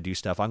go on and do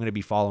stuff. I'm going to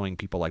be following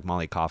people like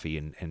Molly Coffey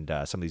and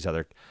some of these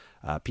other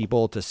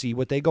people to see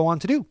what they go on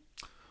to do.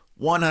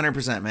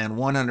 100%, man.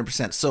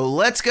 100%. So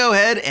let's go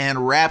ahead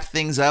and wrap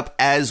things up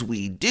as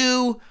we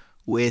do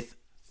with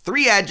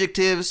 3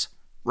 adjectives.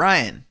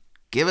 Ryan,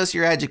 give us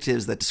your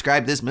adjectives that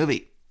describe this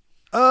movie.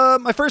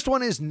 My first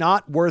one is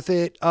not worth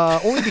it,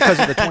 only because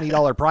of the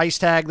 $20 price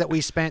tag that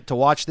we spent to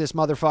watch this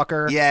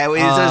motherfucker. Yeah, it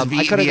says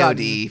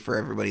VOD for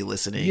everybody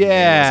listening.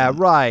 Yeah,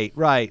 right.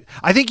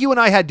 I think you and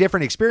I had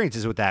different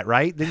experiences with that,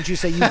 right? Didn't you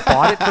say you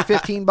bought it for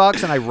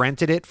 $15 and I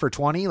rented it for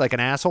 $20 like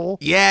an asshole?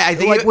 Yeah, I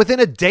think within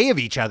a day of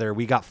each other,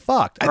 we got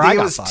fucked. I think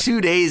it was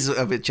 2 days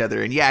of each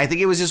other. And yeah, I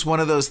think it was just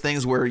one of those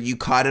things where you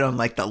caught it on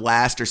like the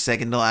last or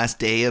second to last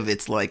day of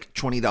its like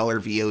 $20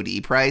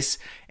 VOD price.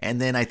 And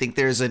then I think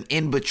there's an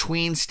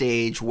in-between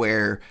stage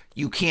where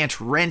you can't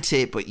rent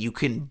it, but you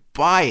can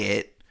buy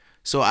it.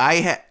 So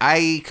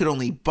I could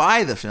only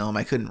buy the film.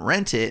 I couldn't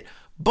rent it.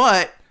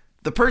 But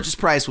the purchase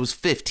price was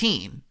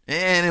 $15.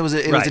 And it was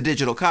a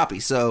digital copy.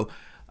 So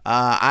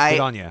I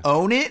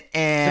own it.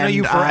 And so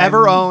you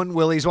forever own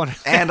Willie's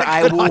Wonderland. And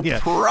I will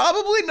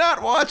probably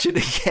not watch it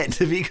again,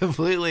 to be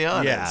completely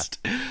honest.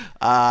 Yeah.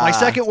 My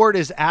second word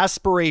is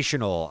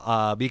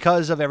aspirational.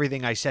 Because of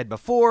everything I said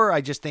before,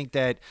 I just think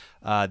that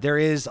there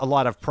is a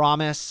lot of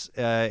promise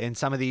in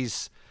some of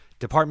these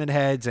department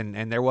heads,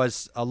 and there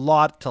was a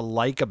lot to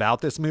like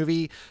about this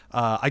movie.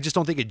 I just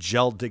don't think it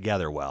gelled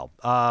together well.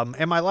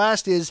 And my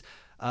last is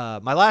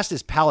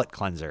palate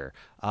cleanser.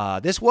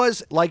 This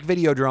was, like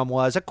Videodrome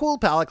was, a cool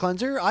palate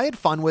cleanser. I had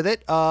fun with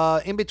it.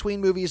 In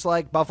between movies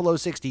like Buffalo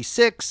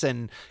 66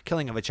 and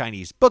Killing of a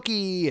Chinese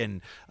Bookie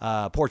and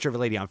Portrait of a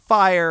Lady on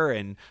Fire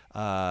and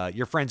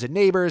Your Friends and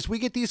Neighbors, we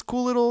get these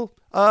cool little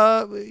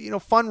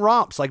fun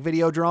romps like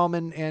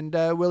Videodrome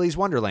and Willy's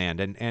Wonderland,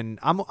 and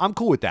I'm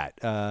cool with that.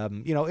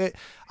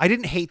 I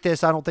didn't hate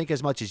this, I don't think,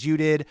 as much as you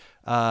did,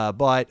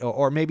 but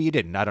or maybe you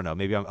didn't. I don't know.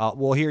 Maybe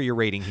we'll hear your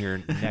rating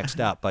here next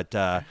up,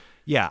 but.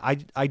 Yeah,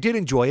 I did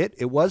enjoy it.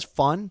 It was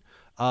fun.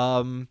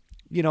 I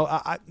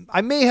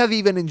may have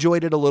even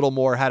enjoyed it a little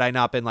more had I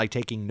not been like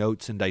taking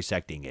notes and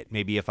dissecting it.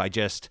 Maybe if I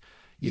just,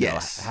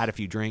 had a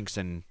few drinks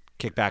and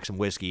kicked back some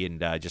whiskey and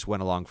just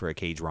went along for a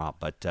Cage romp.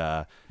 But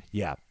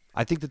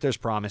I think that there's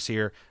promise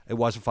here. It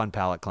was a fun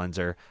palate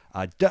cleanser.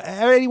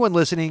 Anyone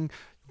listening,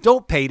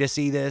 don't pay to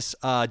see this.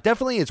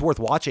 Definitely it's worth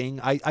watching.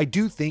 I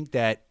do think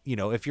that,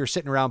 if you're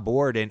sitting around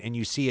bored and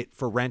you see it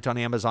for rent on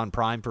Amazon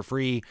Prime for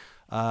free,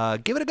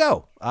 give it a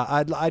go.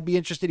 I'd be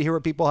interested to hear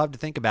what people have to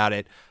think about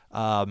it.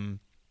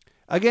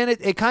 Again,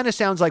 it kind of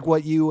sounds like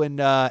what you and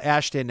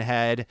Ashton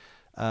had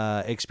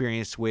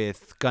experienced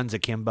with Guns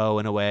Akimbo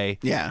in a way.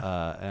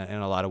 Yeah.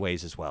 In a lot of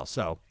ways as well.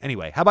 So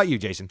anyway, how about you,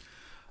 Jason?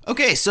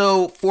 Okay,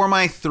 so for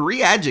my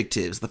 3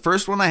 adjectives, the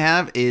first one I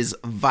have is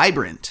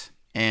vibrant.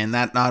 And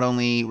that not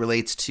only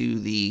relates to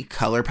the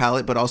color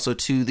palette, but also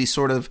to the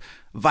sort of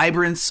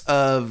vibrance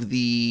of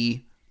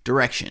the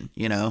direction,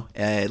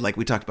 like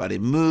we talked about. It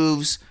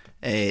moves,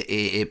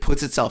 it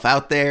puts itself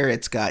out there.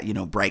 It's got,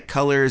 bright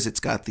colors. It's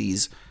got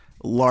these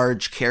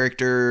large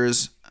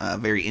characters,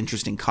 very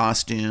interesting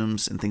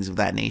costumes and things of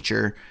that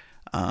nature.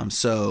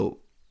 So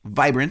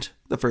vibrant,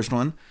 the first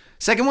one.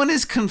 Second one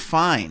is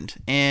confined.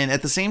 And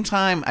at the same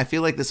time, I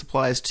feel like this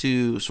applies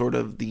to sort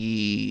of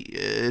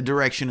the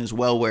direction as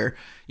well, where,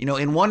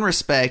 in one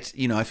respect,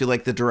 I feel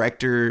like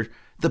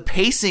the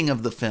pacing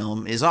of the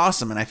film is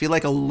awesome. And I feel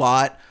like a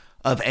lot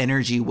of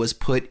energy was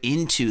put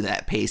into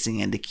that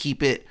pacing and to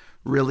keep it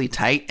really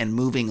tight and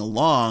moving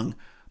along,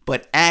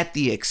 but at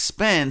the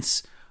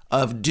expense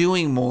of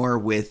doing more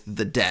with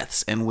the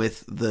deaths and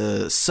with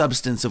the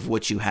substance of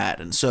what you had.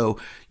 And so,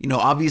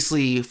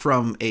 obviously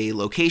from a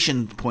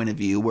location point of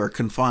view, we're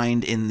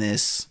confined in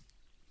this,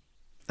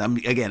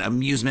 again,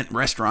 amusement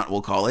restaurant,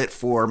 we'll call it,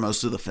 for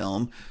most of the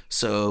film.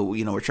 So,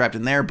 we're trapped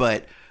in there.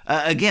 But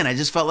again, I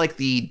just felt like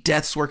the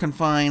deaths were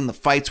confined, the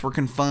fights were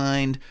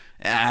confined.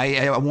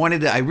 I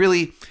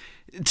really,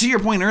 to your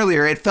point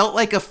earlier, it felt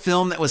like a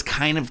film that was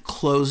kind of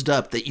closed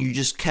up, that you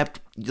just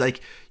kept,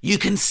 like, you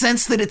can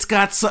sense that it's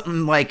got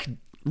something, like,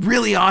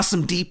 really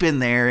awesome deep in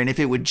there, and if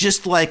it would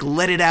just, like,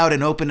 let it out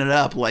and open it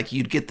up, like,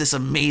 you'd get this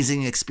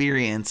amazing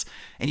experience,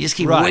 and you just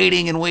keep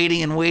waiting and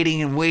waiting and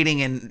waiting and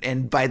waiting,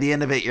 and by the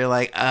end of it, you're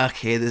like,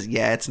 okay,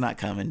 it's not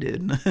coming,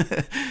 dude.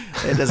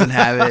 It doesn't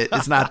have it.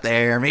 It's not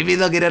there. Maybe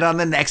they'll get it on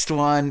the next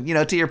one.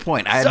 To your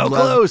point,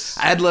 close.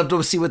 I'd love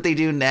to see what they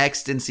do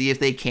next and see if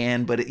they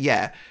can, but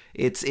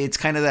it's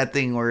kind of that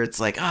thing where it's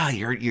like,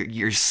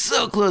 you're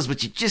so close,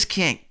 but you just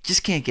can't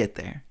get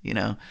there,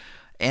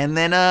 And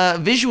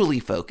then visually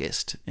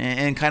focused,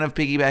 and kind of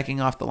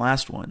piggybacking off the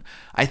last one,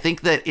 I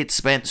think that it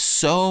spent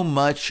so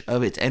much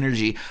of its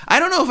energy. I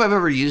don't know if I've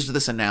ever used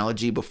this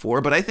analogy before,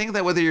 but I think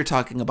that whether you're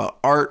talking about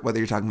art, whether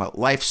you're talking about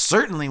life,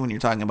 certainly when you're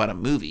talking about a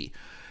movie,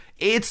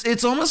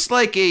 it's almost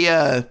like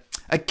a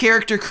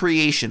character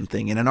creation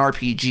thing in an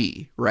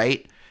RPG,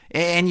 right?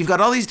 And you've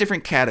got all these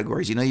different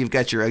categories. You've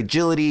got your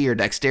agility, your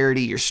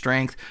dexterity, your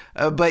strength.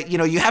 But,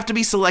 you have to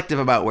be selective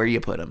about where you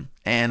put them.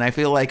 And I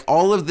feel like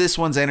all of this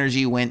one's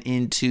energy went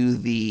into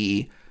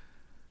the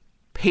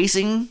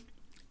pacing,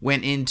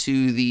 went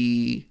into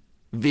the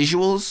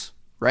visuals,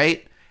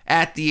 right?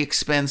 At the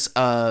expense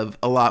of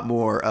a lot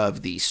more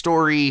of the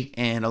story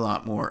and a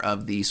lot more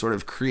of the sort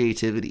of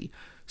creativity.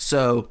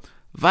 So,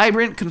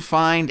 vibrant,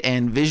 confined,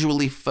 and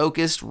visually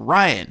focused.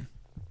 Ryan,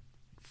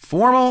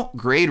 formal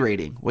grade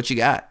rating. What you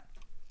got?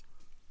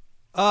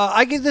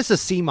 I give this a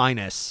C-. It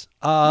missed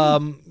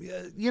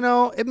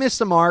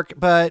the mark,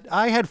 but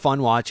I had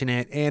fun watching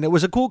it, and it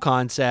was a cool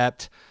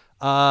concept.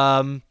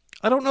 I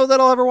don't know that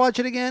I'll ever watch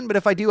it again, but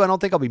if I do, I don't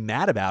think I'll be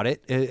mad about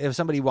it if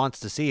somebody wants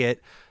to see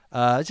it.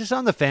 It's just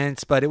on the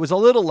fence, but it was a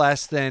little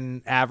less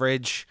than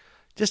average.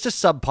 Just a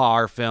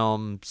subpar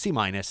film, C-.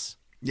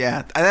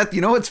 Yeah,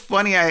 what's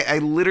funny? I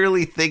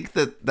literally think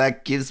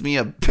that gives me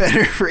a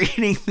better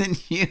rating than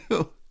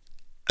you.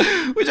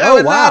 Which I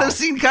would not have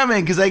seen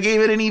coming, because I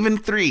gave it an even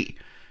 3.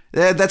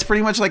 That's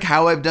pretty much like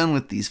how I've done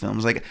with these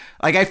films. Like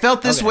I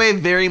felt this way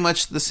very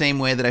much the same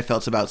way that I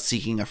felt about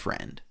Seeking a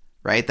Friend.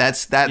 Right?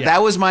 That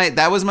was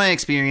my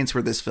experience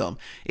for this film.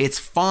 It's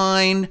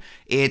fine.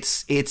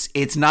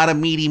 It's not a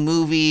meaty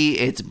movie.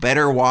 It's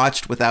better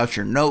watched without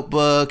your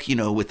notebook,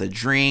 with a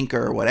drink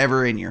or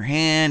whatever in your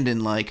hand,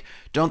 and like,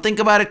 don't think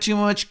about it too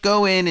much.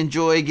 Go in,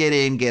 enjoy, get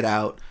in, get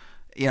out.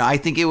 I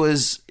think it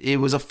was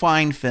a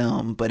fine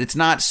film, but it's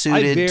not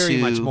suited to... I very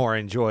much more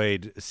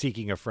enjoyed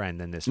Seeking a Friend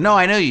than this. No,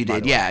 I know you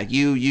did. Yeah,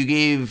 you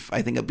gave,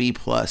 I think, a B+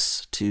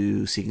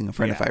 to Seeking a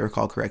Friend, if I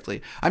recall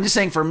correctly. I'm just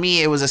saying, for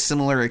me, it was a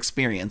similar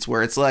experience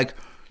where it's like,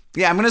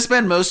 yeah, I'm going to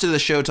spend most of the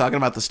show talking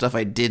about the stuff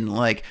I didn't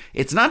like.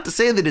 It's not to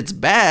say that it's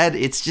bad.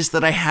 It's just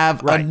that I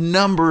have a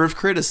number of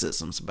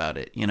criticisms about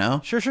it,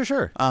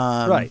 Sure.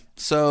 Right.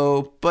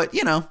 So, but,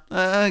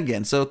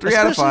 again, so 3 Especially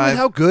out of 5. With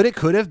how good it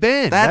could have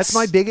been. That's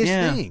my biggest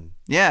thing.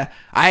 Yeah,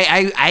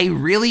 I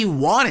really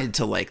wanted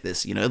to like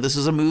this. This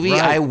is a movie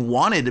I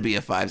wanted to be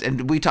a 5.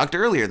 And we talked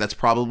earlier, that's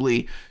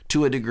probably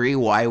to a degree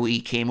why we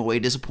came away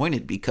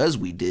disappointed, because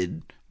we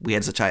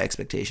had such high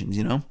expectations,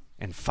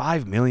 And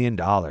 $5 million.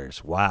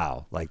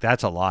 Wow. Like,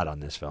 that's a lot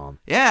on this film.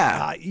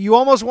 Yeah. You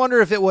almost wonder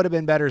if it would have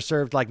been better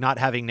served, like, not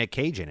having Nick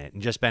Cage in it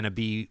and just been a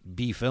B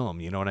film,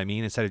 you know what I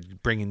mean? Instead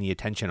of bringing the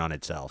attention on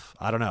itself.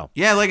 I don't know.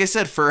 Yeah, like I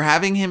said, for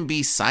having him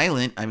be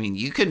silent, I mean,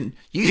 you can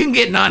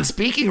get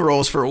non-speaking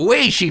roles for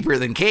way cheaper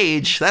than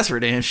Cage. That's for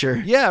damn sure.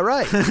 Yeah,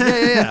 right.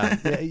 Yeah.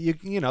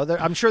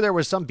 I'm sure there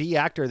was some B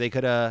actor they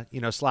could have,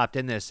 slapped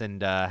in this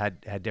and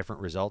had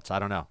different results. I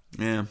don't know.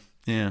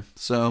 Yeah.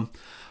 So...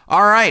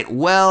 all right,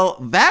 well,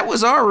 that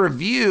was our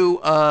review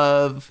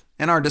of,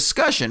 and our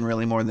discussion,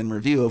 really more than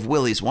review, of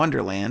Willy's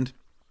Wonderland.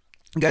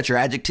 You got your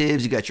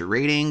adjectives, you got your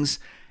ratings,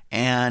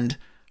 and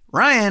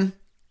Ryan,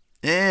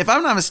 if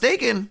I'm not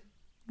mistaken,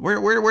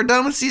 we're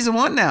done with season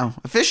 1 now,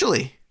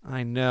 officially.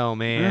 I know,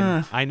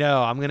 man. I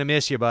know. I'm gonna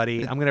miss you,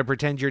 buddy. I'm gonna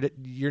pretend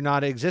you're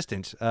not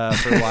existent for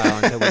a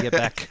while until we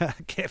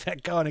get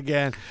back going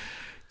again.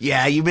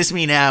 Yeah, you miss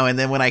me now, and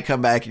then when I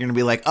come back, you're gonna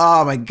be like,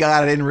 "Oh my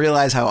god, I didn't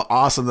realize how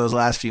awesome those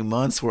last few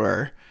months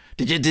were."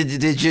 Did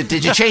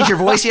you change your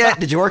voice yet?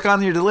 Did you work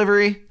on your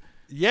delivery?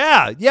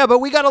 Yeah, but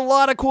we got a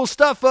lot of cool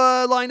stuff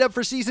lined up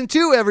for season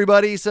 2,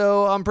 everybody.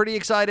 So I'm pretty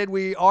excited.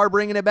 We are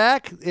bringing it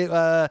back.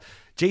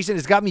 Jason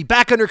has got me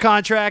back under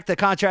contract. The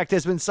contract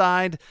has been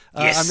signed.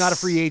 Yes. I'm not a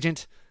free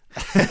agent.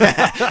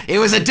 It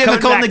was a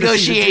difficult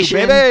negotiation,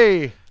 2,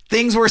 baby.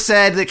 Things were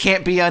said that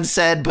can't be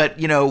unsaid, but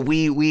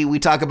we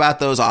talk about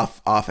those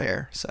off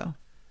air. So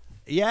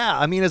yeah,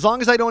 I mean, as long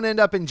as I don't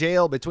end up in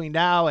jail between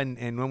now and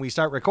when we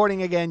start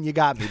recording again, you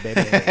got me,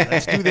 baby.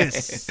 Let's do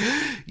this.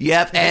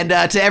 Yep.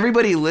 And to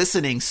everybody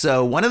listening,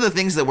 so one of the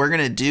things that we're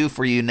gonna do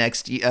for you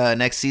next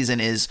season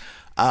is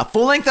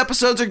full-length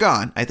episodes are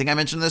gone. I think I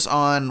mentioned this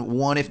on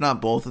one, if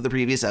not both, of the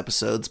previous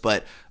episodes.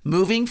 But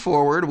moving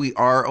forward, we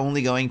are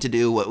only going to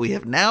do what we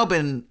have now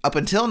been up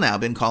until now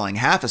been calling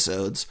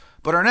half-episodes,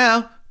 but are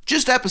now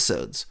just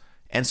episodes.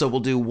 And so we'll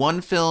do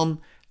one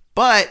film,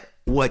 but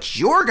what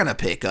you're going to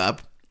pick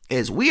up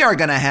is we are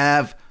going to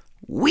have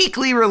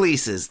weekly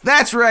releases.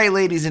 That's right,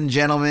 ladies and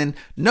gentlemen.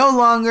 No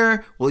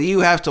longer will you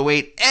have to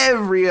wait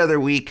every other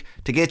week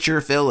to get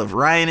your fill of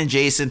Ryan and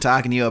Jason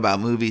talking to you about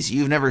movies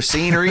you've never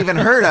seen or even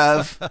heard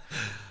of.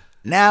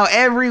 Now,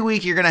 every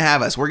week you're going to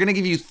have us. We're going to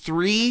give you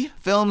 3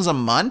 films a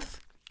month,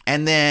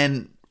 and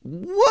then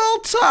we'll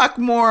talk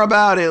more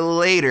about it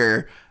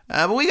later.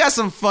 But we got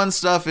some fun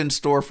stuff in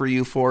store for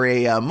you for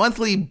a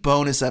monthly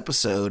bonus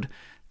episode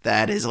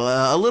that is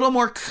a little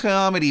more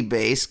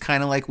comedy-based,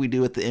 kind of like we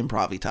do at the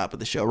improv-y top of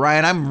the show.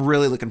 Ryan, I'm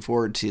really looking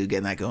forward to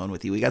getting that going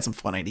with you. We got some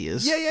fun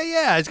ideas.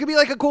 Yeah. It's going to be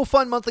like a cool,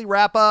 fun monthly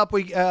wrap-up.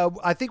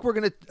 I think we're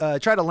going to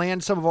try to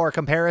land some of our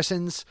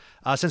comparisons.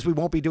 Since we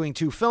won't be doing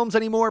 2 films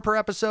anymore per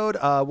episode,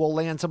 we'll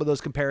land some of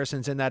those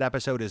comparisons in that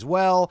episode as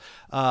well.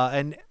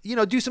 And,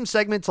 do some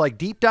segments like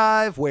Deep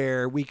Dive,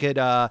 where we could,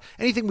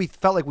 anything we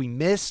felt like we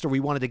missed or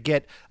we wanted to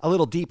get a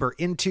little deeper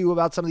into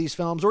about some of these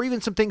films, or even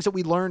some things that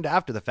we learned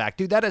after the fact.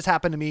 Dude, that has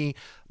happened to me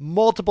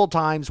multiple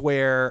times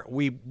where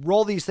we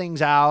roll these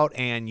things out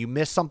and you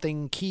miss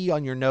something key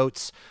on your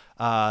notes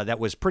that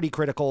was pretty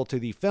critical to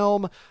the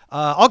film.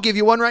 I'll give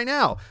you one right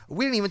now.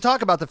 We didn't even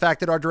talk about the fact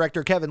that our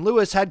director, Kevin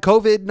Lewis, had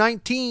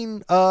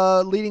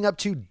COVID-19 leading up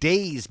to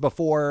days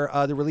before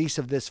the release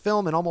of this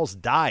film and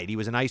almost died. He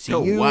was in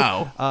ICU.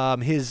 Oh, wow.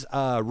 His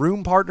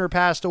room partner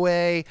passed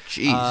away.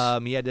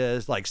 Jeez. He had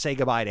to say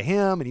goodbye to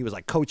him, and he was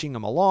coaching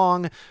him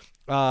along.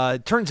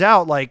 Turns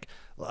out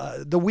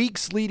the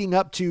weeks leading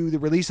up to the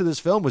release of this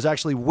film was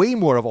actually way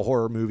more of a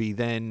horror movie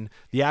than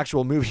the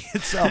actual movie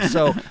itself.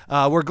 So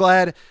we're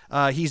glad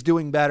he's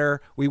doing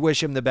better. We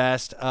wish him the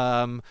best.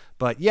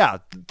 But yeah,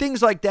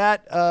 things like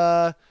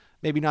that,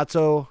 maybe not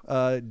so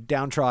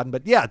downtrodden,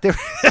 but yeah,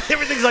 different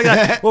things like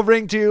that we'll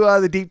bring to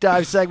the deep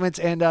dive segments.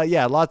 And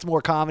lots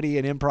more comedy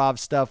and improv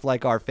stuff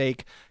like our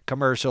fake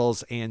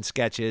commercials and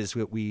sketches.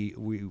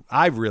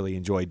 I've really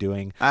enjoyed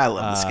doing. I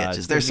love the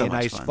sketches. They're so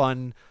much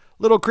fun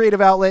little creative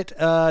outlet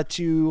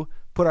to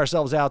put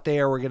ourselves out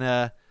there. We're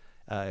gonna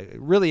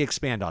really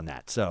expand on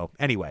that. So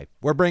anyway,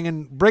 we're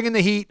bringing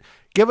the heat.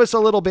 Give us a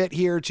little bit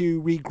here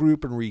to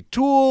regroup and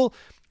retool,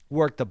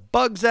 work the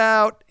bugs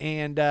out,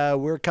 and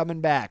we're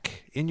coming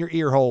back in your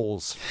ear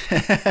holes.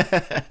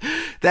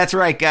 That's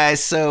right,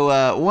 guys.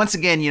 So once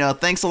again,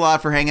 thanks a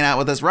lot for hanging out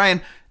with us,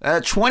 Ryan.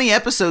 20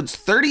 episodes,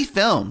 30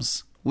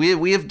 films.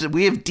 We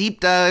have deep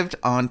dived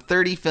on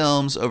 30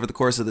 films over the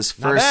course of this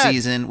first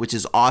season, which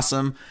is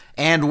awesome.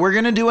 And we're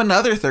going to do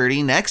another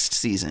 30 next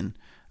season.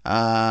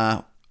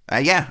 I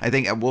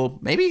think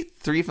maybe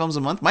 3 films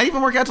a month. Might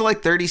even work out to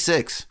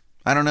 36.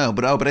 I don't know.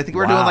 But I think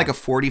we're doing a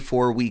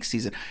 44-week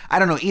season. I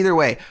don't know. Either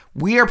way,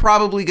 we are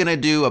probably going to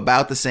do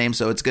about the same.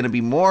 So it's going to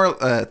be more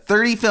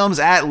 30 films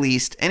at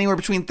least, anywhere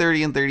between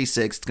 30 and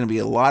 36. It's going to be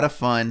a lot of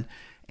fun.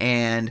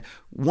 And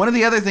one of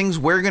the other things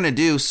we're going to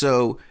do,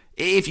 so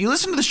if you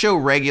listen to the show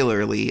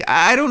regularly,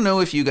 I don't know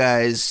if you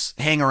guys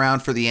hang around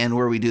for the end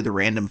where we do the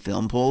random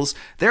film pulls.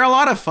 They're a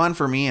lot of fun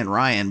for me and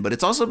Ryan, but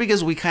it's also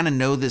because we kind of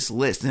know this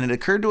list. And it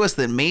occurred to us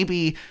that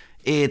maybe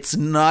it's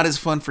not as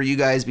fun for you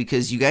guys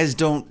because you guys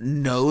don't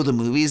know the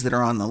movies that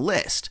are on the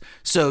list.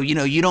 So,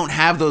 you don't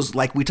have those,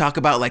 like we talk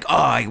about, like, oh,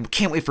 I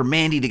can't wait for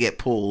Mandy to get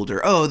pulled,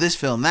 or, oh, this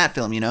film, that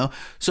film,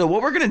 So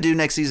what we're going to do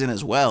next season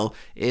as well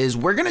is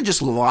we're going to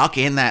just lock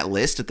in that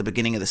list at the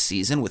beginning of the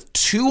season with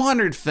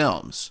 200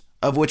 films,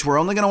 of which we're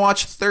only going to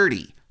watch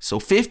 30. So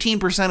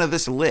 15% of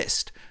this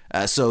list.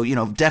 So,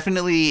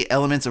 definitely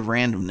elements of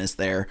randomness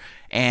there.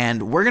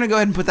 And we're going to go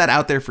ahead and put that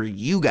out there for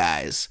you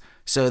guys,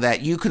 so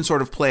that you can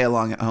sort of play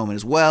along at home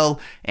as well.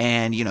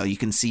 And, you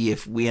can see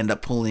if we end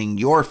up pulling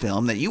your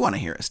film that you want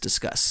to hear us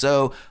discuss.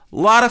 So a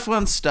lot of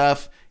fun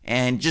stuff,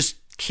 and just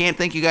can't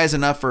thank you guys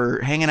enough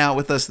for hanging out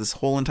with us this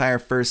whole entire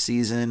first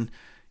season.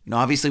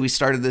 Obviously we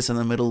started this in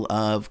the middle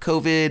of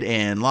COVID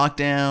and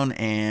lockdown,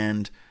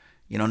 and,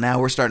 now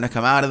we're starting to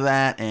come out of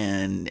that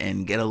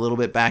and get a little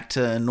bit back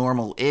to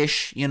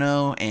normal-ish,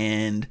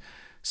 and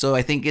so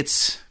I think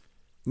it's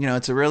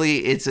a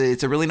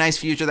really nice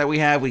future that we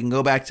have. We can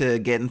go back to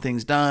getting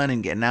things done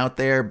and getting out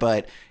there.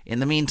 But in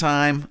the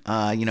meantime,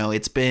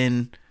 it's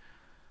been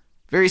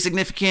very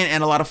significant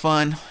and a lot of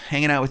fun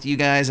hanging out with you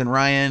guys and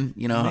Ryan.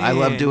 Man, I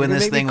love doing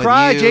this thing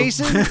with you.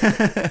 Jason.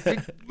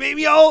 Get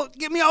me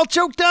all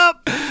choked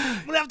up.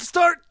 I'm gonna have to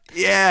start.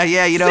 Yeah,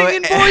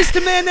 singing Boys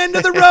to Men, End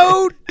of the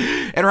Road.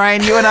 And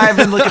Ryan, you and I have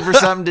been looking for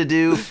something to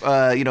do,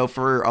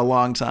 for a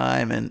long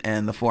time,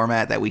 and the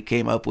format that we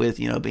came up with,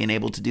 being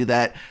able to do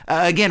that.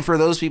 Again, for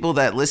those people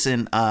that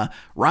listen,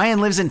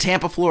 Ryan lives in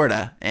Tampa,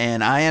 Florida,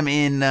 and I am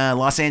in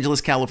Los Angeles,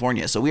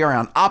 California. So we are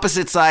on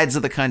opposite sides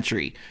of the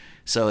country.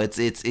 So it's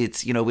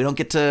we don't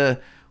get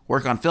to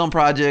work on film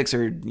projects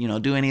or,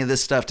 do any of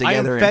this stuff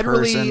together in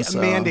person. I am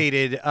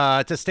federally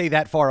mandated to stay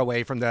that far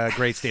away from the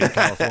great state of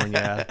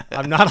California.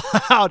 I'm not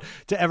allowed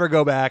to ever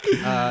go back.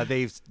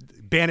 They've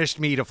banished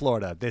me to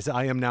Florida.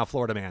 I am now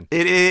Florida man.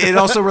 It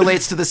also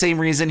relates to the same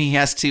reason he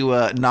has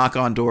to knock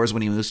on doors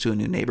when he moves to a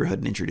new neighborhood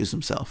and introduce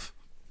himself.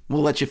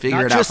 We'll let you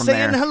figure it out from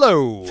there. Just saying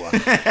hello.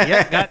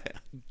 Yeah,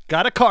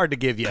 got a card to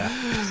give you.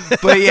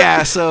 But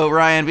yeah, so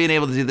Ryan, being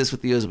able to do this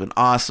with you has been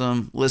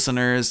awesome.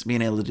 Listeners,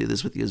 being able to do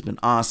this with you has been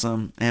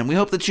awesome. And we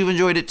hope that you've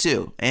enjoyed it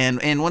too.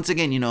 And once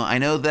again, I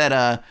know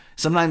that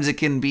sometimes it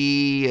can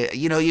be,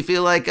 you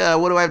feel like,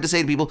 what do I have to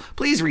say to people?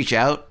 Please reach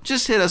out.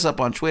 Just hit us up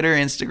on Twitter,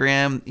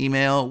 Instagram,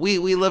 email.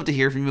 We love to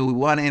hear from you. We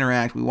want to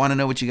interact. We want to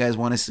know what you guys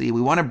want to see.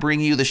 We want to bring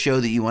you the show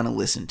that you want to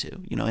listen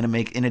to,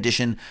 in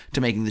addition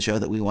to making the show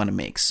that we want to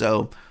make.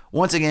 So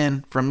once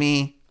again, from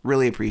me,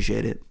 really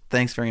appreciate it.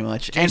 Thanks very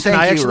much. Jason,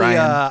 and thank you,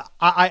 Ryan.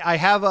 I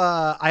have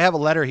a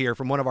letter here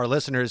from one of our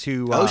listeners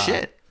who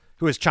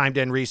who has chimed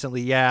in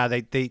recently. Yeah,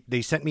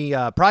 they sent me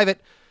a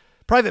private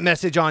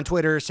message on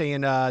Twitter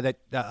saying that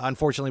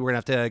unfortunately we're gonna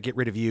have to get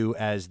rid of you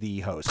as the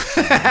host.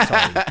 I'm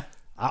sorry.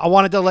 I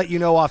wanted to let you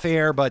know off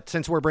air, but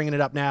since we're bringing it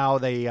up now,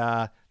 they've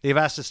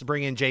asked us to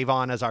bring in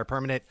Javon as our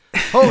permanent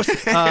host.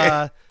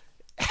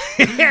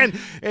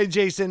 And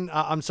Jason,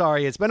 I'm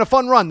sorry. It's been a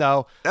fun run,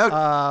 though.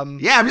 I'm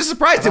just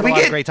surprised. Did we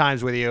get great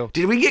times with you?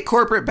 Did we get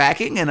corporate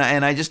backing, and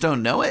I just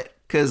don't know it?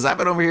 Because I've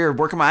been over here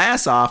working my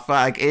ass off.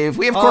 Like, if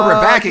we have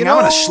corporate backing, I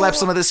want to schlep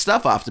some of this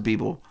stuff off to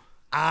people.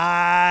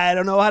 I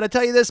don't know how to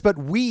tell you this, but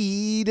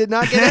we did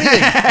not get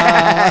anything.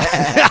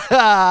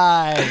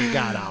 I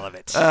got all of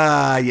it.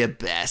 You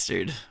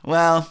bastard.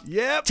 Well,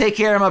 yep. Take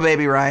care of my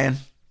baby, Ryan.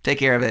 Take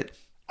care of it.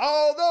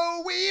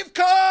 Although we've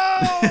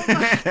come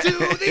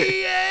to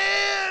the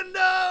end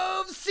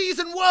of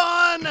season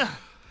 1.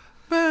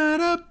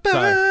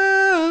 Sorry.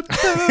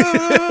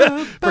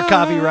 For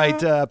copyright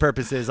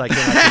purposes, I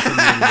cannot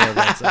continue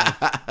that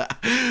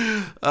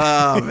song.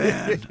 Oh,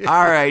 man.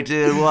 All right,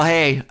 dude. Well,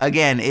 hey,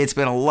 again, it's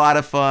been a lot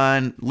of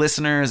fun.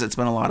 Listeners, it's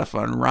been a lot of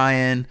fun.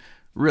 Ryan,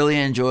 really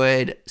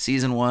enjoyed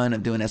season 1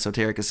 of doing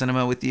Esoterica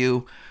Cinema with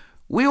you.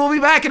 We will be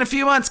back in a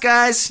few months,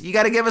 guys. You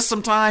got to give us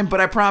some time, but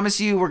I promise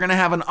you we're going to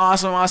have an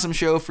awesome, awesome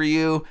show for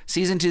you.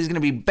 Season 2 is going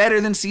to be better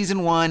than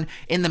season 1.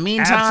 In the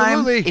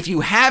meantime, if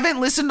you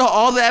haven't listened to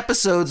all the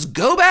episodes,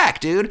 go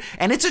back, dude.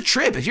 And it's a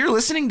trip. If you're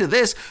listening to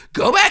this,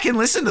 go back and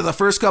listen to the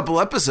first couple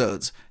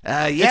episodes.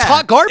 It's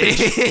hot garbage.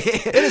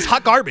 It is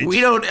hot garbage. We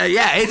don't.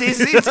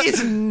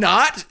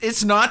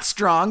 It's not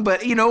strong,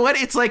 but you know what?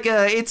 It's like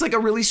a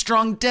really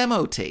strong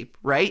demo tape,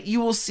 right? You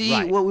will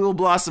see what we will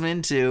blossom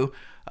into.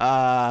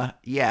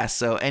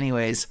 So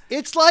anyways,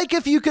 it's like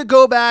if you could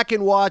go back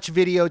and watch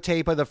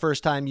videotape of the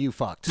first time you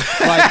fucked.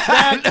 Like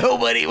that.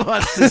 Nobody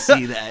wants to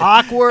see that.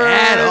 Awkward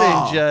at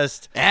all. And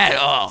just at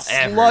all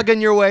slugging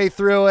your way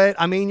through it.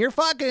 I mean, you're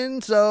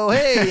fucking, so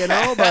hey,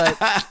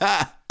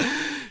 but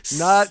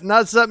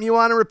not something you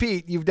want to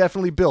repeat. You've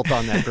definitely built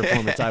on that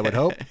performance, I would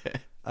hope.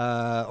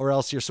 Or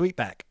else you're sweet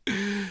back.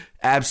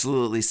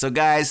 Absolutely. So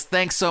guys,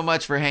 thanks so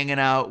much for hanging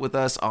out with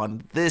us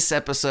on this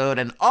episode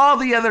and all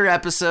the other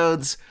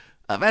episodes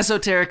of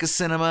Esoterica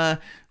Cinema.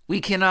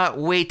 We cannot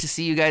wait to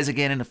see you guys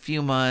again in a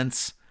few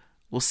months.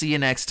 We'll see you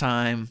next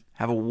time.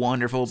 Have a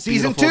wonderful,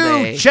 season beautiful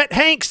 2, day. Chet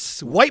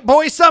Hanks, White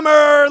Boy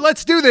Summer.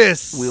 Let's do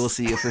this. We will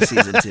see you for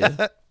season 2.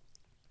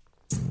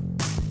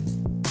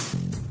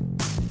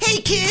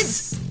 Hey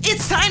kids,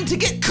 It's time to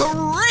get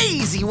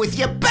crazy with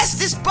your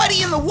bestest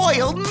buddy in the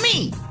world,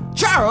 me,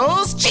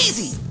 Charles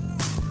Cheesy.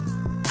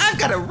 I've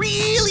got a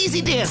real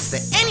easy dance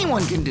that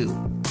anyone can do.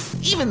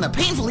 Even the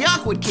painfully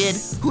awkward kid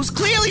who's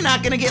clearly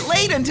not gonna get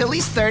laid until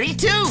he's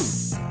 32.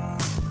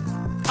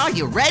 Are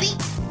you ready?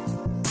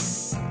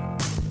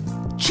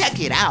 Check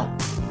it out.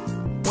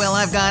 Well,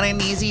 I've got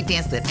an easy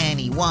dance that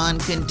anyone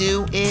can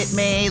do. It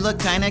may look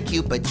kinda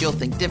cute, but you'll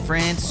think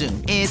different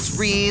soon. It's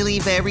really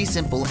very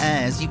simple,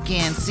 as you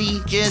can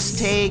see. Just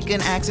take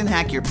an axe and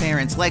hack your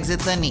parents' legs at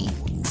the knee.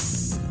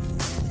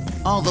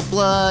 All the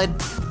blood,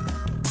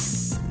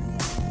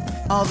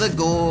 all the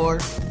gore.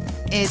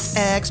 It's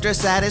extra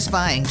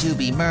satisfying to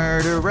be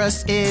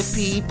murderous. If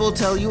people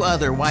tell you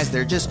otherwise,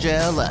 they're just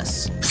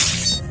jealous.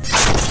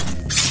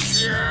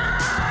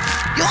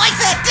 You like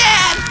that,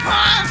 Dad?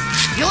 Huh?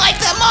 You like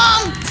that,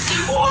 Mom?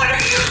 What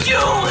are you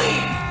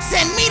doing?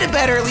 Send me to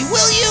bed early,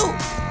 will you?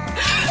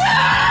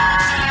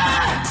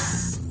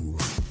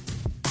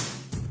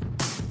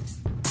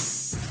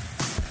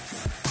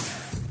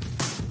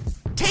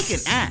 Take an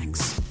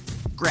axe,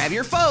 grab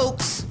your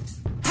folks,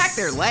 hack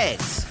their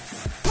legs.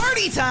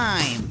 Party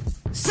time!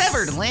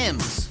 Severed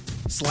limbs,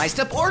 sliced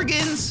up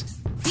organs,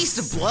 feast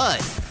of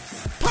blood.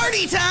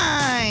 Party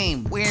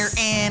time! We're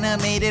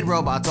animated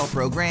robots all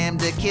programmed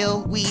to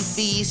kill. We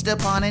feast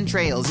upon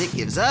entrails, it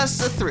gives us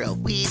a thrill.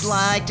 We'd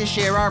like to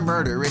share our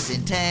murderous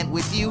intent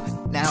with you.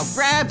 Now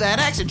grab that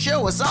axe and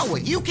show us all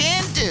what you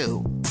can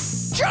do.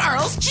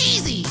 Charles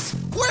Cheesies,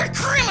 we're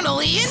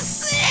criminally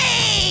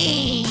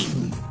insane!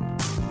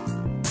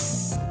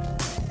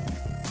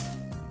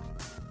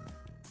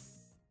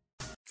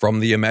 From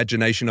the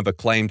imagination of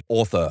acclaimed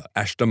author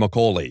Ashton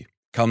Macaulay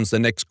comes the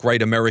next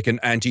great American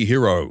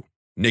anti-hero,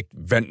 Nick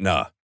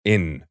Ventnor,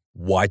 in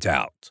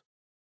Whiteout.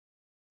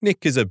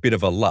 Nick is a bit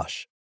of a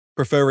lush,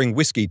 preferring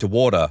whiskey to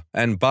water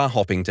and bar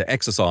hopping to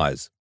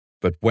exercise.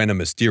 But when a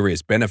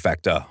mysterious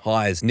benefactor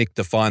hires Nick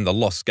to find the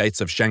lost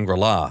gates of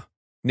Shangri-La,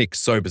 Nick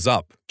sobers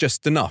up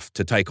just enough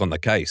to take on the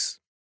case.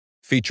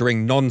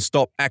 Featuring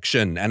non-stop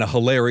action and a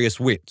hilarious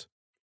wit,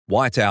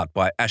 Whiteout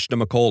by Ashton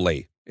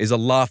Macaulay is a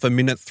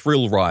laugh-a-minute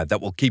thrill ride that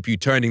will keep you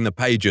turning the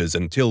pages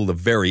until the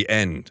very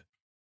end.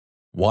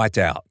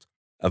 Whiteout,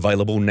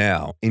 available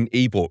now in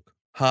ebook,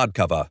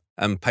 hardcover,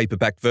 and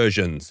paperback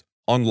versions,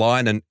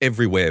 online and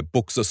everywhere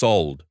books are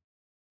sold.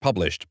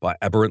 Published by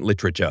Aberrant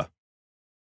Literature.